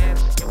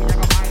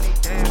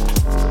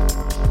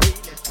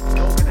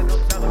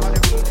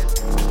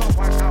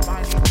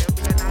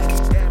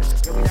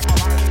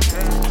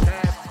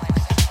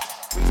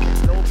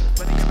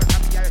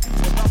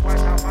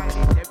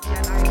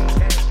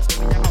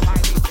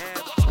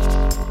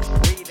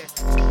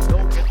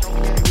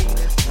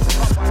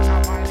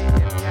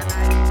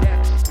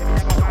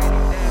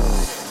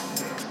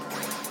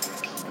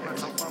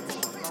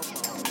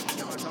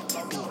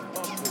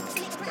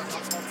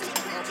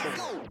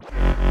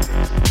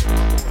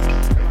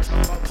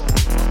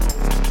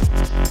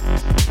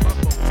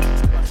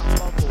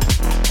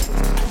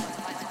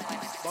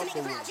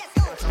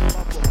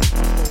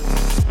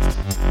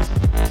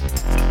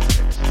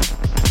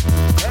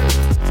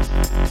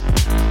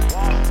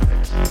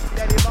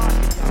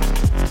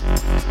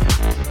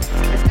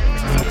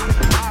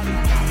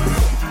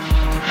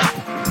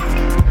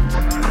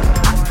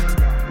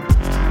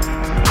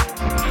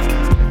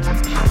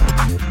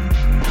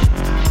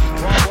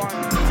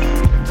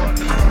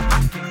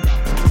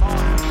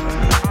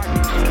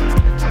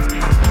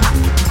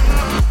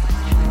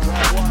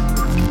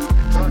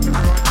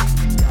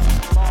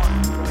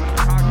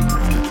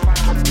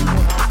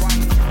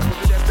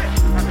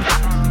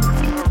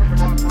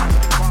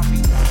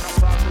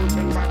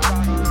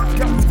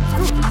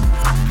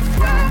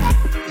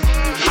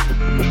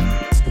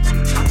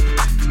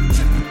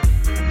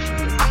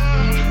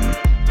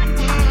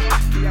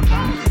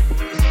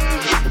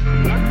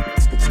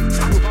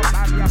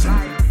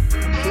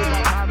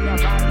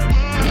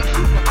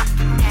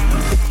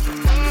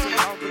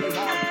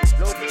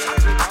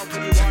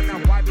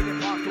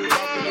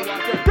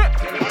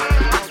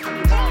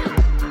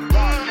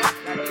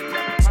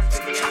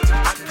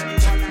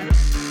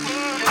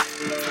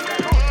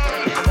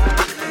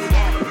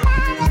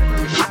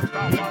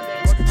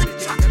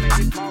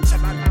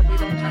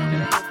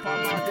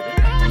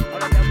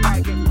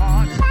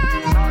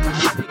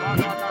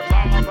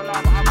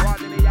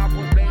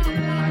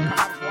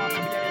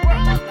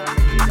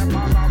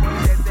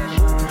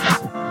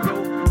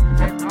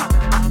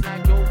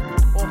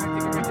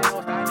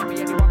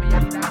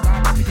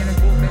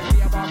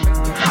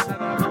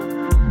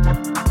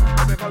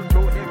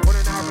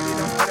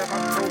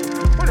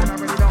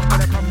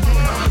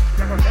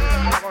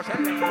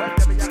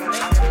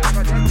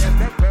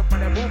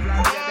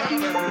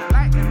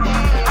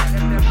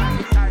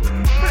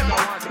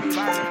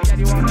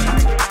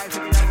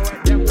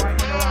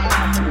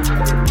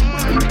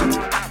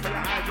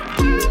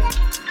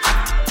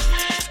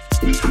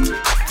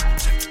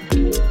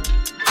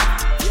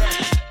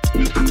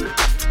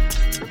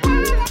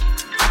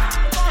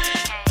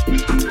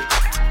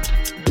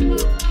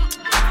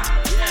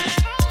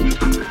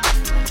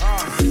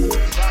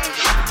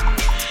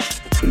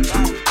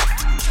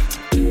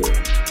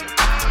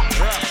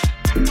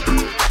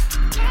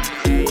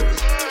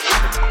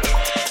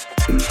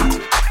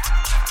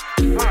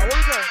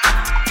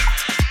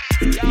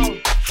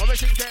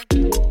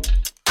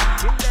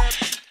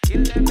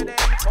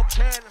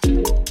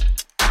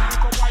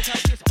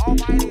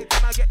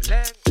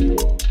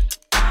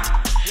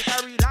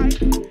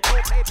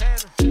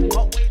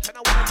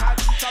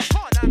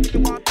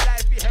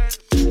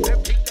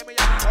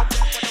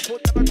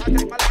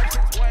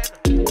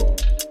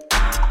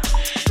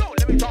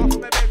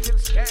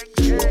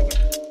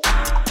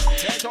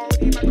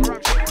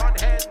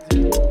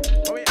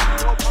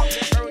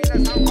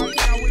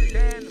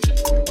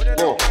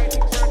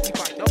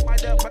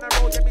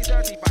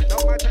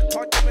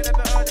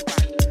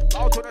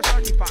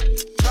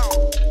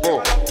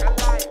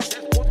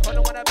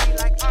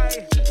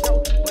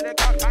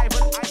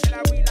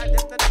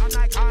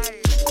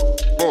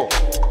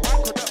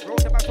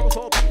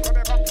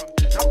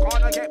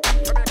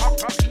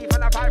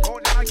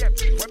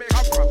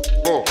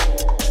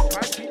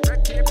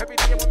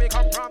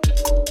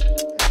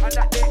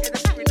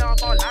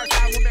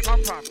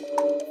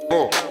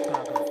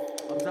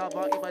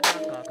Observer in my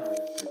danga gun.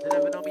 They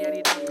never know me at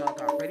the danga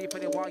gun. Ready for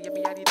the war, yeah,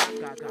 me at the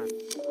danga gun.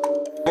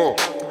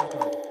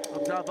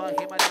 Observer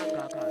in my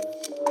danga gun.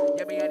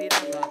 Yeah, me at the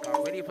danga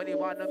gun. Ready for the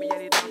war, no me at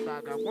the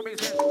danga gun. What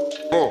makes sense?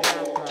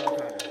 Danga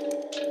gun.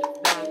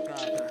 Danga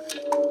gun.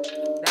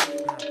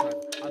 Danga gun.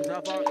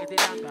 Observer in the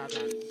danga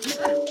gun.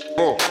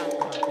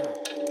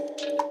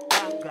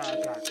 Danga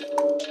gun.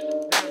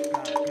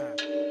 Danga gun.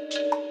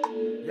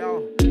 Yo,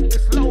 it's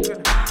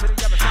slogan to the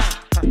other side.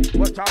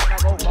 What time when I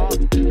go far?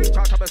 Big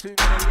chart I'm assuming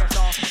the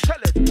ESR.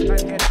 Tell it,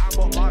 and get I'm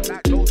on my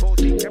like Joe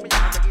Toasty. Tell me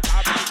I'm the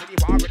guitar,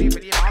 ready for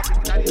the half.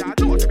 I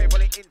know to be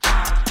fully in charge.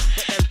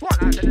 But there's one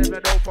I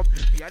never know from.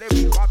 Me and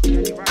every one, me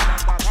and the right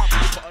man, my heart.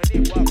 Put a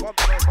new work on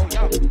me, so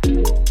young.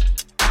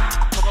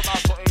 Talk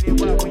about putting in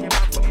work when your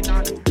man putting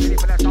on. Ready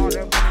for the start,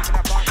 then ready for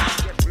the fun.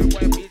 Yes, real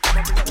boy, please come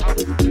to the top.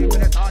 Ready for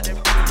the start, then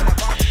ready for the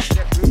fun.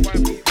 Yes, real boy,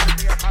 please come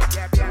to the top.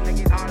 Yeah, me and the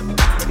guitar.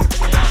 Ready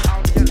for the one,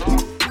 down the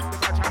alarm. With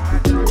my chat, man,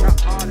 I chat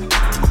hard.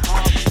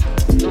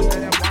 Just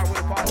tell them why we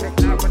fall sick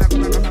now. When I go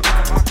back on the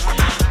bar,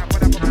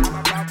 when I go back on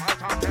the bar, I'll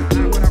talk them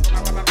now. When I go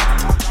back on the bar,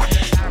 I'll talk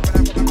them now. When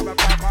I go back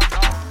on the bar, I'll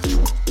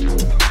talk.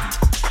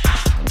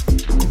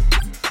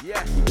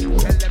 Yeah,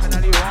 tell them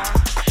in the war.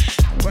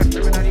 West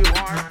them in the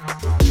war.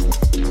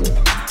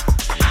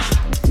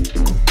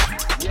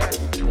 Yeah,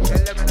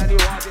 tell them in the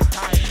war this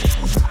time.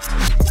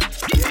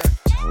 Yeah.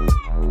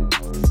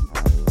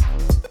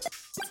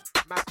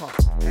 Macca,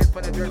 head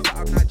for the dress that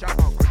I'm not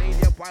jammer.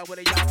 Canadian boy with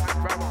a young man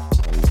grammar.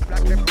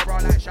 Black lip raw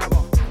like shabba.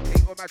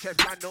 Ain't on my chest,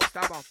 man, no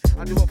stammer.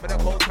 I do it for the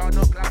culture,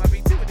 no glamour.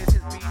 Been doing this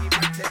since Beanie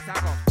Man said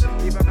Summer.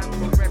 Even man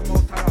from red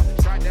most terror.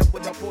 Strike them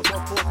with a force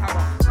of force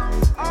hammer.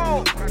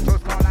 Oh,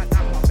 controls call like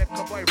Napa. Make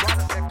a boy run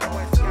and make a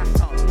boy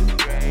scatter.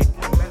 Great.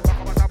 Let's back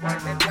up as a boy.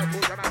 Send your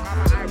food to my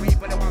camera. I read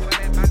for the ones that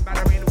them man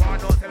battering. War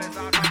no telling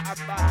start not a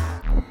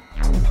bad.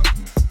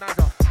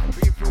 Nada.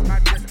 Breathe through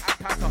madness and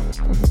passer.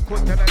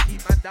 Could never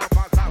keep man down.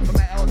 Bounce out for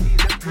my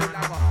LDs and blue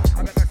lava.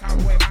 I make a sound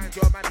boy, mind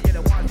your man. You're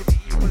the one to be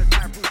equal as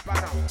time proof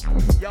banner.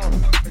 Yo,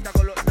 it's a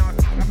go look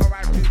nasty. I'm a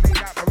rhyme to say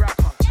that for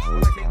rapper.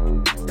 What I think?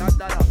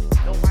 Done.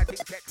 No my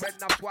thing check, red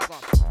enough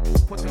swagger.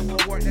 Put some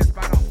more work, let's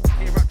banner.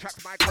 Clear up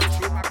tracks, my coach,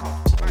 shoot my car.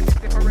 My thing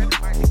different,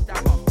 my thing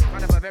dapper.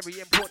 Man of a very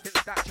important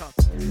stature.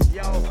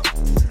 Yo,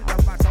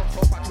 love myself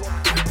so much,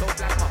 woman, so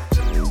blacker.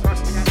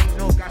 Trust me, I ain't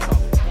no gasser.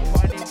 Keep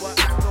on in work,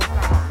 like no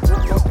flapper.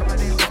 Walk up to my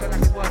name, looking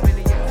like it's worth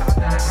millions. I'm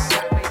the guy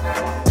that made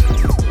never.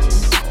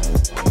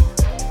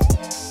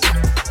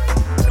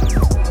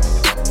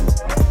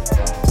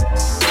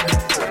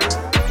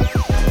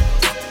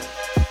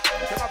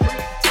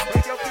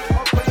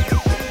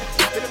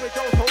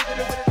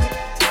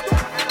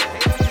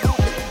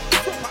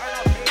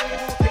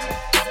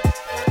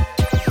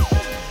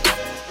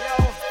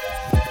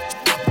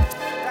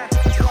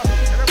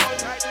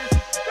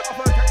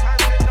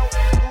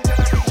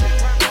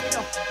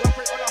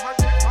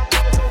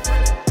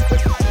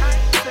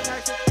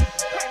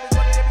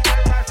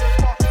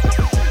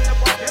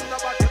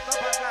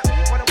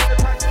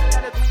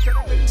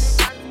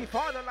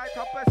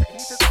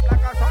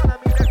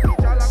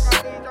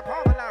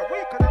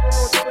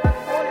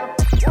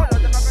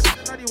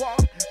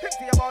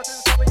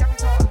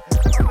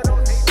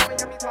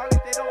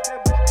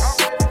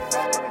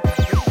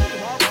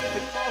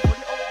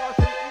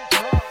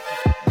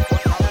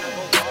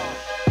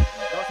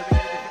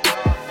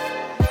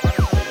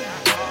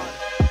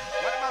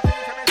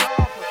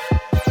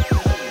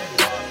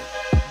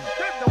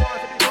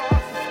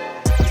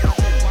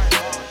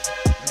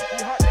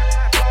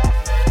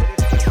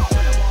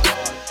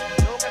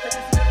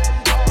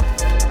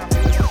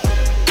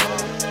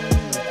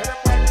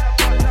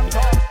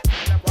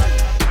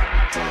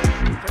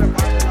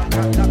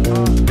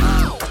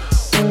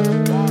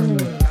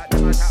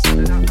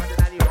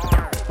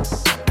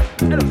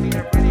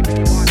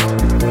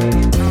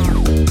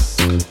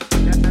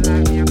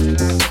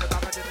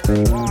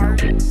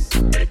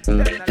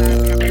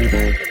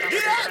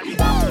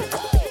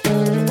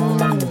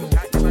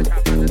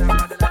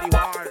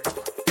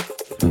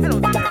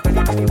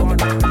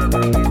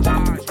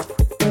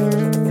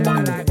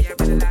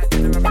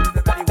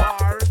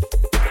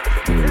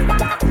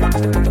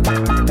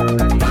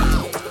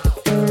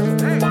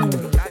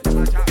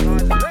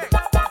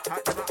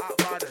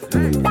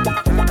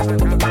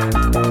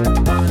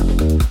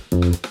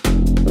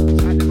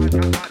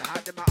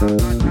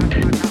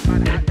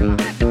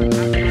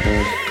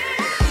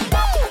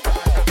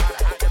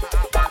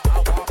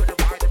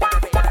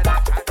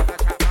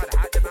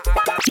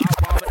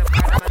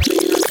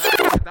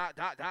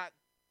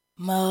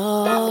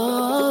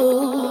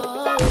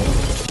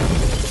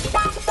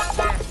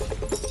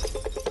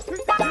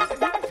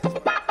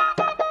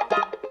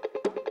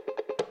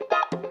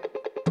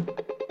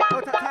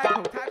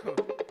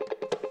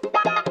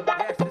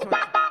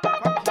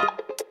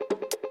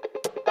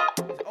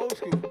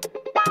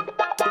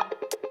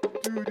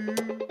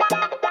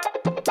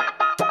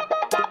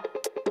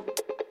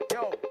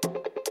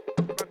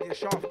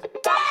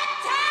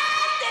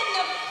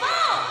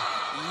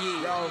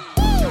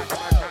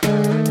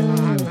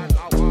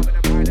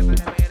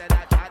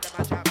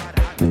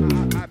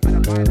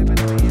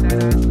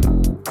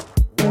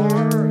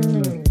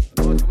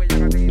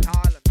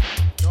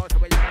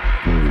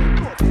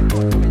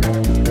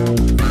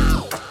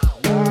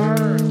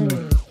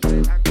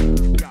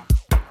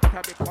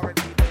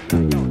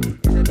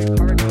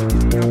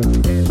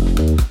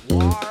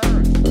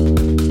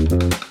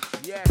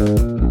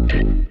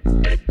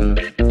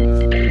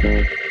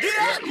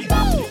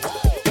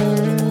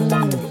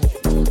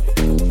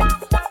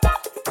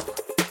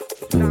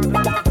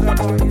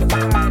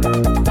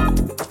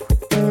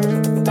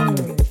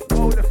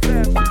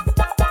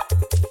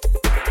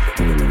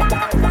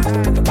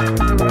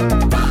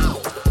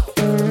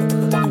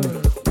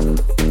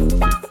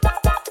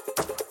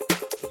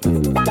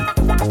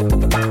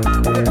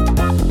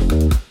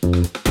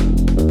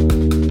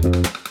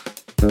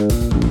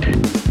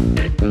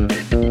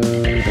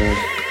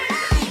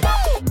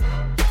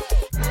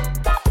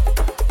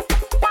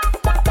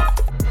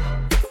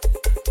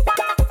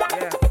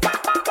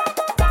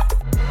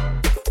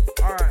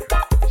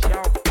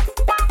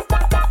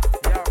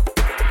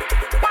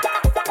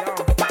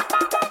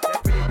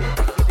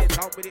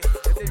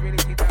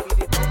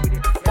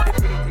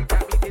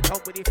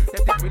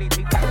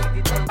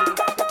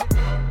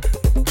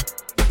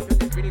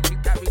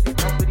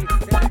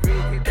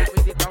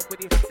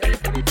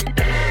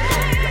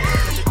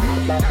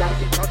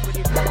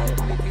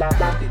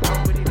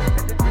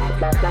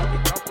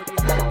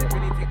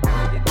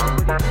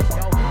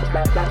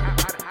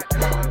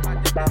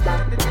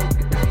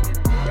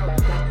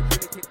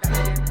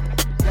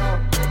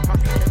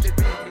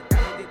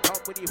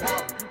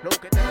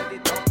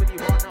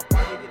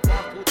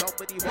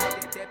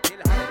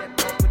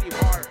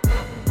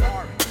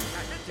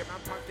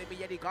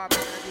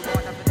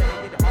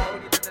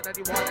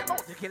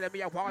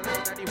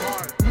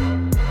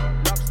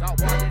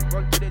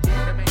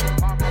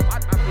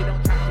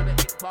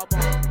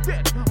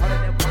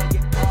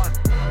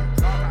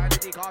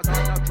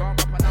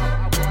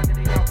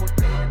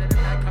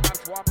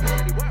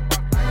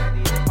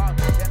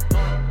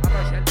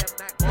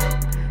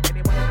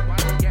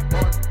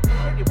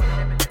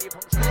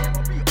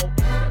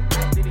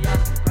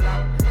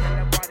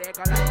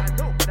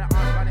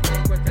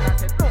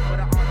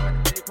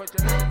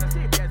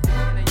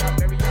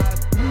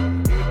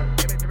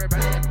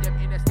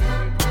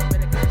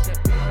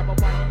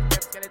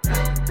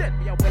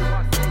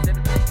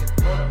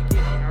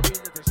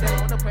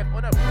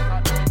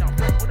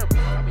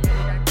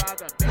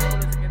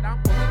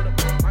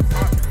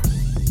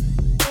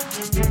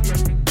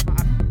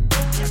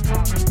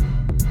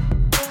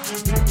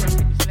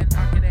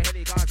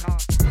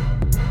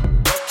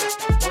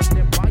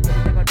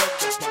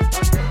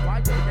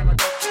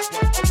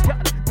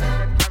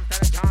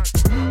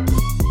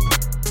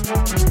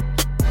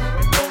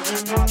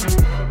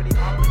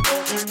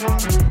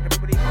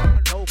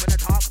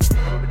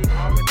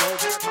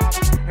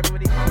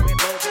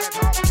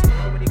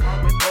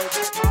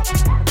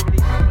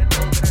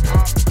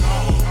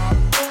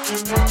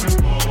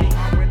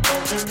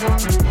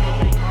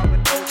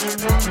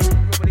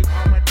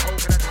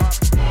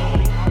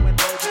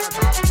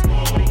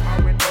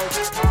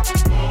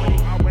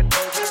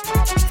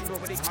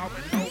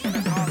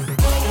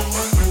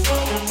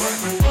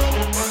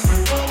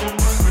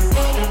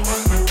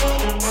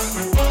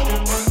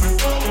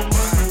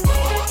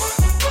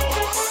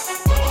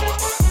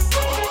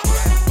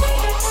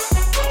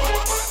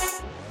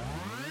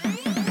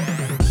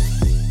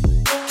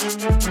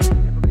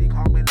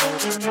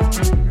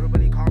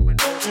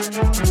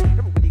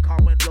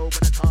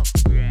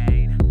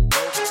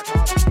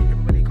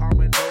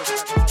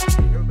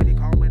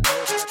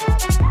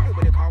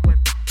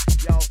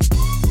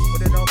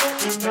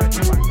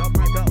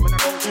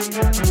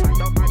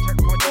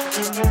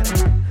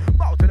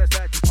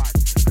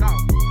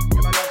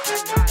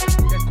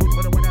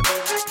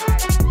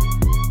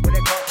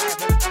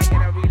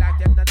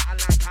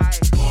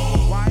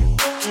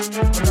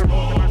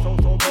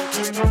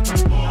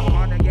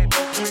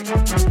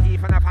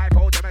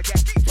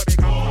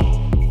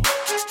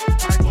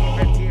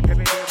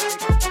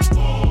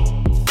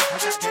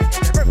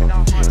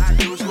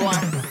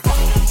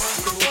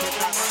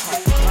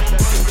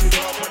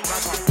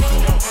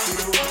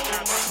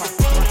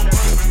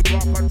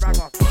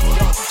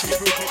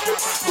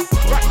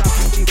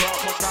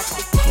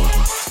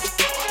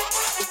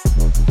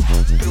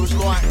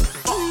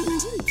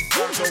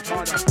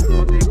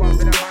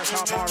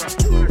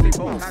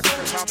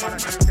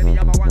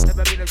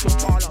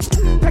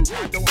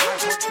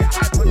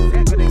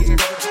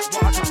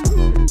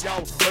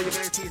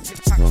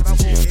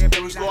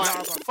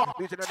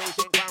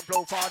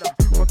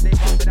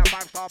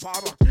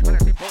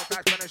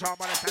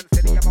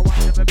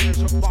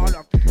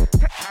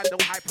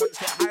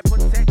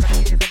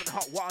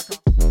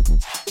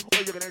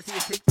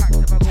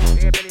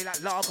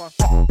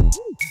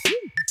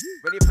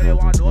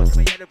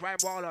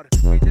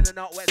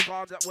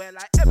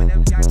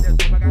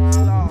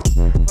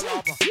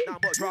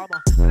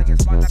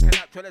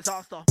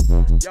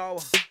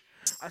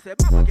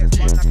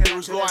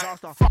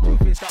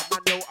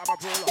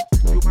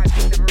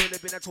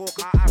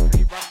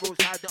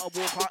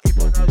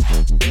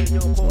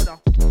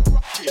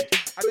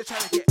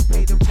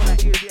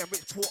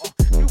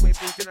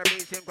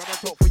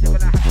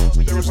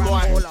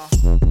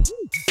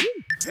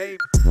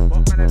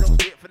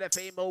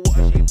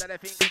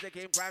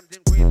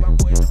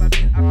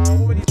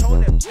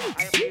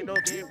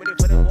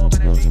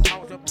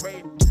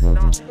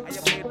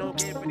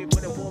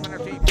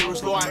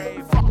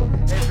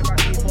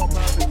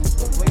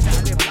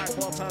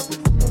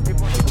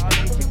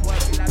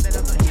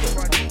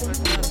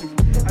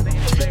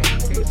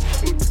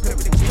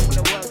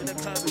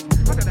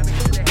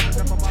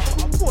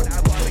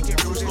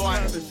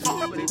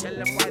 Tell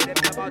them why them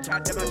never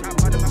chat, them a chat,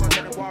 but them a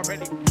tell them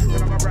already.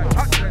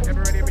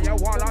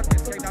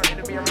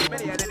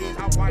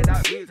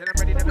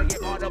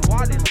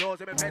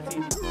 knows I'm petty.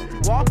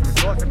 What?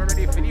 Knows I'm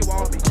ready for the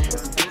war. Me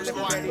don't tell them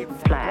already.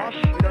 Flash.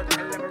 We don't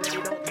tell them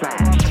already. Don't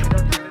flash. We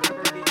don't tell them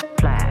already.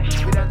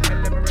 Flash. We don't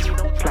tell them already.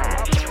 Don't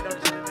flash. We don't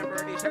tell them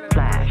already.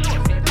 Flash.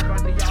 Don't say we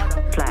run the yard.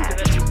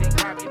 Flash.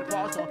 Flash.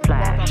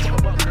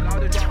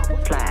 Flash.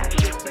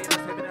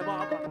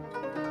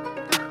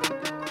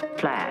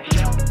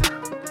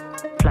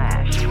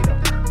 Flash.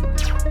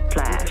 Flash.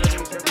 Flash.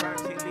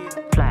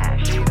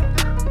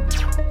 Flash.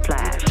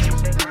 Flash.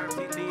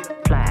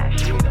 Flash.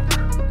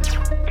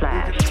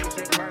 Flash.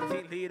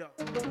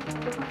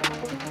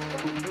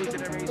 New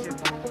generation.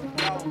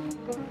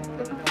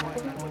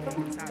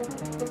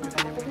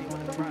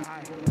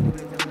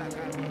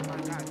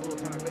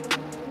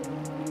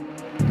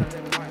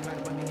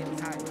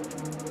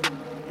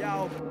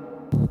 Yo.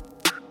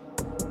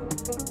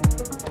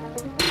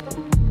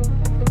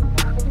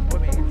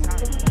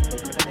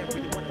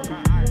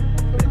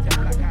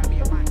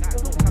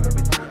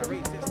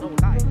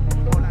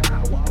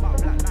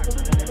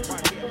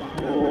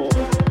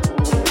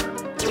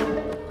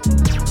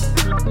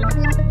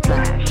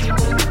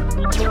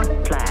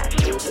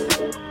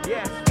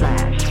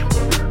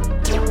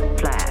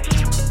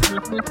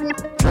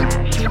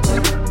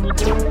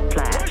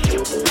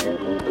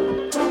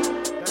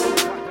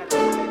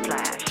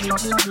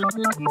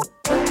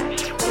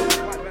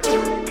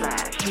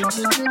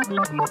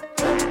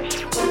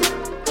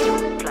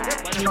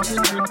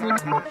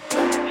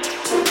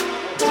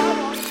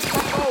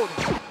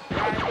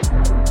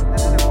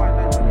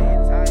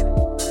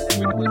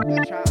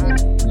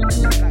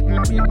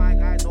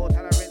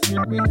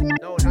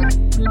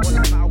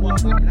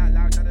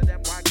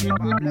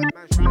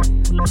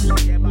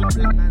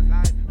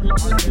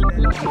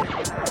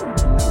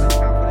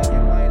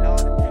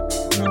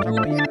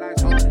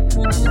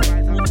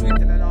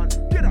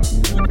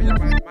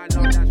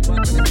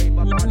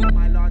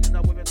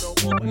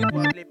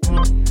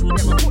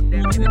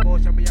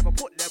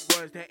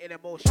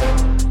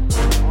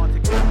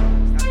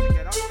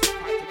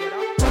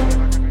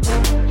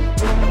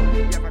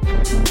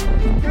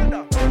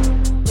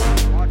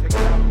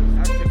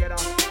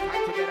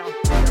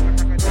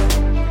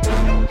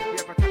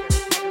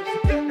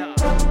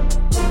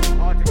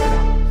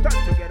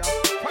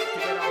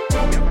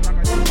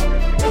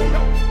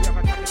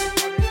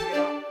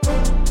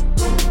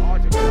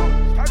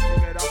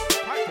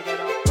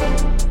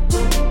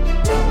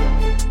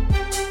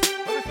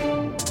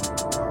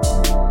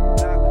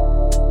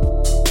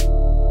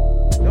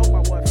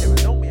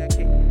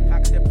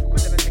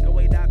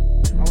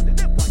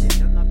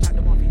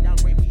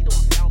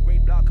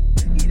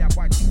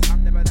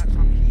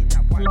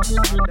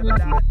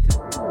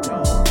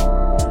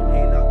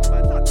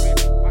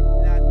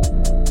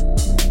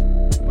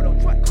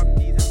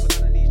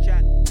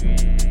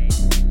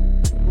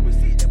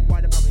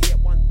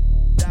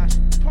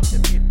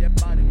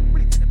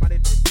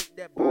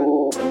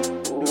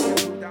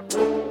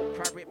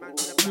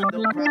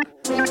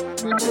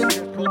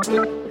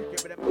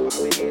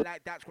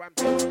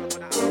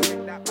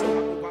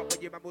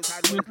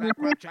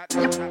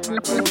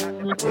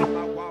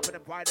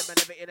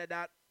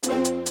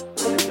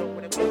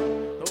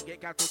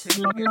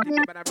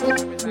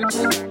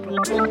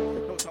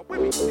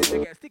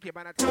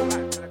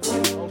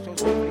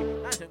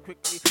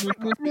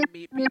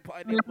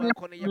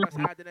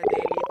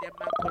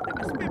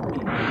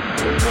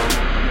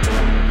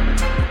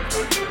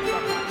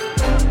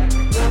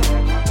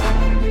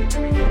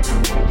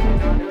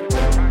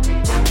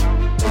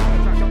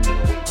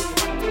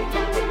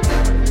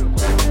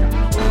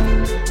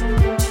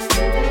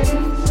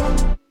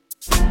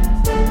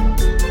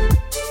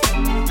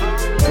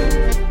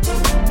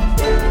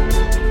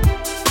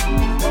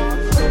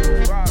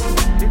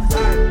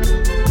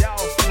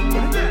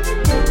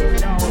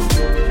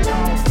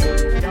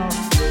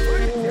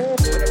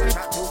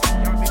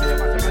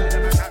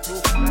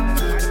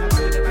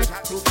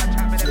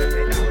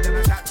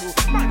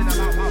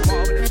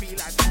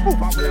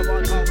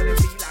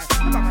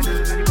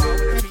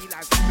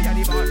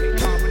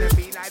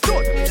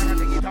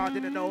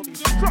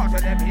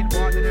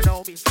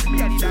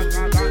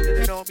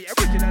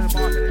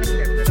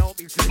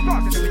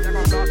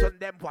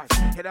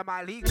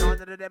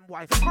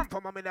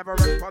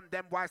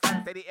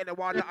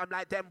 I'm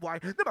like them boy.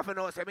 Never for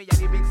no say me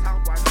any big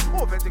sound boy.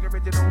 Authentic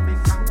original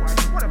big sound boy.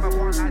 Whatever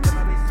one like them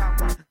a big sound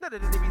boy. None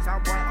of the DB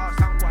sound boy are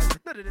sound boy.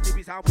 None of the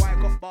DB sound boy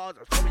got bars.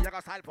 So me I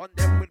got style on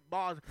them with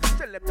bars.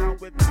 Sell them down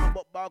with nothing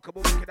but bar. Come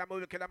on, wicked, I'm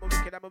wicked, I'm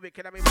wicked, I'm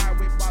wicked, I'm wild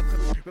with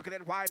bars. Wicked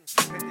and wine.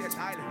 Head to the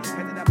style,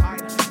 head to the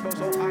pine.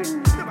 So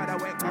fine. No matter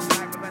where it comes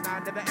like with an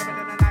eye. Never ever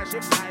in a life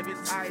shift live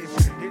inside.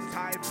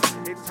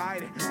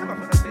 Inside. Never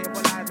for the same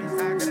one live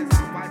inside. Cause the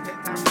sound boy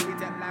take time to get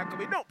that lag. Cause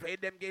we don't play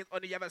them games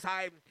on the other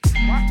side.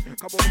 What?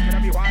 Come on, wicked,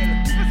 I'm wild.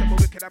 Listen, I'm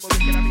wicked, I'm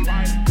wicked, I'm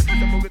wild.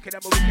 Listen, I'm wicked,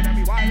 I'm wicked, I'm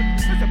wild.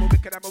 Listen, I'm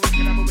wicked, I'm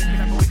wicked, I'm wicked,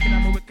 I'm wicked,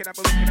 I'm wicked,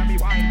 I'm wicked, I'm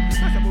wild.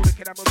 Listen, I'm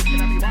wicked, I'm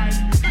wicked, I'm wild.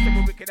 Listen,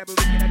 I'm wicked, I'm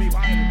wicked, I'm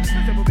wild.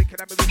 Listen, I'm wicked,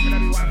 I'm wicked,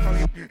 I'm wild.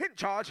 Sorry, in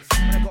charge.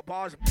 When I got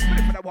bars,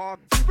 ready for the war,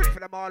 ready for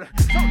them all.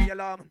 Sound the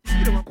alarm,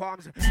 you don't want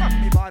qualms.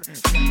 I'm me bad,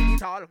 I'm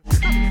it all.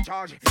 I'm in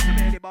charge, I'm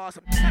in the boss.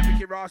 I'm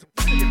Ricky Ross,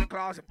 I'm in the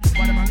class.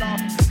 What am I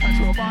laugh? Catch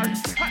your ball.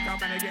 Hot down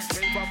man against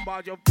me,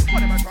 bombard you.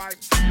 What am I trying?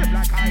 Live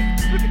like I,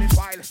 living it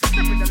wild.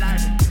 Live with the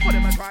life. What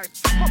am I trying?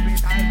 Hop in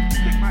time,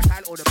 pick my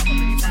style, all the back of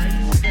the time.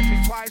 Let's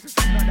think twice,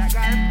 not that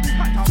guy.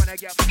 Hot down man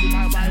against me,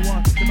 by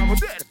one. Them have a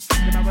bit,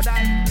 them have a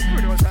die.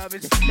 Funeral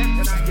service, them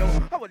tonight, yo.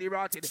 I want it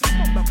rotted,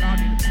 pump them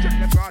carded, check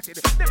them rotted,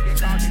 them get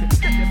carded,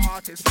 get them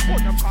artists,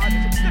 put them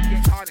carded, them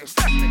get tarnished,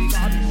 that's many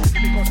garbage,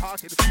 them be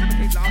good-hearted, them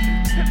take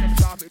losses, them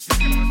stop it,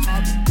 them on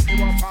target, they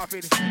want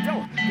profit.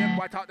 Yo, them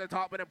white out the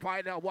top of the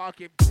pride, they're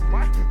walking.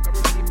 What? Come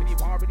ready for the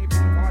bar, ready for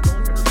the bar,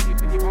 don't say ready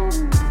for the bar.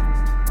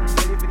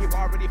 Ready for the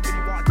bar, ready for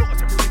the bar, don't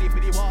say ready for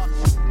the bar.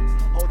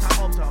 Hold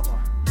time observer,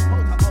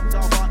 hold time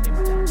observer,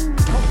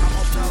 hold time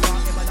observer,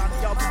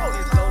 your body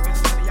is glowing,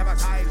 you have a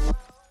tide.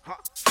 Ha,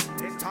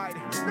 inside,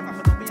 look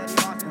up for me and the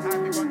boss inside,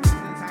 we run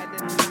things inside,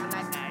 then sound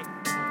like night.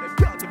 The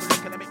girl take a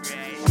look at me,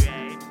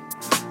 great.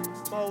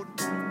 Mode,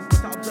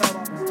 what's up,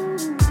 observer?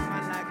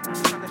 Man like,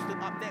 understood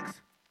up next.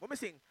 What we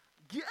sing?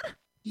 Get